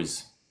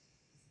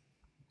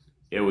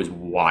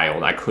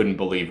wild. I couldn't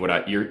believe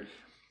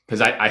because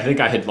I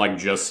think I had like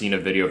just seen a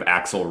video of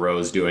Axl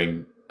Rose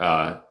doing,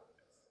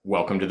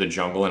 Welcome to the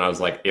Jungle. And I was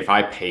like, if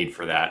I paid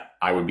for that,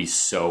 I would be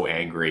so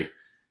angry.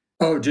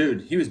 Oh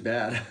dude, he was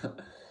bad.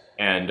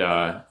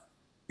 And,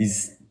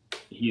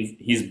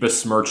 he's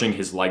besmirching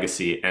his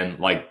legacy, and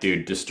like,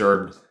 dude,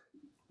 Disturbed,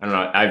 I don't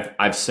know.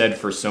 I've said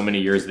for so many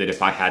years that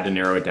if I had to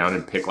narrow it down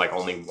and pick like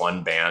only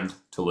one band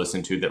to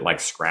listen to that like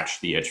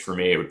scratched the itch for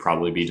me, it would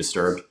probably be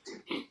Disturbed.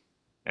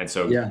 And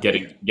so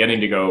getting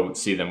to go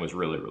see them was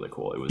really, really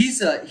cool. It was.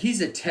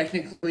 He's a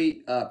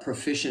technically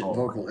proficient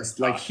vocalist.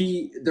 Like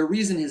the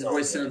reason his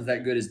voice sounds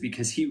that good is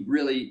because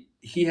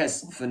he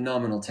has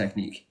phenomenal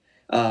technique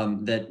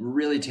that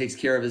really takes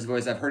care of his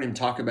voice. I've heard him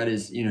talk about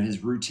his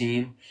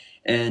routine.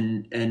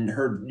 And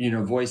heard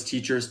voice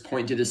teachers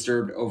point to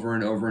Disturbed over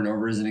and over and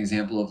over as an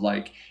example of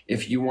like,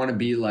 if you want to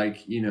be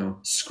like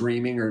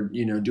screaming or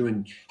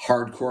doing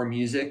hardcore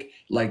music,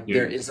 like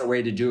there is a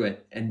way to do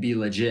it and be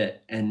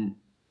legit and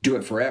do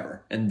it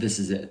forever, and this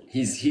is it.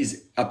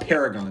 He's a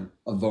paragon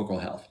of vocal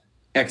health.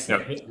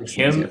 Excellent.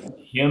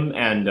 Him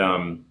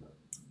and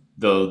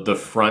the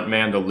front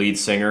man, the lead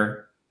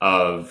singer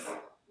of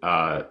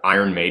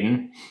Iron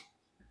Maiden,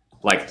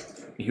 like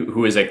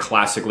who is a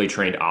classically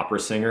trained opera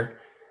singer.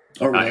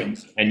 Oh, really?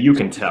 And you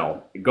can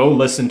tell. Go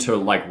listen to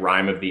like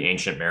Rhyme of the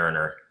Ancient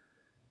Mariner,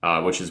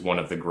 which is one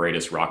of the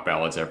greatest rock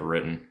ballads ever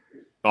written,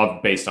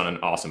 based on an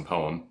awesome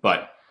poem.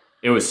 But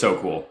it was so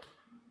cool.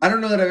 I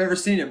don't know that I've ever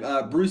seen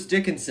him. Bruce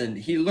Dickinson.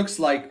 He looks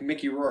like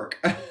Mickey Rourke.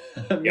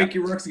 Mickey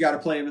Rourke's got to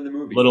play him in the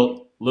movie.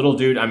 Little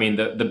dude. I mean,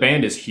 the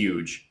band is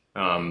huge.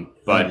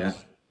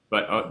 But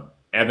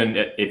Evan,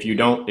 if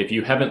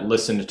you haven't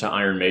listened to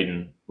Iron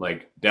Maiden,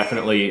 like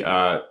definitely,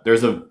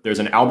 there's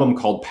an album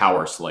called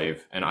Power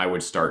Slave, and I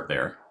would start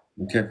there.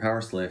 Okay, Power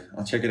Slave.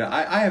 I'll check it out.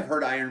 I have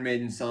heard Iron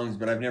Maiden songs,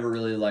 but I've never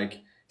really like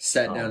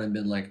sat down and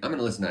been like, I'm going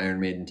to listen to Iron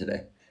Maiden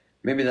today.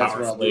 Maybe that's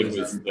Power what I'll Slave do.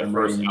 Was the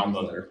first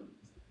album.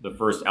 The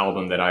first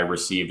album that I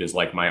received is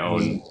like my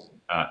own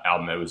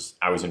album.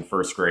 I was in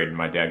first grade, and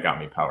my dad got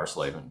me Power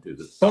Slave and do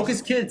this.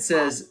 Focus Kid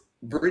says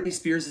Britney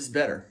Spears is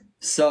better.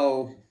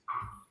 So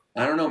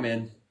I don't know,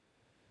 man.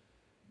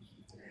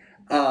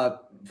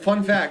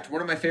 Fun fact,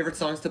 one of my favorite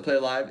songs to play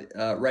live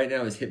right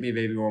now is Hit Me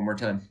Baby One More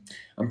Time.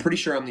 I'm pretty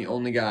sure I'm the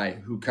only guy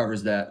who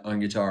covers that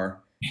on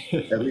guitar,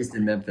 at least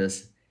in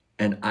Memphis,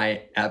 and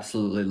I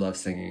absolutely love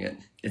singing it.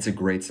 It's a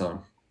great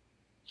song.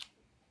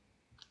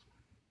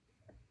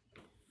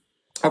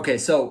 Okay,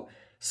 so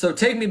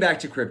take me back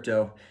to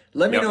crypto.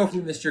 Let me Yep. know if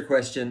we missed your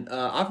question.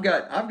 I've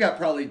got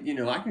probably,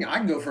 I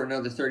can go for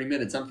another 30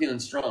 minutes. I'm feeling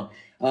strong.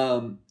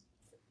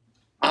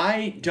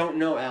 I don't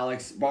know,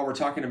 Alex, while we're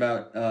talking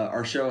about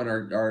our show and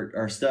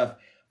our stuff,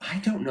 I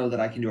don't know that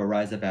I can do a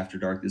Rise Up After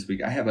Dark this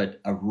week. I have a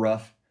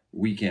rough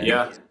weekend.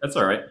 Yeah, that's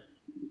all right.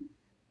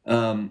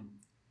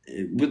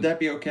 Would that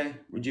be okay?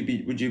 Would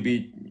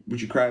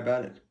you cry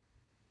about it?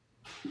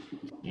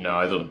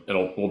 No,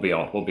 we'll be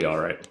all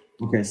right.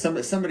 Okay,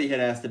 somebody had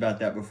asked about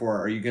that before.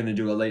 Are you going to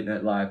do a late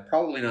night live?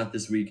 Probably not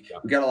this week. Yeah.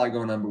 We got a lot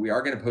going on, but we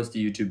are going to post a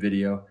YouTube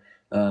video.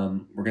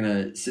 We're going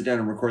to sit down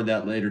and record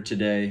that later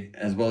today,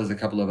 as well as a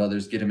couple of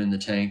others. Get them in the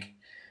tank.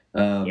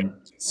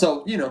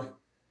 So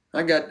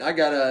I got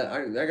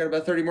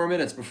about 30 more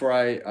minutes before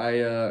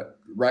I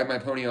ride my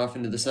pony off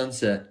into the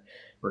sunset.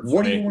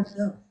 What do you want to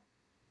know?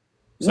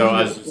 So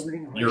as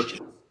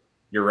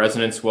your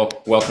residents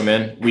welcome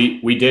in.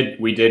 We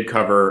did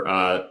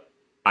cover.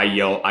 I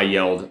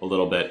yelled a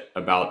little bit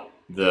about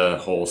the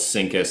whole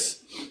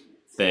Syncus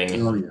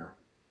thing. Oh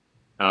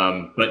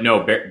yeah. But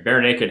no,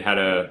 Bare Naked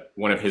had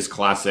one of his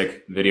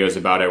classic videos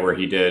about it where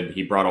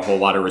he brought a whole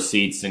lot of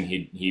receipts and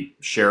he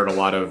shared a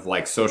lot of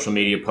like social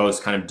media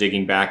posts, kind of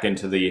digging back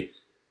into the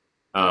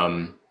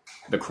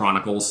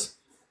chronicles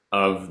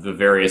of the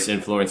various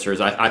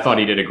influencers. I thought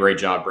he did a great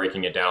job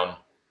breaking it down.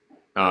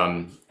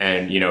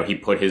 And he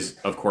put his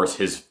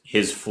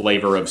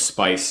flavor of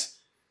spice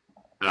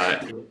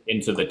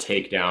into the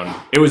takedown.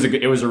 It was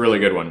a really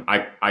good one.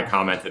 I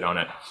commented on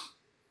it.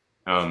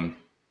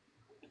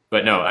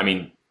 But no, I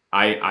mean,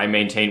 I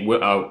maintain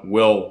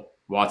Will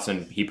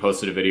Watson, he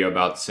posted a video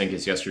about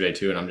Syncus yesterday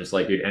too. And I'm just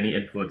like, dude, any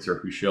influencer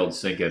who shilled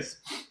Syncus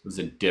was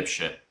a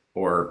dipshit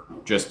or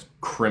just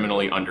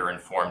criminally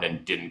underinformed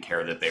and didn't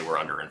care that they were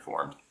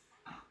underinformed.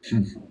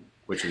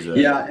 Which is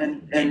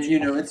and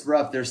it's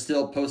rough. They're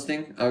still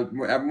posting.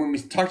 When we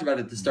talked about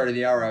it at the start of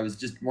the hour, I was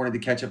just wanted to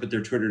catch up with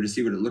their Twitter to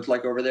see what it looked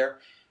like over there,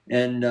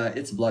 and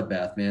it's a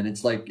bloodbath, man.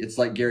 It's like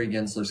Gary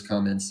Gensler's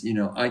comments.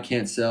 I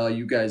can't sell.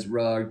 You guys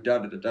rug. Da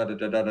da da da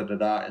da da da da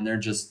da, and they're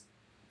just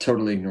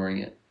totally ignoring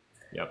it.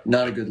 Yep.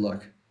 Not a good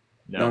look.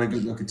 No. Not a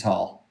good look at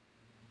all.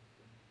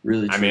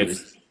 Really. Truly. I mean,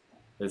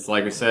 it's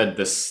like I said.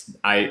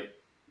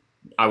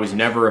 I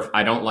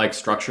don't like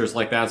structures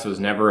like that, so I was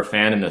never a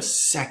fan. And the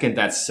second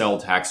that cell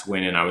tax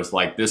went in, I was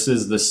like, this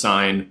is the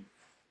sign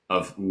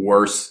of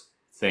worse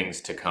things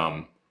to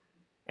come.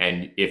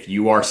 And if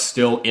you are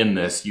still in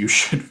this, you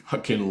should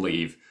fucking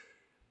leave.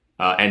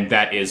 And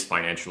that is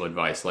financial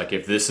advice. Like,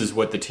 if this is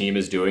what the team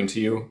is doing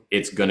to you,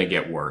 it's going to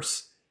get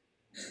worse.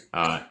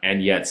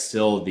 And yet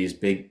still these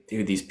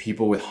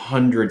people with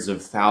hundreds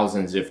of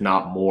thousands, if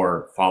not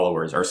more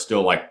followers are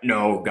still like,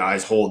 no,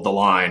 guys, hold the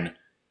line.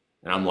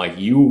 And I'm like,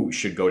 you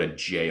should go to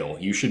jail.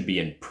 You should be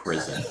in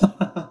prison.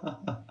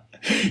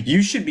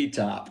 You should be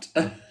topped.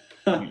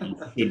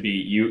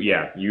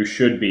 You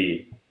should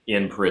be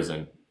in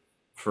prison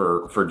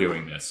for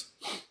doing this.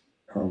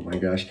 Oh my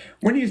gosh.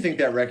 When do you think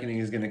that reckoning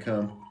is going to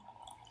come?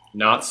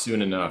 Not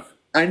soon enough.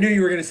 I knew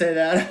you were going to say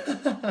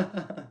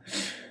that.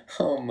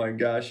 Oh my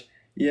gosh.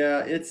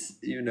 Yeah,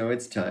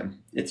 it's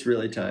time. It's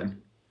really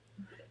time.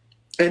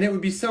 And it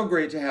would be so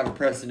great to have a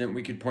precedent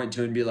we could point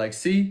to and be like,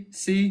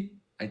 see,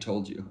 I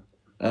told you.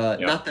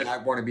 Not that I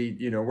want to be,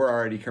 we're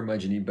already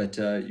curmudgeon-y, but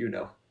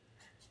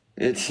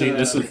it's. See,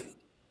 this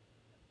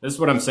is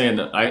what I'm saying.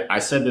 I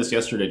said this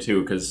yesterday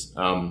too, because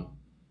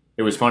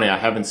it was funny. I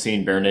haven't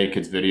seen Bare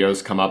Naked's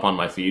videos come up on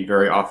my feed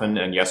very often,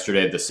 and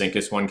yesterday the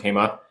Syncus one came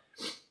up.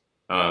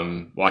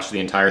 Watched the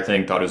entire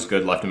thing, thought it was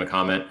good, left him a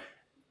comment,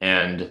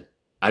 and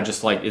I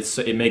just like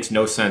it makes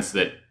no sense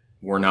that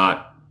we're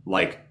not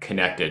like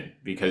connected,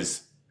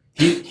 because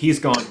he's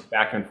gone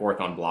back and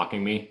forth on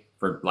blocking me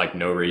for like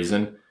no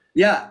reason.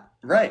 Yeah.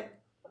 Right.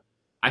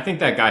 I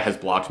think that guy has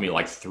blocked me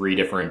like 3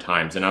 different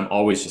times, and I'm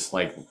always just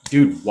like,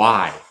 dude,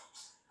 why?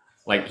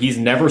 Like, he's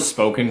never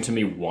spoken to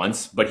me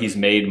once, but he's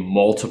made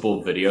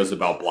multiple videos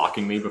about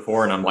blocking me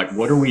before, and I'm like,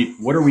 what are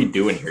we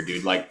doing here,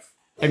 dude? Like,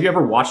 have you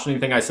ever watched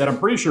anything I said? I'm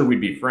pretty sure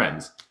we'd be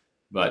friends,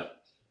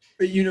 but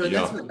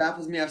that's what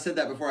baffles me. I've said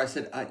that before. I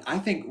said I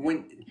think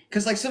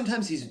because like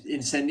sometimes he's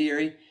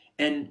incendiary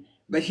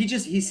but he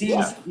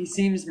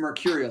seems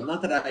mercurial.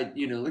 Not that I,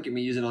 look at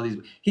me using all these.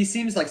 He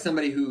seems like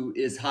somebody who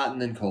is hot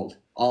and then cold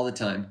all the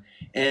time.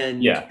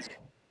 And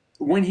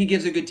when he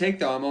gives a good take,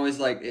 though, I'm always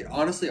like, it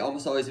honestly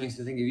almost always makes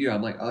me think of you.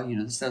 I'm like, oh,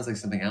 this sounds like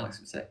something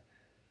Alex would say.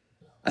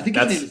 I think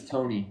his name is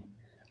Tony.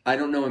 I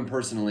don't know him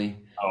personally.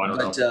 Oh, I don't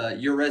know. But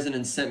your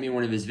resident sent me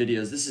one of his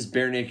videos. This is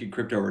Bare Naked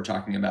Crypto we're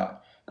talking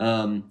about.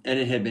 And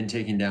it had been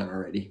taken down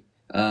already.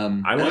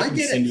 I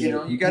get it.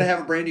 You got to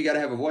have a brand, you got to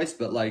have a voice,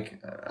 but like,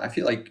 I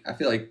feel like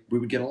we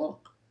would get along.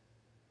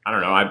 I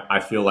don't know. I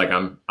feel like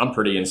I'm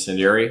pretty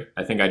incendiary.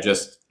 I think I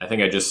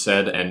just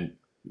said, and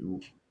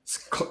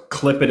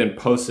clip it and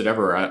post it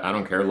ever. I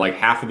don't care. Like,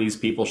 half of these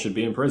people should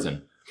be in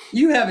prison.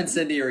 You have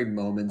incendiary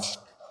moments.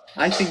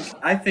 I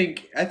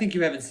think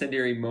you have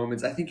incendiary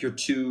moments. I think you're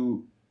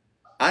too.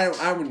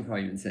 I wouldn't call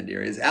you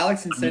incendiary. Is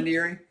Alex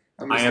incendiary?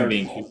 I am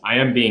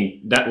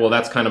being that. Well,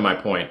 that's kind of my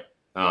point.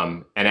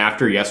 And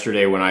after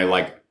yesterday, when I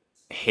like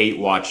hate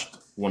watched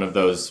one of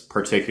those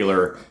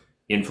particular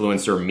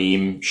influencer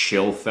meme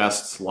shill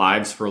fests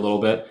lives for a little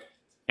bit,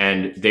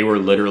 and they were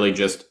literally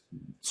just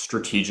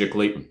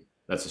strategically,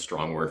 that's a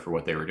strong word for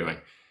what they were doing.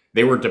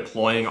 They were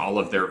deploying all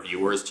of their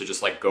viewers to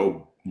just like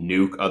go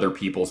nuke other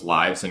people's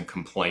lives and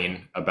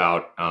complain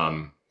about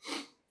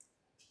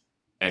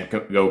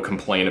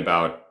complain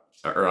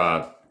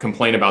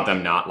about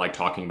them not like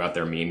talking about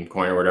their meme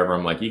coin or whatever.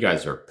 I'm like, you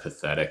guys are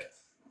pathetic.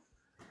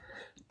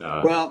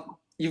 Well,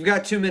 you've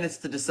got 2 minutes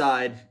to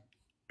decide.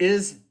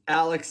 Is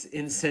Alex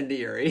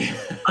incendiary?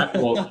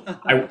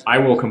 I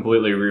will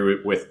completely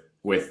agree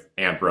with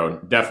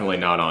Ampro. Definitely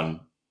not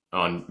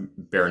on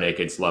Bare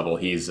Naked's level.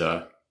 He's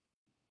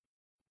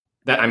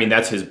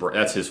that's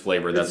his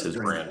flavor. That's his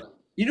brand.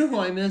 You know who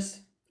I miss?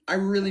 I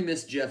really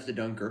miss Jeff the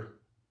Dunker.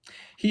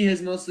 He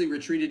has mostly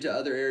retreated to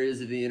other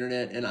areas of the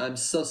internet, and I'm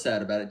so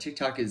sad about it.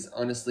 TikTok is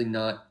honestly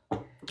not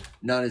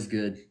as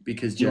good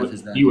because Jeff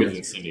is not. He was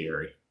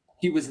incendiary.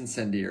 He was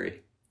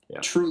incendiary.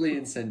 Yeah. Truly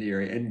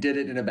incendiary, and did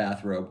it in a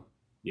bathrobe.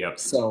 Yep.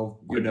 So,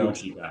 a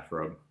Gucci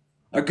bathrobe.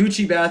 A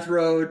Gucci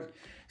bathrobe,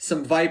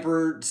 some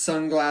Viper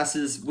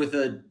sunglasses with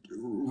a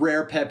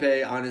rare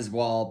Pepe on his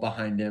wall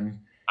behind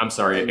him. I'm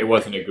sorry, it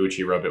wasn't a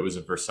Gucci robe. It was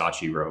a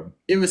Versace robe.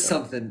 It was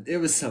something. It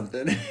was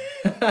something.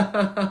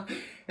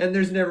 And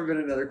there's never been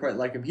another quite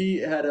like him. He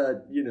had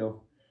a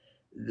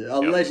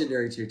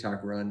legendary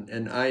TikTok run,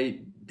 and I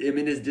am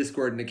in his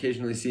Discord and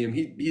occasionally see him.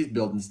 He's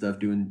building stuff,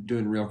 doing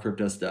real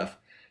crypto stuff.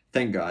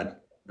 Thank God.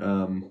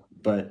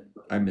 But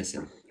I miss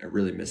him. I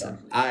really miss him.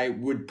 I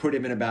would put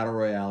him in a battle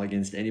royale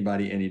against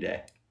anybody any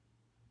day.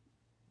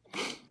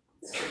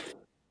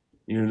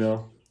 You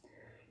know?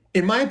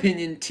 In my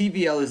opinion,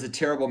 TVL is a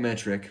terrible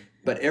metric,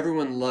 but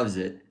everyone loves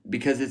it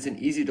because it's an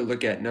easy to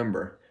look at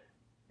number.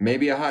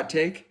 Maybe a hot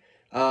take?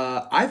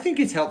 I think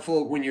it's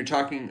helpful when you're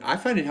talking. I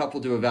find it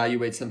helpful to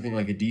evaluate something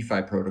like a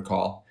DeFi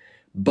protocol,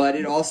 but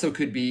it also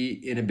could be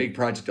in a big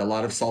project, a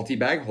lot of salty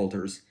bag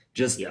holders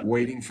just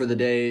waiting for the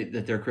day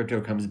that their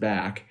crypto comes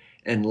back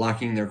and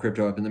locking their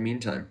crypto up in the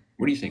meantime.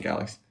 What do you think,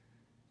 Alex?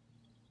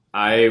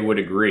 I would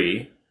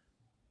agree.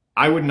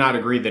 I would not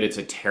agree that it's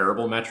a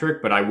terrible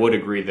metric, but I would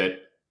agree that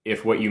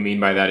if what you mean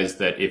by that is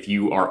that if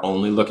you are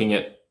only looking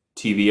at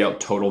TVL,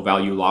 total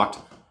value locked.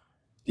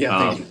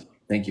 Yeah,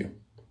 thank you.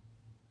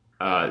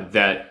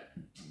 That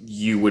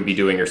you would be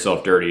doing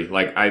yourself dirty.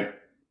 Like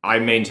I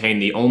maintain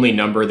the only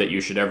number that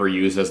you should ever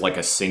use as like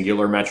a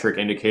singular metric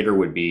indicator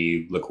would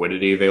be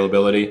liquidity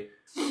availability.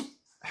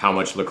 How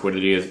much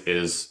liquidity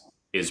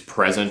is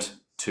present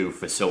to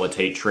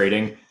facilitate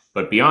trading.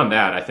 But beyond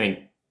that, I think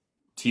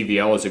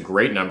TVL is a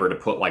great number to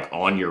put like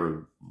on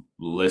your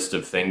list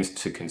of things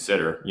to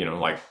consider. You know,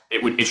 like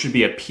it should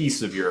be a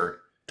piece of your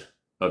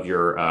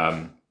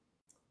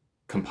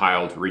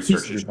compiled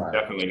research. It should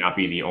definitely not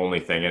be the only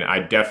thing. And I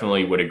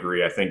definitely would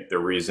agree. I think the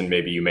reason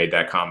maybe you made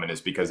that comment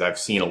is because I've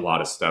seen a lot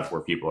of stuff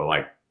where people are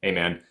like, hey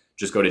man,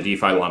 just go to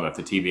DeFi Llama. If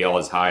the TVL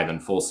is high, then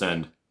full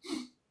send.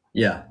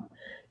 Yeah.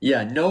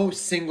 Yeah. No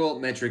single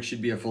metric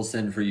should be a full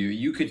send for you.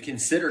 You could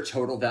consider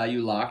total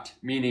value locked,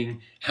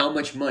 meaning how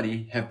much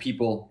money have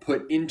people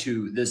put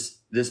into this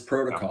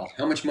protocol?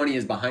 How much money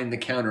is behind the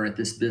counter at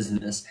this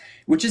business,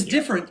 which is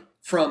different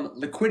from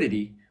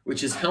liquidity,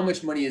 which is how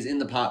much money is in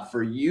the pot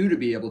for you to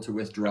be able to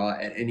withdraw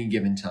at any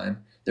given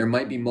time. There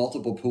might be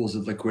multiple pools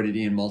of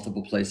liquidity in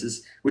multiple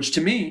places, which to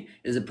me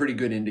is a pretty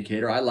good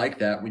indicator. I like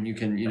that when you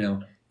can,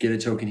 get a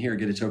token here,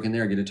 get a token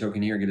there, get a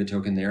token here, get a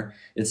token there.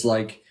 It's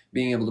like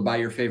being able to buy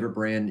your favorite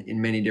brand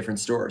in many different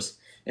stores.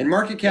 And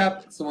market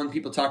cap, it's the one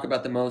people talk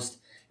about the most,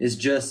 is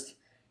just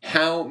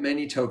how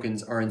many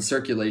tokens are in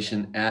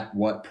circulation at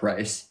what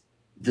price.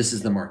 This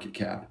is the market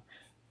cap.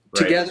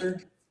 Right.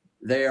 Together,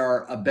 they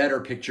are a better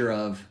picture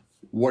of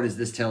what is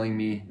this telling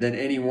me than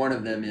any one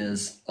of them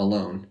is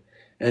alone.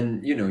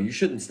 And, you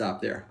shouldn't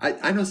stop there.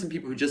 I know some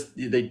people who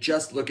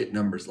just look at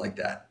numbers like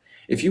that.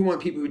 If you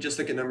want people who just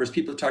look at numbers,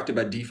 people have talked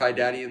about DeFi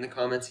Daddy in the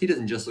comments. He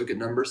doesn't just look at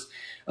numbers.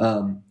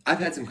 I've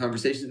had some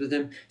conversations with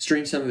him,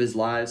 streamed some of his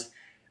lives.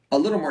 A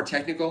little more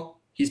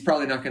technical. He's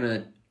probably not going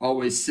to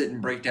always sit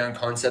and break down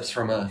concepts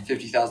from a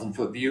 50,000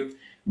 foot view.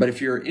 But if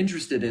you're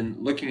interested in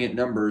looking at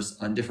numbers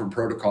on different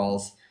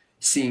protocols,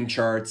 seeing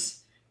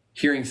charts,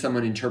 hearing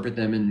someone interpret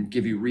them and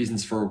give you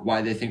reasons for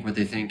why they think what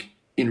they think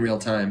in real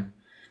time,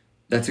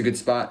 that's a good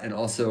spot. And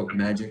also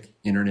magic,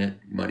 internet,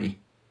 money.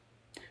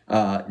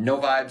 No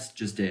vibes,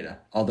 just data.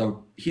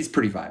 Although he's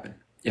pretty vibing,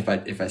 if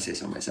I say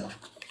so myself.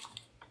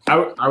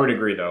 I would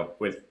agree though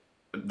with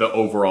the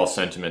overall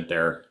sentiment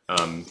there.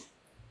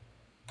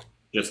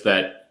 Just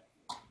that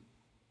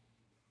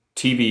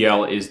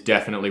TVL is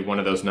definitely one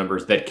of those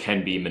numbers that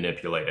can be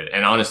manipulated.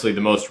 And honestly,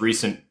 the most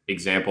recent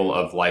example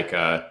of like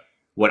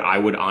what I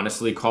would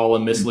honestly call a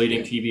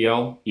misleading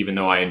TVL, even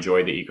though I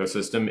enjoy the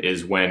ecosystem,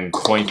 is when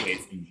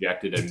Coinbase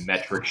injected a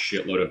metric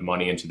shitload of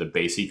money into the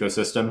base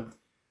ecosystem,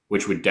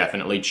 which would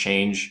definitely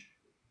change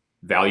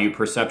value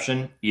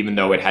perception, even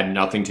though it had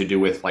nothing to do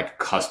with like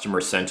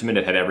customer sentiment.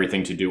 It had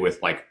everything to do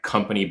with like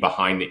company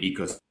behind the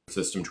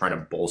ecosystem trying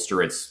to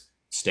bolster its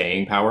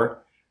staying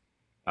power.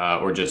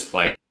 or just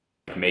like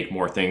make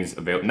more things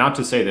available. Not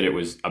to say that it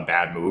was a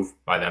bad move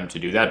by them to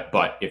do that,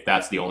 but if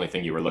that's the only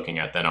thing you were looking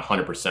at, then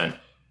 100%,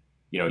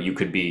 you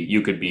could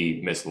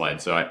be misled.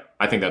 So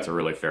I think that's a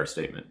really fair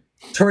statement.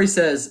 Tori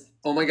says,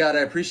 "Oh my God, I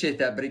appreciate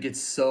that, but it gets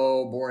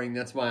so boring.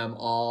 That's why I'm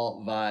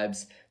all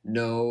vibes,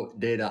 no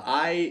data."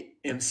 I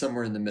am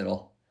somewhere in the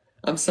middle.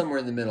 I'm somewhere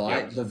in the middle.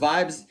 Yeah. The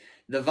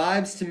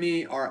vibes to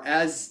me are,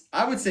 as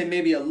I would say,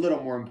 maybe a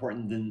little more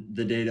important than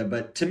the data,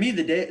 but to me,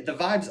 the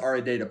vibes are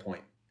a data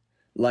point.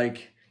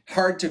 Like,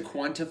 hard to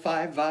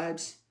quantify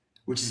vibes,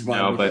 which is why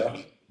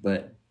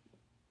But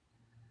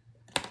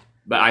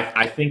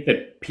I think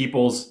that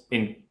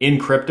in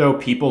crypto,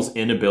 people's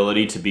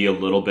inability to be a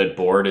little bit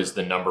bored is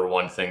the number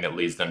one thing that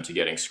leads them to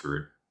getting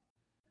screwed.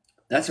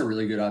 That's a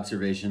really good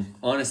observation.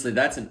 Honestly,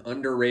 that's an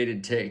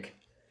underrated take.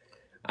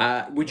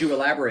 Would you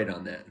elaborate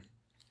on that?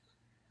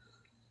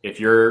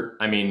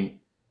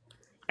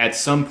 At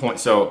some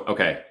point,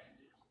 okay,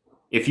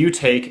 if you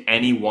take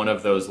any one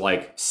of those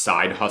like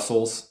side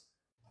hustles,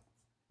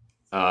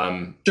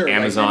 sure,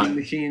 Amazon, like vending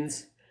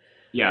machines.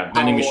 Yeah,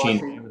 vending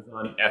machines,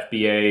 Amazon,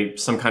 FBA,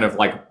 some kind of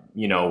like,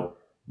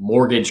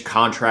 mortgage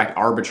contract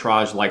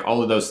arbitrage, like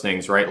all of those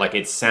things, right? Like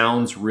it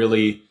sounds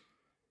really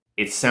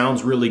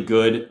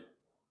good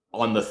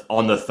on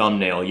the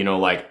thumbnail,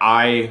 like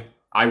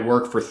I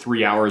work for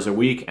 3 hours a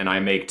week and I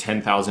make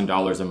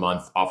 $10,000 a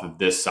month off of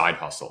this side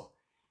hustle.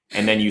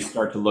 And then you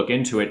start to look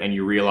into it and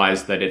you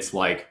realize that it's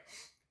like,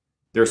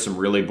 there's some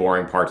really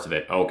boring parts of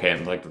it. Okay,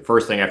 and like the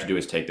first thing I have to do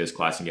is take this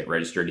class and get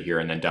registered here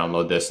and then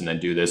download this and then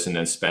do this and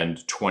then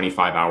spend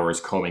 25 hours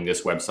combing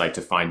this website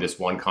to find this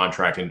one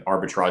contract and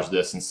arbitrage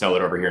this and sell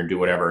it over here and do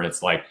whatever. And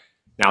it's like,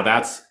 now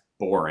that's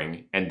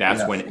boring. And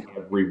that's when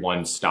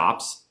everyone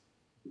stops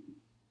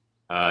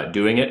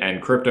doing it.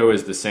 And crypto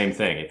is the same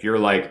thing. If you're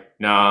like,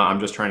 nah, I'm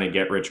just trying to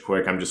get rich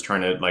quick. I'm just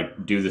trying to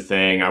like do the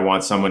thing. I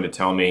want someone to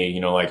tell me,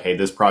 like, hey,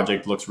 this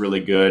project looks really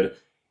good.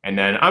 And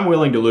then I'm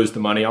willing to lose the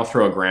money. I'll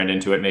throw $1,000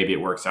 into it. Maybe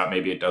it works out.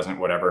 Maybe it doesn't,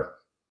 whatever.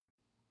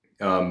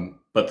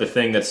 But the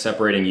thing that's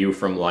separating you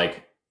from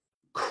like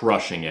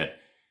crushing it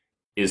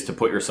is to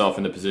put yourself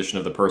in the position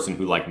of the person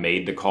who like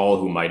made the call,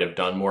 who might have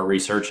done more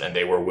research and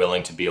they were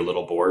willing to be a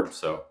little bored.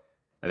 So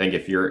I think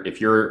if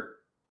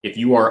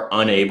you are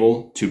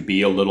unable to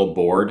be a little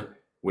bored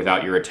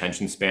without your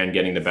attention span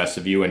getting the best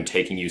of you and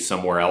taking you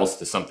somewhere else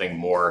to something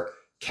more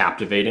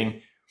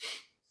captivating,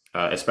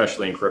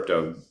 especially in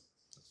crypto,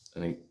 I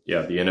think,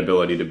 the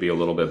inability to be a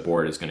little bit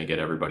bored is going to get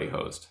everybody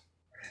hosed.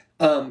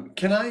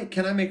 Can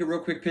I make a real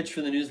quick pitch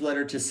for the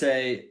newsletter to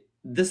say,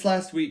 this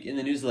last week in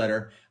the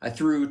newsletter, I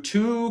threw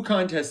 2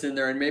 contests in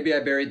there and maybe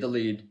I buried the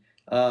lead.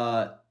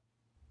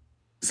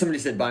 Somebody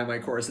said buy my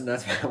course and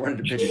that's why I wanted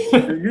to pitch it.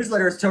 The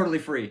newsletter is totally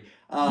free.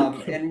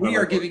 And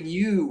we're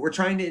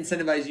trying to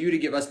incentivize you to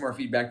give us more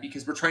feedback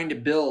because we're trying to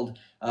build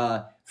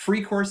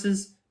free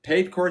courses,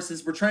 paid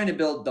courses. We're trying to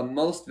build the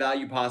most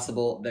value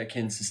possible that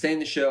can sustain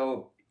the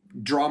show,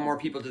 draw more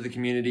people to the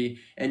community,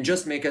 and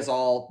just make us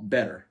all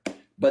better.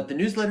 But the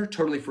newsletter,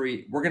 totally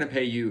free. We're going to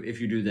pay you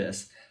if you do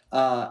this.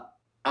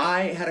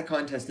 I had a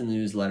contest in the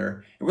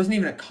newsletter. It wasn't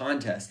even a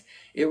contest.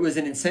 It was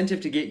an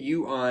incentive to get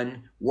you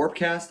on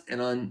Warpcast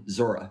and on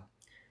Zora.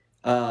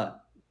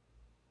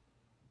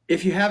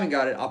 If you haven't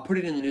got it, I'll put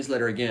it in the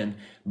newsletter again.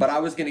 But I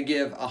was going to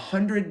give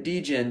 100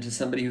 DGen to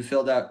somebody who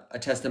filled out a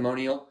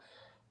testimonial,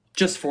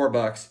 just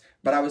 $4.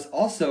 But I was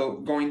also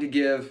going to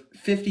give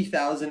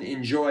 50,000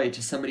 Enjoy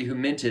to somebody who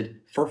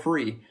minted for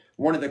free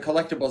one of the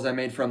collectibles I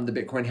made from the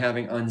Bitcoin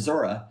halving on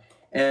Zora.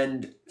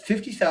 And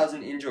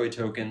 50,000 Enjoy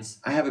tokens.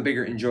 I have a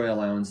bigger Enjoy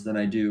allowance than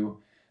I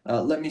do.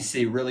 Let me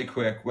see really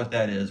quick what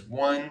that is.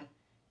 1,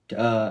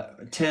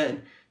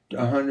 10,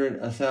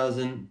 100,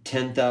 1,000,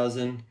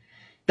 10,000.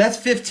 That's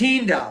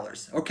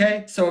 $15,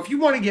 okay? So if you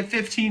want to get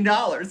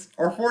 $15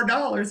 or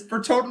 $4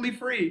 for totally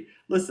free,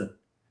 listen,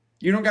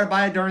 you don't got to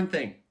buy a darn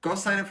thing. Go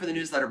sign up for the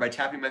newsletter by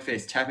tapping my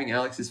face, tapping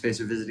Alex's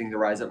face, or visiting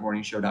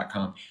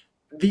theriseuppmorningshow.com.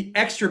 The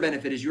extra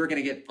benefit is you are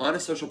going to get on a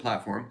social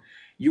platform.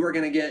 You are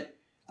going to get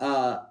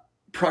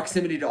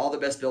proximity to all the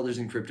best builders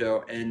in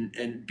crypto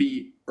and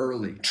be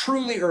early,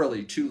 truly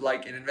early to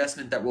like an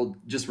investment that will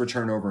just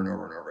return over and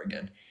over and over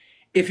again.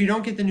 If you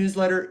don't get the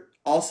newsletter,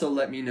 also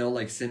let me know,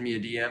 like send me a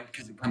DM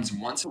because it comes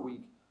once a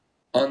week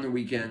on the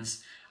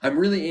weekends. I'm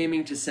really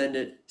aiming to send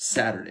it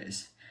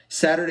Saturdays.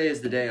 Saturday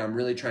is the day I'm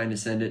really trying to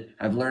send it.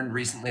 I've learned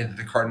recently that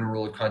the cardinal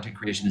rule of content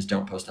creation is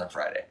don't post on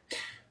Friday,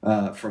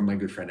 from my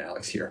good friend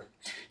Alex here.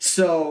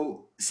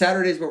 So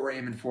Saturday is what we're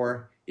aiming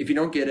for. If you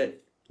don't get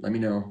it, let me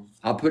know.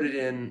 I'll put it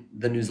in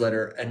the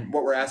newsletter. And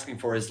what we're asking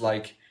for is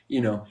like,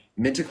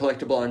 mint a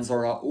collectible on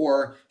Zora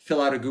or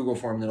fill out a Google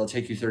form that'll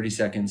take you 30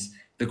 seconds.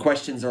 The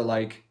questions are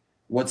like,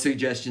 what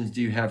suggestions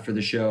do you have for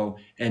the show?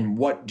 And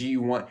what do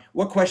you want?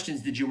 What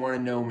questions did you want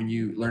to know when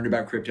you learned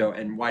about crypto?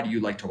 And why do you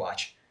like to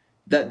watch?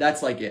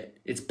 That's like it.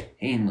 It's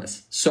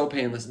painless, so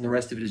painless. And the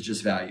rest of it is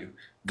just value.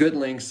 Good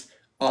links,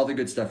 all the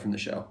good stuff from the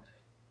show.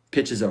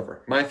 Pitch is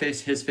over. My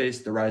face, his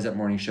face,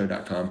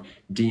 theriseuppmorningshow.com.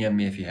 DM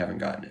me if you haven't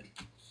gotten it.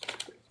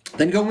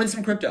 Then go win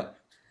some crypto.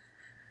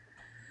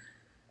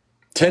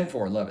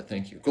 10-4, love it.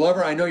 Thank you.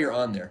 Glover, I know you're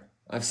on there.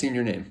 I've seen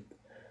your name.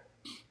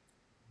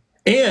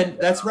 And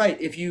that's right.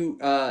 If you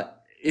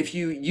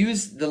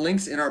use the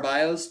links in our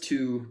bios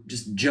to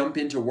just jump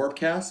into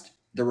Warpcast,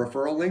 the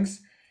referral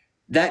links,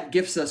 that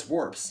gifts us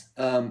warps.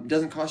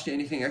 Doesn't cost you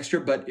anything extra,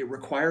 but it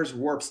requires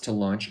warps to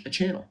launch a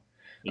channel.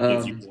 It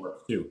gives you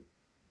warp too.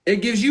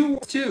 It gives you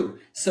warp too,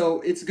 so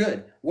it's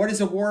good. What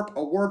is a warp?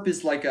 A warp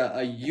is like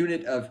a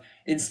unit of,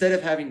 instead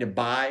of having to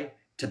buy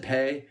to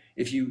pay,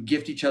 if you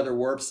gift each other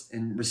warps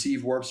and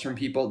receive warps from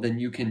people, then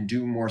you can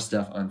do more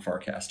stuff on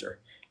Farcaster.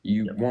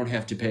 You won't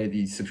have to pay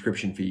the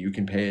subscription fee. You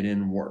can pay it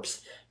in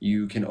warps.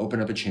 You can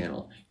open up a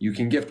channel. You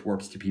can gift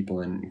warps to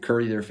people and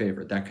curry their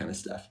favorite, that kind of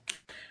stuff.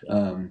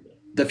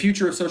 The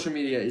future of social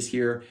media is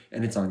here,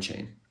 and it's on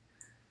chain.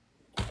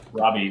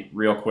 Robbie,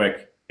 real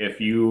quick, if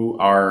you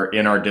are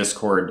in our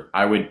Discord,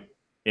 I would,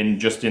 in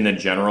the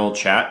general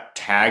chat,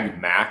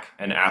 tag Mac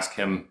and ask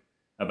him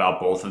about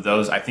both of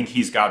those. I think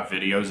he's got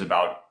videos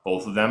about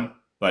both of them,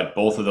 but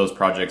both of those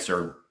projects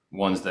are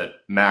ones that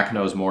Mac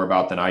knows more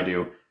about than I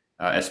do,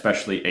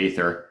 especially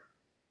Aether.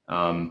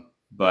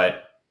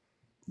 But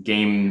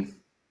the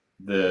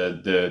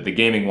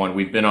gaming one,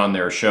 we've been on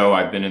their show.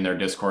 I've been in their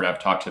Discord. I've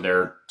talked to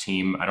their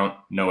team. I don't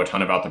know a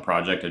ton about the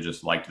project. I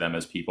just liked them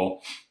as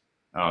people.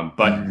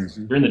 But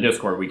during the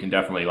Discord, we can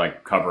definitely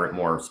like cover it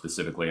more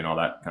specifically and all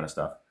that kind of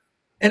stuff.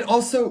 And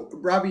also,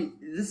 Robbie,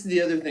 this is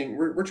the other thing.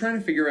 We're trying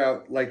to figure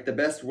out like the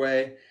best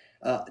way.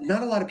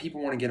 Not a lot of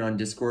people want to get on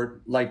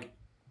Discord. Like,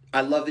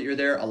 I love that you're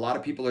there. A lot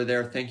of people are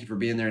there. Thank you for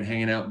being there and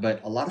hanging out.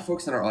 But a lot of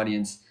folks in our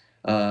audience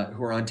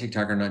who are on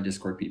TikTok are not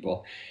Discord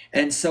people.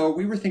 And so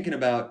we were thinking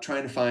about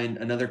trying to find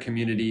another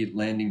community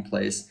landing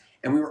place.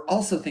 And we were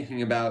also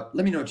thinking about,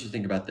 let me know what you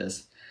think about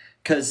this,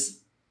 because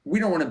we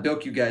don't want to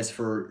bilk you guys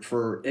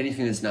for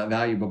anything that's not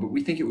valuable, but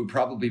we think it would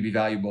probably be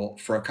valuable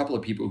for a couple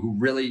of people who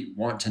really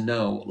want to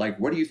know, like,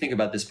 what do you think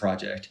about this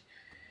project?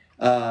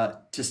 To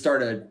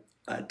start a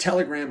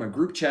Telegram, a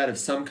group chat of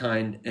some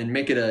kind, and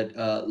make it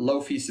a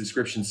low-fee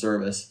subscription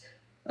service.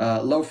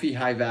 Low-fee,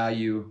 high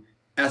value,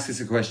 ask us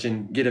a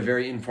question, get a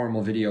very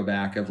informal video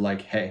back of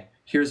like, hey,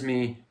 here's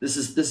me. This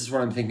is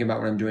what I'm thinking about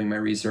when I'm doing my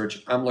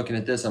research. I'm looking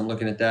at this, I'm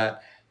looking at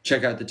that.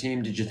 Check out the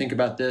team. Did you think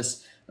about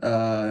this?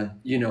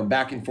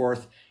 Back and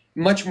forth.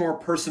 Much more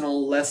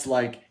personal, less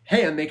like,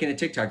 hey, I'm making a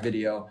TikTok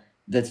video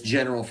that's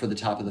general for the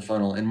top of the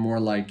funnel, and more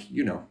like,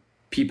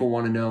 people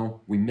want to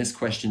know. We miss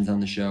questions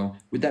on the show.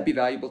 Would that be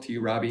valuable to you,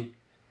 Robbie?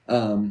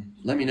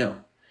 Let me know.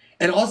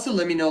 And also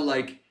let me know,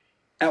 like,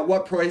 at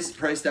what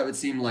price that would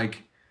seem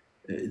like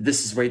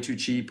this is way too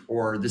cheap,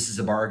 or this is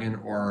a bargain,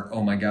 or,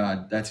 oh my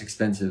God, that's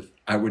expensive.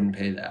 I wouldn't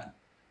pay that.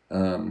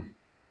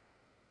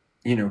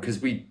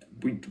 Because we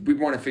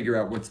want to figure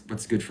out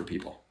what's good for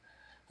people.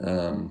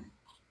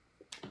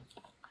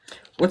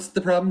 What's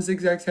the problem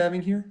Zigzag's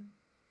having here?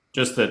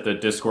 Just that the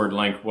Discord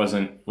link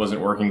wasn't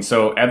working.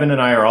 So Evan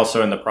and I are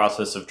also in the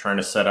process of trying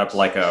to set up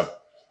like a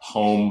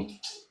home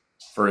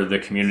for the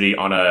community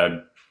on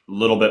a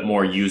little bit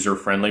more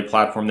user-friendly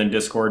platform than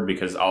Discord,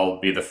 because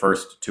I'll be the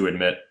first to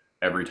admit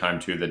every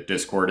time too that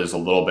Discord is a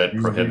little bit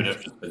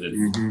prohibitive, because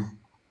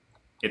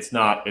it's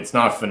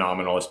not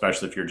phenomenal,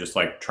 especially if you're just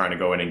like trying to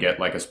go in and get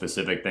like a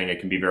specific thing.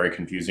 It can be very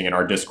confusing, and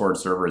our Discord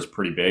server is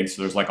pretty big,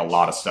 so there's like a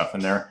lot of stuff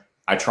in there.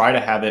 I try to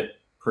have it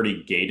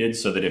pretty gated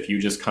so that if you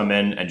just come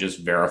in and just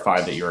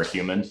verify that you're a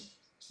human,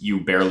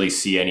 you barely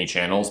see any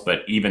channels.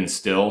 But even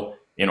still,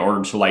 in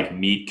order to like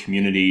meet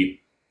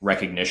community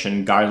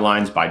recognition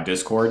guidelines by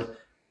Discord,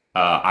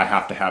 I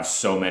have to have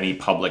so many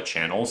public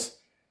channels.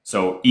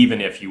 So even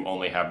if you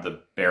only have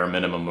the bare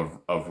minimum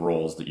of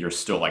roles, that you're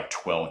still like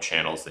 12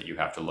 channels that you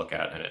have to look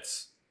at, and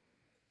it's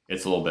a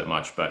little bit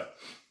much. But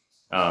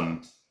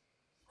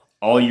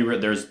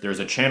there's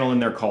a channel in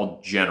there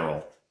called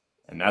General,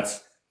 and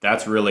that's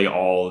really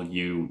all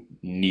you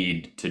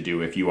need to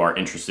do if you are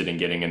interested in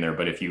getting in there.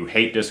 But if you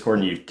hate Discord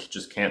and you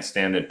just can't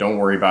stand it, don't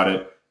worry about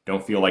it.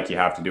 Don't feel like you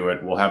have to do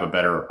it. We'll have a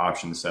better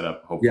option to set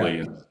up, hopefully,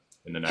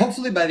 in the next.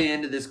 Hopefully by the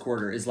end of this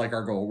quarter is like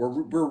our goal.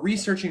 We're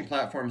researching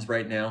platforms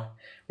right now.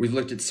 We've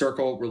looked at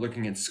Circle. We're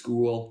looking at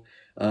School.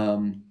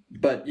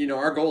 But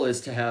our goal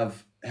is to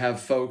have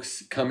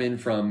folks come in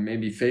from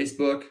maybe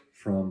Facebook,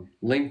 from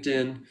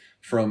LinkedIn,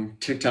 from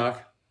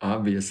TikTok,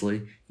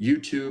 obviously,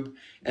 YouTube,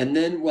 and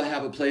then we'll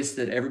have a place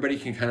that everybody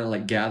can kind of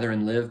like gather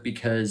and live.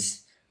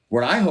 Because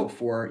what I hope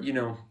for,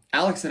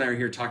 Alex and I are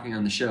here talking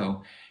on the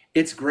show.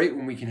 It's great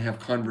when we can have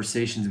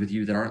conversations with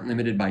you that aren't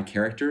limited by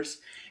characters.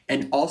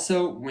 And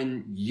also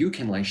when you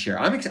can like share.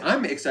 I'm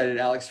excited,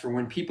 Alex, for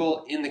when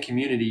people in the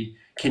community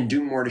can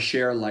do more to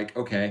share, like,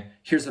 okay,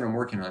 here's what I'm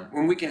working on.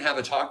 When we can have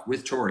a talk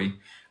with Tori,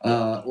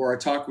 or a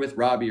talk with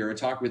Robbie, or a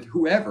talk with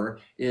whoever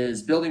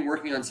is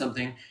working on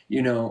something,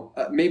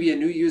 maybe a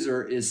new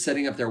user is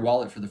setting up their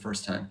wallet for the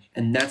first time.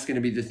 And that's going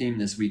to be the theme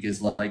this week,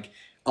 is like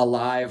a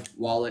live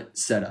wallet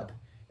setup.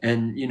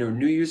 And,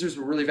 new users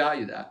will really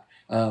value that.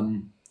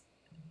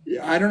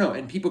 I don't know.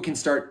 And people can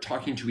start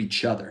talking to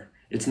each other.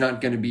 It's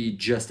not going to be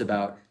just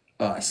about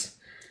us,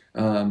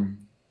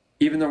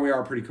 even though we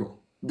are pretty cool.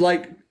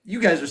 Like,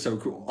 you guys are so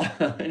cool.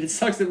 And it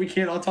sucks that we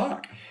can't all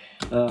talk.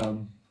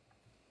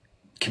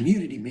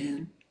 Community,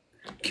 man.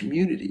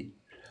 Community.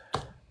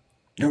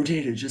 No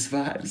data, just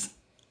vibes.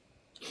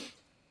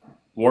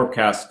 A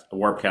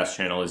Warpcast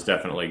channel is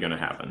definitely going to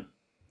happen.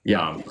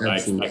 Yeah, I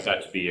expect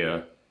that to be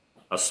a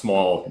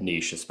small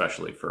niche,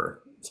 especially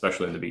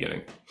in the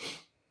beginning.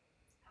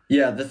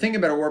 Yeah, the thing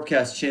about a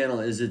Warpcast channel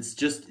is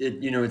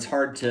it's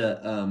hard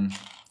to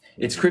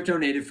it's crypto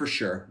native for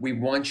sure. We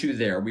want you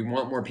there. We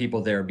want more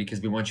people there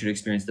because we want you to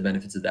experience the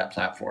benefits of that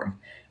platform.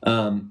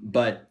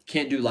 But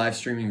can't do live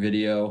streaming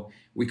video.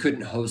 We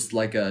couldn't host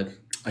like a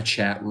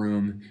chat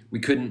room. We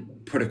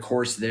couldn't put a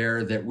course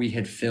there that we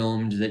had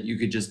filmed that you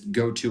could just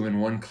go to in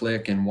one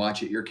click and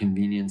watch at your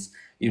convenience.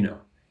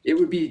 It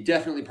would be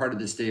definitely part of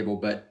the stable,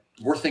 but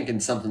we're thinking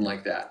something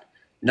like that.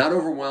 Not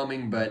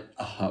overwhelming, but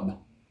a hub.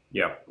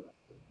 Yeah.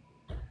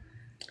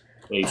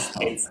 A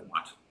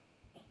spot.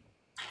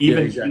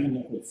 Even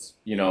if it's,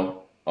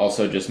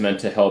 also just meant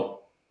to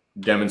help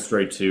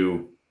demonstrate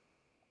to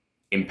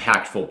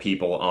impactful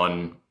people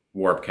on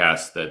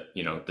Warpcast that,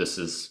 this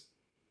is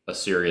a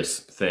serious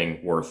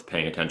thing worth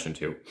paying attention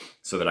to,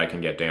 so that I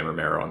can get Dan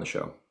Romero on the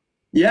show.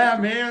 Yeah,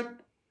 man.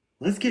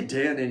 Let's get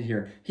Dan in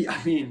here.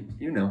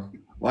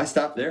 Why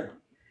stop there?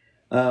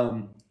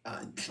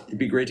 It'd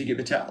be great to get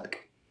Vitalik.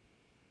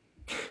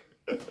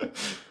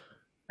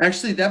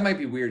 Actually, that might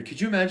be weird.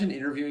 Could you imagine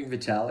interviewing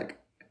Vitalik?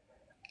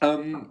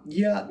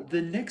 Yeah,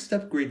 the next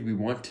upgrade we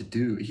want to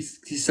do.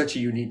 He's such a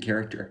unique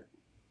character.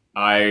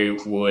 I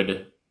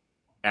would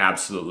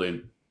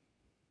absolutely.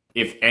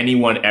 If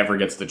anyone ever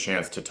gets the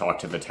chance to talk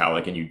to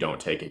Vitalik and you don't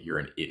take it, you're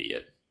an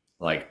idiot.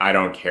 Like, I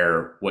don't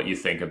care what you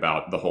think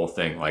about the whole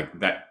thing. Like,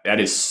 that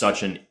is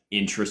such an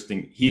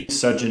interesting. He's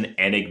such an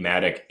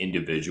enigmatic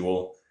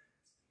individual.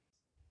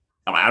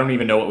 I don't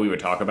even know what we would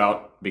talk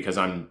about because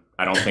I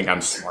don't think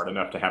I'm smart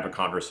enough to have a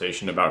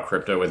conversation about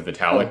crypto with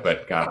Vitalik,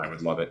 but God, I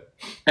would love it.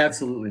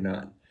 Absolutely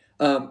not.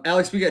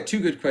 Alex, we got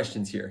two good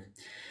questions here.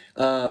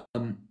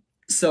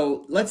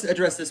 So let's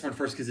address this one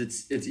first because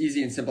it's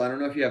easy and simple. I don't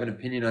know if you have an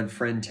opinion on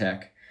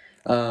FriendTech.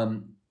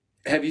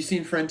 Have you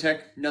seen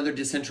FriendTech? Another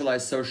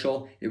decentralized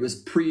social. It was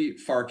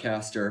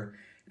pre-Farcaster,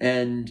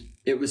 and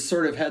it was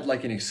sort of had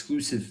like an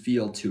exclusive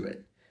feel to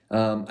it.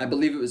 I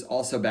believe it was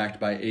also backed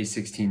by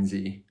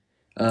A16Z,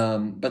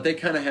 but they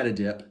kind of had a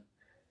dip.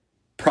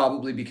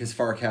 Probably because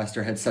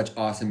Farcaster had such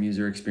awesome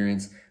user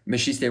experience.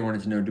 Mashiste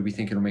wanted to know, do we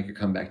think it'll make a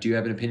comeback? Do you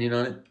have an opinion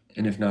on it?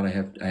 And if not, I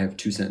have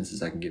 2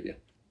 sentences I can give you.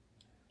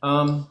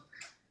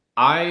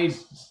 I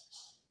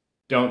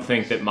don't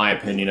think that my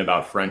opinion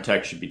about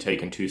FriendTech should be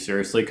taken too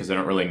seriously because I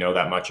don't really know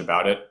that much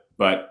about it.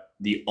 But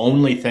the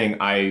only thing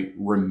I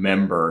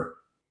remember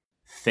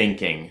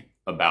thinking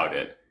about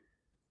it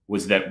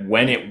was that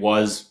when it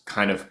was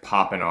kind of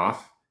popping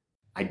off,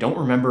 I don't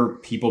remember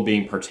people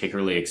being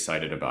particularly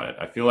excited about it.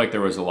 I feel like there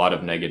was a lot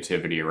of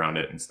negativity around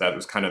it. And so that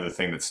was kind of the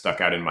thing that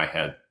stuck out in my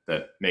head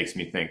that makes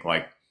me think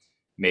like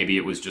maybe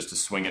it was just a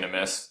swing and a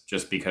miss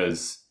just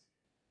because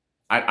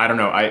I don't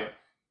know.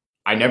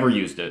 I never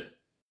used it.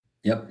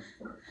 Yep.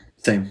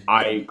 Same.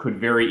 I could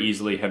very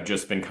easily have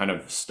just been kind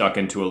of stuck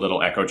into a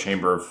little echo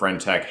chamber of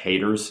FriendTech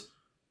haters,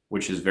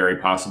 which is very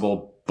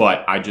possible.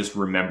 But I just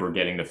remember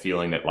getting the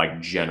feeling that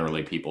like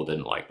generally people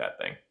didn't like that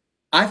thing.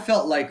 I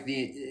felt like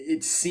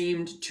it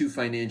seemed too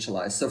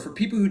financialized. So for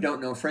people who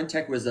don't know,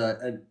 FriendTech was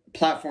a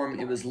platform.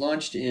 It was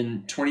launched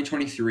in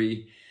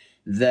 2023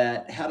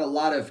 that had a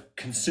lot of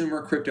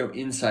consumer crypto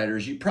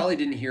insiders. You probably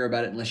didn't hear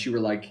about it unless you were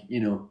like,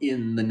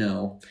 in the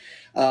know.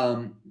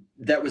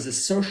 That was a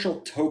social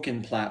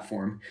token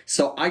platform.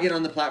 So I get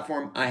on the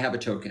platform, I have a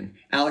token.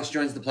 Alex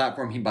joins the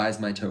platform, he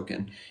buys my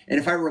token. And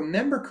if I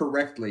remember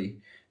correctly,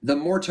 the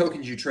more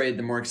tokens you trade,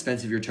 the more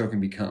expensive your token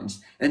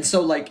becomes. And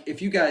so like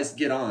if you guys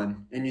get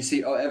on and you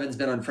see, oh, Evan's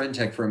been on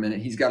FriendTech for a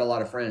minute, he's got a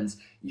lot of friends,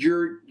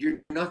 you're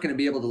not going to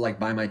be able to like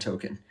buy my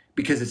token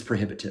because it's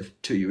prohibitive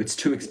to you. It's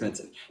too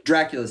expensive.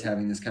 Dracula's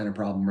having this kind of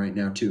problem right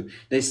now too.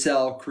 They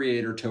sell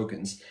creator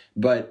tokens,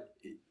 but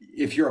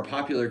if you're a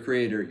popular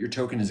creator, your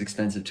token is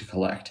expensive to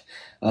collect.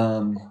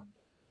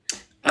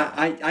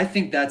 I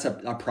think that's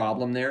a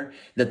problem there,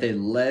 that they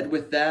led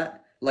with that.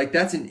 Like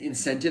that's an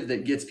incentive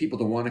that gets people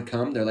to want to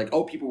come. They're like,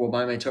 oh, people will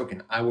buy my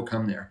token. I will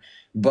come there.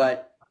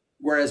 But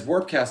whereas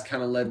Warpcast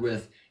kind of led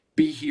with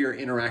be here,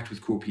 interact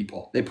with cool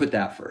people. They put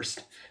that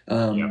first.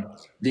 The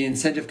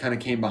incentive kind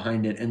of came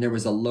behind it, and there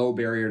was a low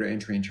barrier to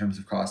entry in terms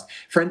of cost.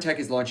 FriendTech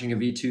is launching a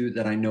V2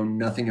 that I know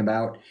nothing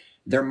about.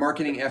 Their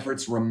marketing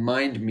efforts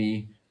remind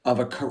me of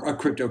a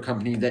crypto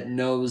company that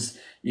knows,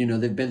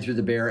 they've been through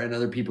the bear and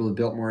other people have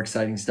built more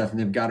exciting stuff and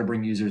they've got to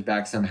bring users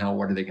back somehow.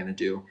 What are they going to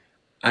do?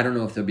 I don't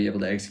know if they'll be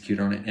able to execute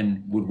on it,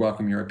 and would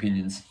welcome your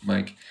opinions,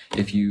 Mike,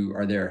 if you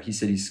are there. He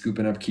said he's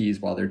scooping up keys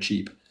while they're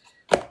cheap.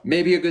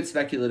 Maybe a good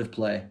speculative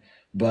play,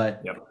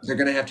 but they're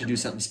going to have to do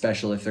something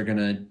special if they're going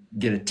to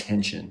get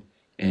attention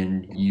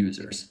and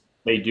users.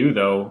 They do,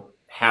 though,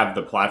 have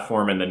the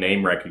platform and the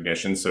name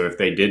recognition. So if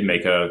they did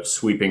make a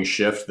sweeping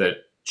shift that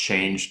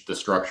changed the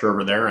structure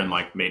over there and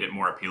like made it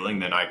more appealing,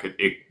 then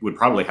it would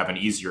probably have an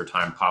easier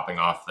time popping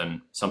off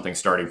than something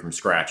starting from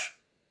scratch.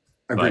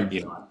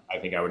 Agreed. But I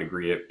think I would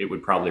agree it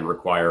would probably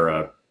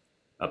require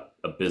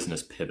a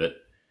business pivot.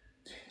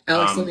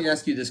 Alex, let me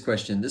ask you this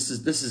question. This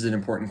is an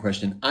important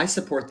question. I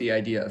support the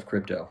idea of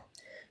crypto,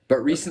 but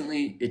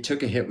recently it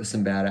took a hit with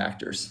some bad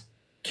actors.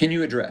 Can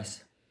you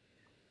address?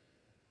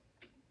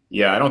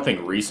 Yeah, I don't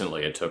think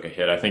recently it took a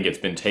hit. I think it's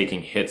been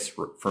taking hits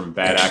from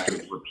bad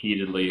actors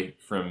repeatedly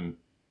from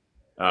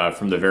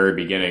the very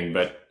beginning.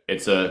 But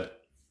it's a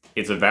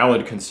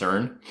valid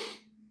concern.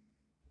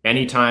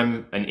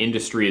 Anytime an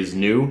industry is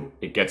new,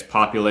 it gets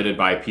populated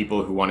by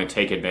people who want to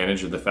take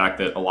advantage of the fact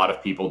that a lot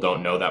of people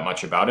don't know that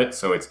much about it,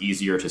 so it's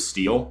easier to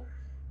steal.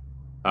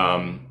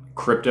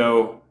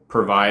 Crypto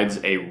provides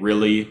a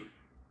really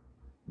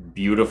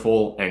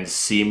beautiful and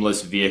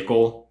seamless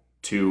vehicle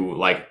to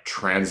like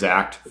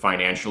transact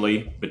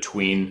financially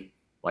between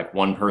like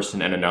one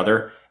person and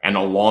another. And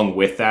along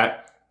with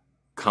that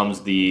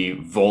comes the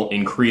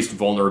increased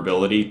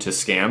vulnerability to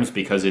scams,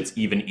 because it's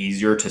even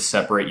easier to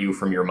separate you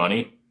from your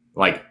money.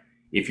 Like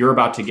if you're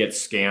about to get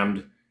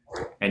scammed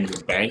and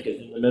your bank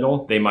is in the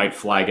middle, they might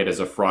flag it as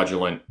a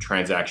fraudulent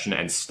transaction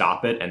and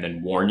stop it and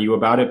then warn you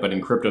about it. But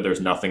in crypto,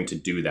 there's nothing to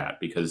do that,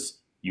 because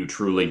you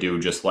truly do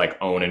just like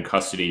own and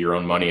custody your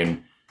own money.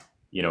 And,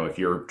 you know, if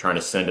you're trying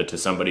to send it to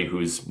somebody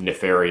who's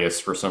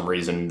nefarious for some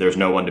reason, there's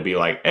no one to be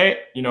like, hey,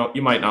 you know,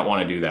 you might not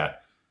want to do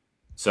that.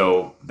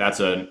 So that's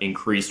an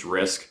increased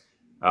risk.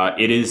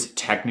 It is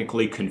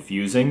technically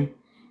confusing.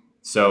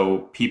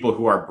 So people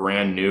who are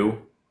brand new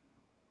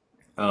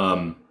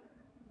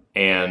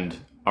and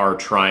are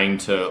trying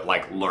to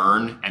like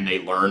learn, and they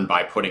learn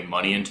by putting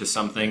money into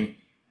something,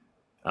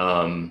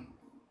 you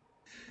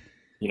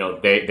know,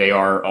 they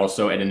are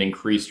also at an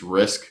increased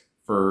risk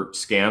for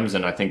scams.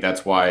 And I think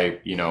that's why,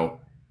 you know,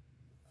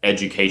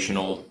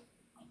 educational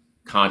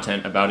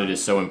content about it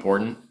is so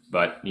important.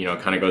 But, you know,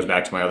 it kind of goes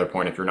back to my other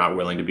point. If you're not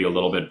willing to be a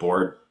little bit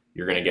bored,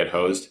 you're going to get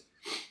hosed.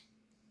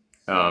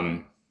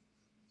 But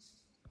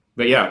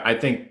yeah, I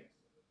think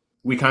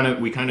we kind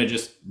of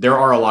just, there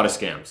are a lot of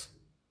scams.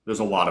 There's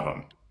a lot of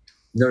them.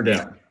 No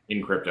doubt.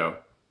 In crypto.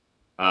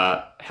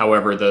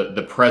 However,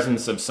 the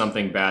presence of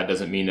something bad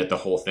doesn't mean that the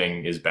whole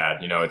thing is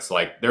bad. You know, it's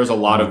like there's a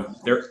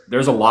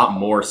lot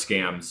more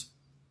scams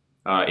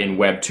in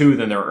Web 2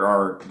 than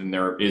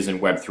there is in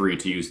Web 3,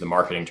 to use the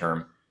marketing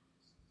term.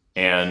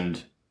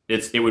 And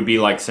it would be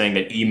like saying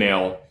that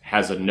email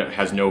has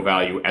no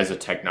value as a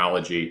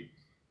technology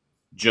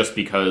just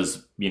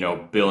because, you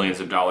know,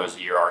 billions of dollars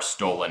a year are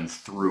stolen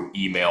through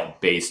email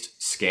based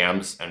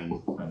scams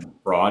and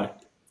fraud,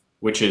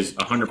 which is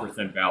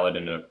 100% valid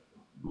and a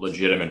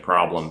legitimate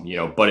problem, you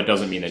know, but it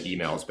doesn't mean that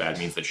email is bad. It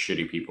means that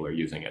shitty people are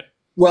using it.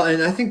 Well,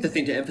 and I think the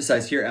thing to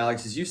emphasize here,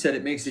 Alex, is you said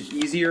it makes it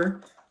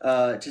easier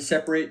to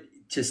separate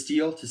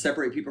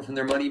people from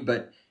their money,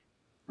 but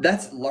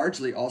that's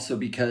largely also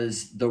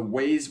because the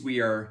ways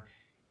we are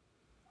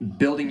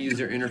building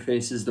user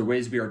interfaces, the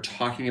ways we are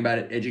talking about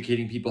it,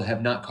 educating people,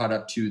 have not caught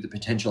up to the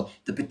potential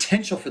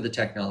for the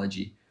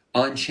technology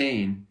on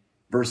chain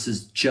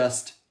versus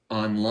just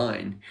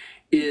online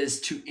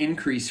is to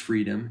increase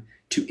freedom,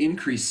 to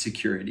increase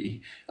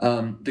security.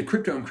 The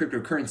crypto and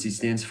cryptocurrency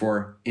stands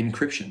for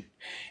encryption.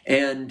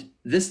 And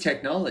this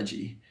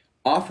technology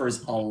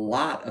offers a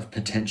lot of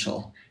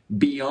potential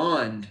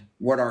beyond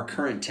what our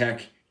current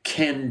tech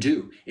can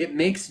do. It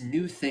makes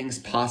new things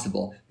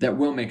possible that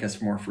will make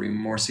us more free,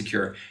 more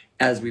secure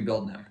as we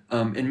build them.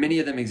 And many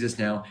of them exist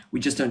now. We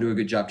just don't do a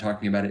good job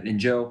talking about it. And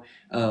Joe,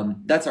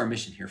 that's our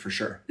mission here for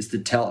sure, is to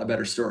tell a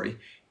better story.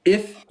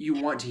 If you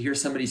want to hear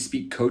somebody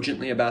speak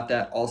cogently about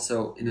that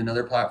also in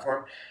another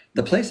platform,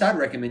 the place I'd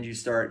recommend you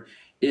start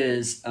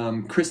is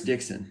Chris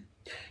Dixon.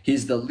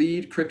 He's the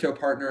lead crypto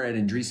partner at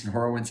Andreessen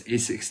Horowitz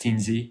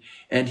A16Z,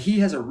 and he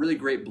has a really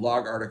great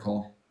blog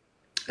article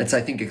that's,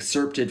 I think,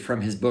 excerpted from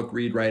his book,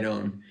 Read, Write,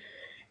 Own.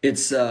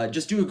 It's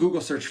just do a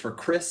Google search for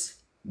Chris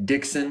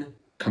Dixon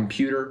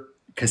Computer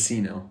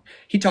Casino.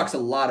 He talks a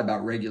lot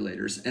about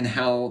regulators and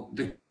how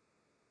the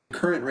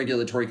current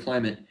regulatory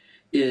climate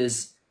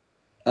is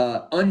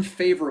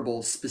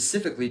unfavorable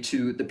specifically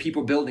to the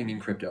people building in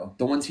crypto,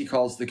 the ones he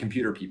calls the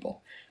computer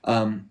people,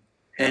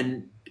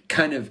 and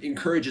kind of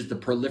encourages the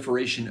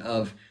proliferation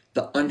of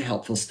the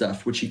unhelpful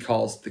stuff, which he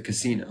calls the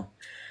casino.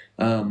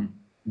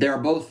 There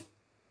are both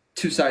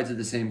two sides of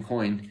the same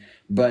coin,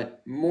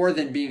 but more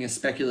than being a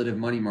speculative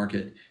money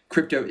market,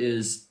 crypto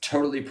is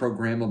totally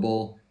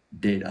programmable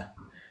data.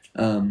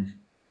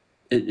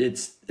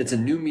 It's a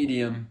new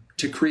medium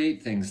to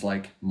create things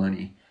like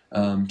money,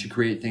 to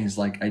create things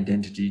like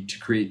identity, to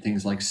create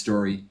things like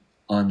story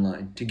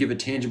online, to give a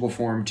tangible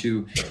form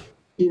to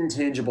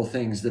intangible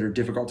things that are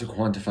difficult to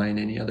quantify in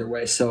any other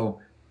way. So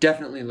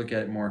definitely look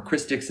at it more.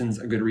 Chris Dixon's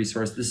a good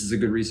resource. This is a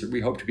good resource.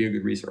 We hope to be a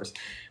good resource.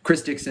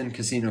 Chris Dixon,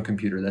 Casino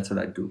Computer. That's what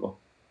I'd Google.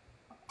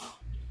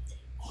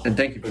 And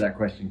thank you for that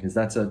question, because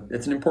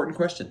it's an important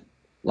question.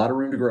 A lot of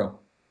room to grow.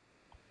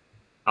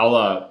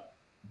 I'll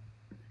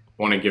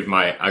want to give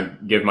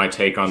my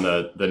take on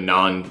the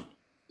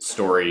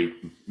non-story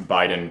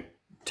Biden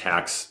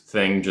tax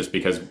thing, just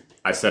because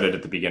I said it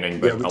at the beginning.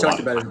 But yeah, we talked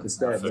about it at the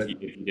start, but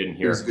if you didn't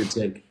hear, it was a good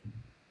take.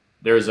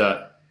 There's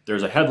a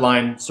there's a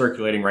headline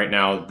circulating right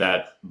now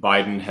that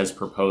Biden has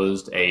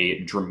proposed a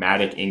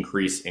dramatic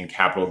increase in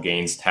capital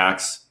gains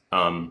tax,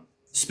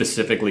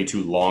 specifically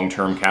to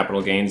long-term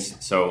capital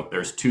gains. So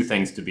there's two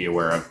things to be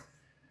aware of.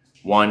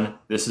 One,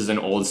 this is an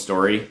old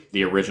story.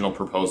 The original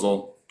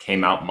proposal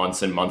came out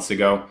months and months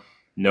ago.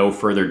 No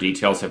further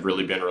details have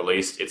really been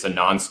released. It's a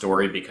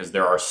non-story because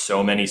there are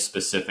so many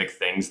specific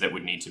things that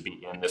would need to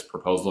be in this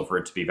proposal for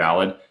it to be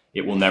valid.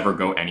 It will never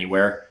go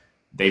anywhere.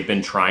 They've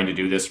been trying to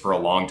do this for a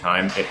long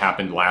time. It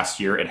happened last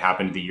year. It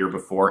happened the year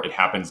before. It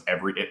happens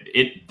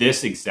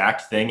this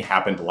exact thing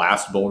happened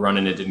last bull run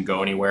and it didn't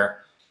go anywhere.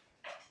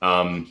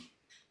 Even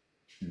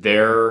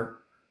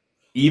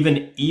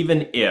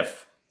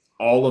if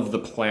all of the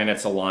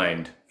planets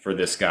aligned for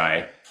this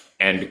guy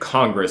and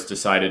Congress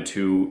decided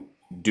to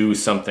do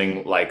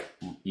something like,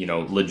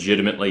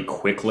 legitimately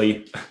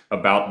quickly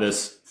about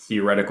this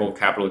theoretical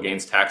capital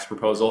gains tax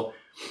proposal,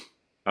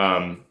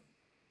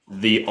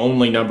 the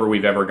only number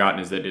we've ever gotten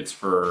is that it's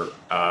so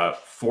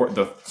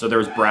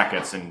there's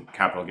brackets in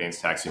capital gains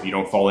tax. If you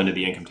don't fall into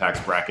the income tax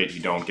bracket,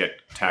 you don't get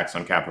tax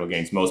on capital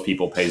gains. Most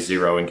people pay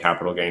 0 in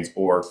capital gains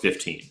or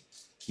 15.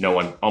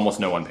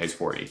 Almost no one pays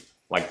 40.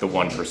 Like the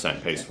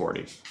 1% pays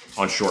 40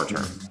 on short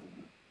term.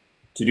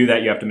 To do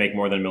that, you have to make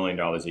more than $1 million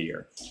a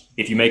year.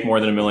 If you make more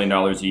than $1 million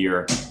a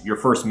year, your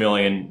first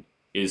million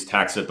is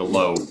taxed at the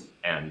low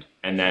end.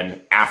 And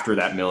then after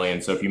that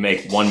million, so if you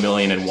make $1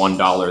 million and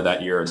 $1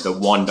 that year, the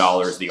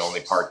 $1 is the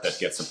only part that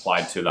gets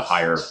applied to the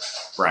higher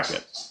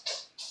bracket.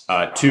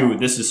 Two,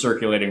 this is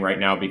circulating right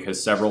now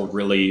because several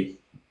really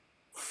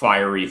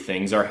fiery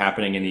things are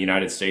happening in the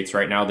United States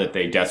right now that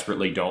they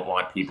desperately don't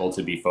want people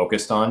to be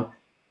focused on.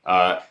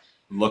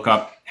 Look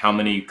up how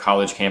many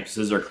college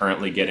campuses are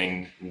currently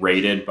getting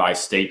raided by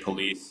state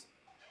police.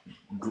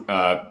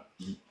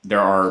 There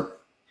are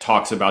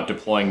talks about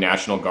deploying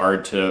National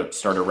Guard to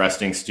start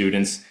arresting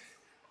students.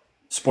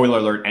 Spoiler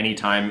alert, any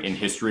time in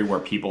history where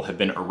people have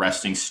been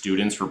arresting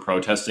students for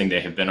protesting,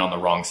 they have been on the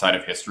wrong side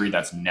of history.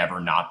 That's never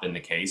not been the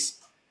case.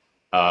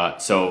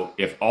 So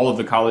if all of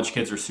the college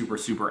kids are super,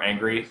 super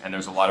angry and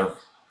there's a lot of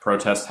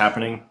protests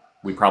happening,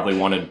 we probably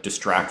want to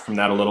distract from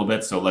that a little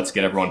bit. So let's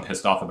get everyone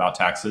pissed off about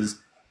taxes.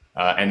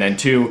 And then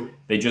two,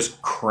 they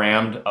just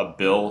crammed a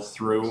bill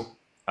through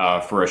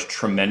for a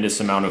tremendous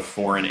amount of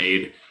foreign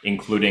aid,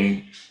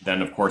 including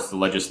then, of course, the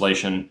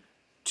legislation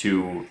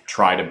to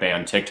try to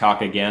ban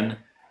TikTok again.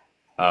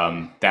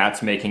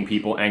 That's making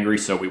people angry,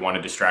 so we want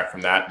to distract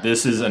from that.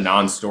 This is a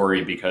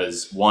non-story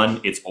because,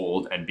 one, it's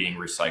old and being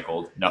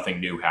recycled. Nothing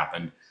new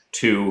happened.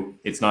 Two,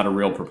 it's not a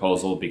real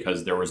proposal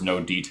because there was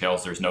no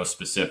details. There's no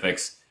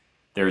specifics.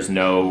 There's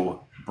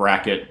no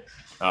bracket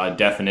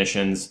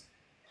definitions.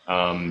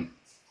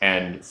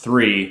 And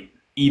three,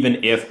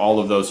 even if all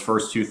of those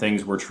first two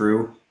things were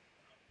true,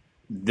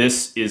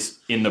 this is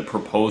in the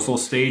proposal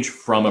stage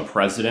from a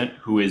president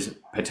who is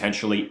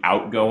potentially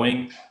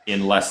outgoing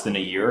in less than a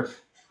year.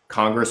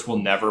 Congress will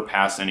never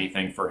pass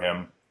anything for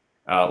him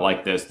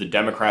like this. The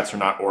Democrats are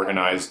not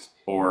organized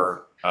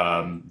or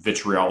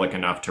vitriolic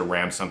enough to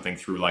ram something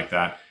through like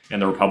that.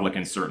 And the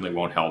Republicans certainly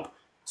won't help.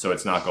 So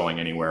it's not going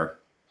anywhere.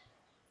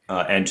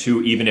 And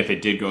two, even if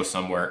it did go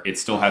somewhere, it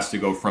still has to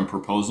go from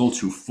proposal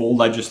to full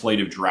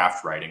legislative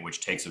draft writing,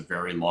 which takes a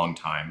very long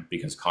time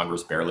because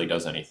Congress barely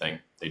does anything.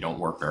 They don't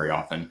work very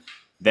often.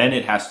 Then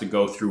it has to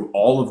go through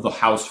all of the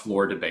House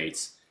floor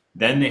debates.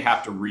 Then they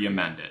have to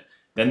re-amend it.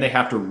 Then they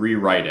have to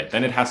rewrite it.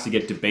 Then it has to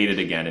get debated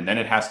again. And then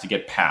it has to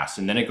get passed.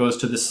 And then it goes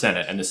to the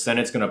Senate. And the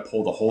Senate's going to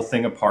pull the whole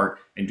thing apart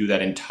and do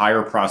that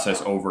entire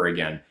process over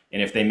again.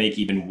 And if they make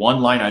even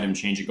one line item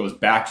change, it goes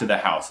back to the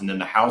House. And then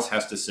the House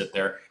has to sit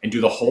there and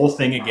do the whole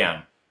thing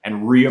again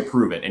and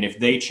reapprove it. And if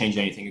they change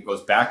anything, it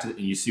goes back to, and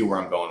you see where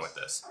I'm going with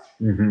this.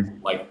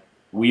 Mm-hmm. Like,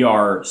 we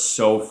are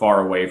so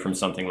far away from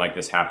something like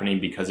this happening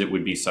because it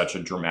would be such a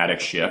dramatic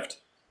shift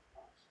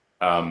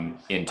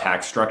in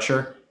tax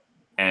structure.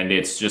 And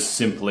it's just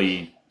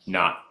simply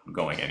not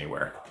going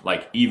anywhere.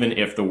 Like, even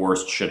if the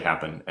worst should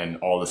happen and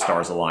all the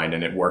stars aligned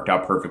and it worked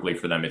out perfectly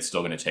for them, it's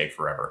still going to take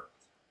forever.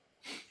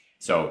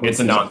 So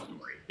it's a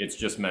non-story. It's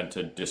just meant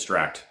to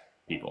distract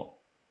people,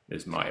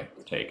 is my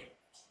take.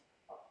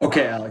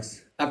 Okay,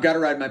 Alex, I've got to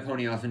ride my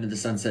pony off into the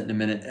sunset in a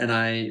minute, and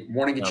I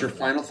want to get your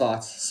final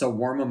thoughts, so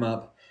warm them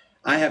up.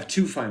 I have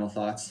two final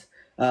thoughts.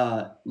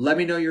 Let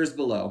me know yours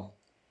below.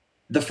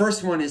 The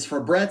first one is for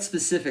Brett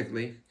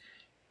specifically.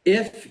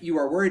 If you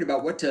are worried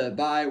about what to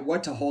buy,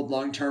 what to hold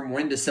long-term,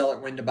 when to sell it,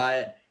 when to buy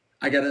it,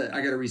 I got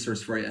a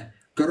resource for you.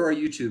 Go to our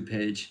YouTube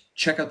page.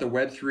 Check out the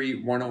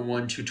Web3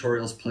 101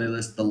 tutorials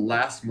playlist.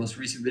 The most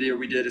recent video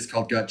we did is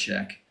called Gut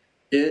Check.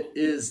 It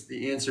is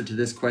the answer to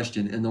this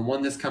question. And the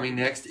one that's coming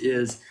next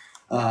is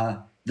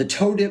the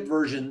toe dip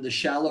version, the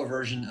shallow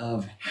version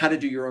of how to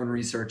do your own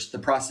research, the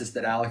process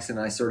that Alex and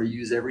I sort of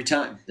use every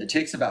time. It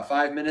takes about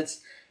 5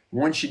 minutes.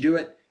 Once you do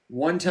it,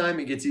 one time,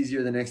 it gets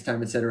easier the next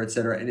time, et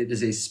cetera, and it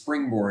is a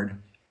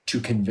springboard to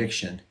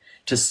conviction,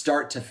 to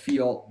start to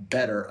feel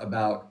better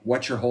about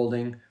what you're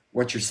holding,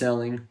 what you're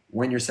selling,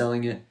 when you're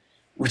selling it,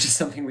 which is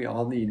something we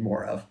all need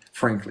more of,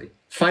 frankly.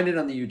 Find it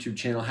on the YouTube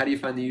channel. How do you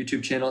find the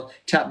YouTube channel?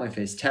 Tap my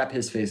face, tap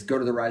his face, go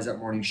to the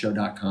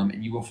riseupmorningshow.com,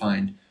 and you will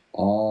find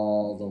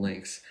all the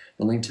links.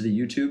 The link to the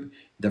YouTube,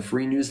 the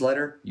free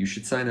newsletter, you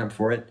should sign up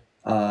for it.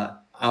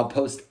 I'll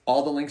post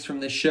all the links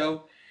from this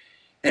show,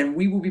 and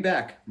we will be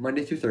back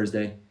Monday through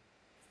Thursday,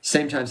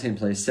 same time, same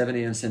place, 7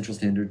 a.m. Central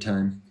Standard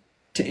Time,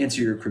 to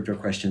answer your crypto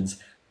questions.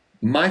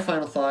 My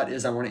final thought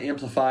is I want to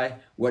amplify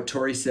what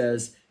Tori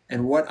says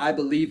and what I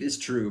believe is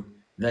true,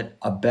 that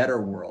a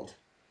better world,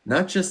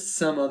 not just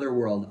some other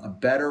world, a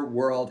better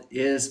world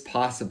is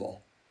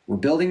possible. We're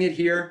building it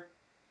here.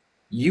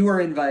 You are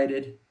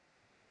invited.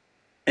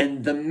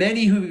 And the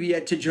many who have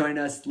yet to join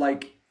us,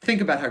 like,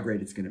 think about how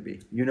great it's going to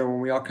be. You know, when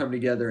we all come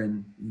together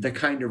and the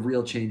kind of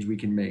real change we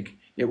can make.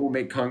 It will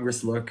make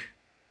Congress look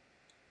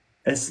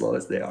as slow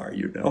as they are,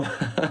 you know.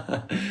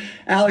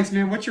 Alex,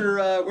 man, what's your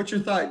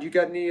thought? You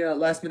got any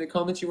last minute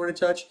comments you want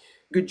to touch?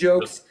 Good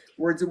jokes,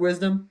 words of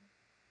wisdom?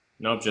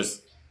 Nope,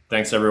 just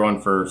thanks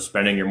everyone for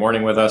spending your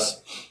morning with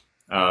us.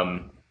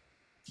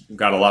 We've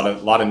got a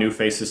lot of new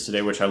faces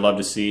today, which I love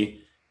to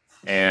see.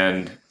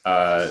 And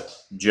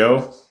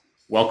Joe,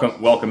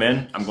 welcome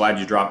in. I'm glad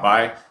you dropped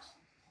by.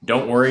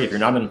 Don't worry, if you're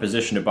not in a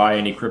position to buy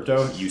any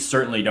crypto, you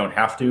certainly don't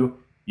have to.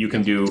 You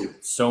can do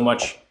so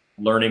much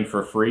learning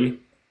for free.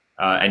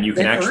 And you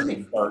can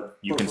actually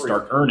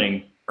start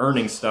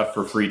earning stuff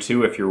for free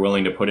too if you're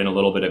willing to put in a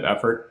little bit of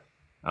effort.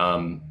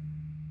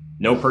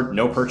 No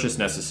purchase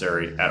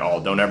necessary at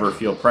all. Don't ever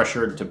feel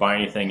pressured to buy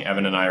anything.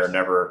 Evan and I are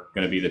never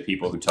going to be the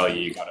people who tell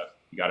you you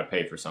gotta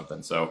pay for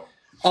something. So,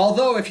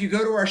 although if you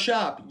go to our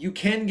shop, you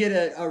can get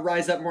a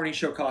Rise Up Morning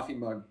Show coffee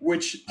mug,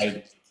 which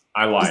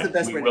I lied. is the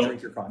best way to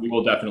drink your coffee. We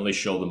will definitely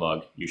shill the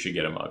mug. You should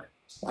get a mug.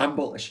 I'm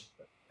bullish.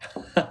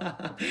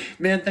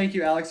 Man, thank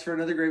you, Alex, for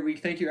another great week.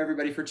 Thank you,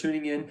 everybody, for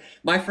tuning in.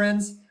 My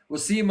friends, we'll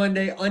see you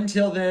Monday.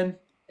 Until then,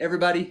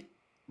 everybody,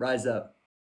 rise up.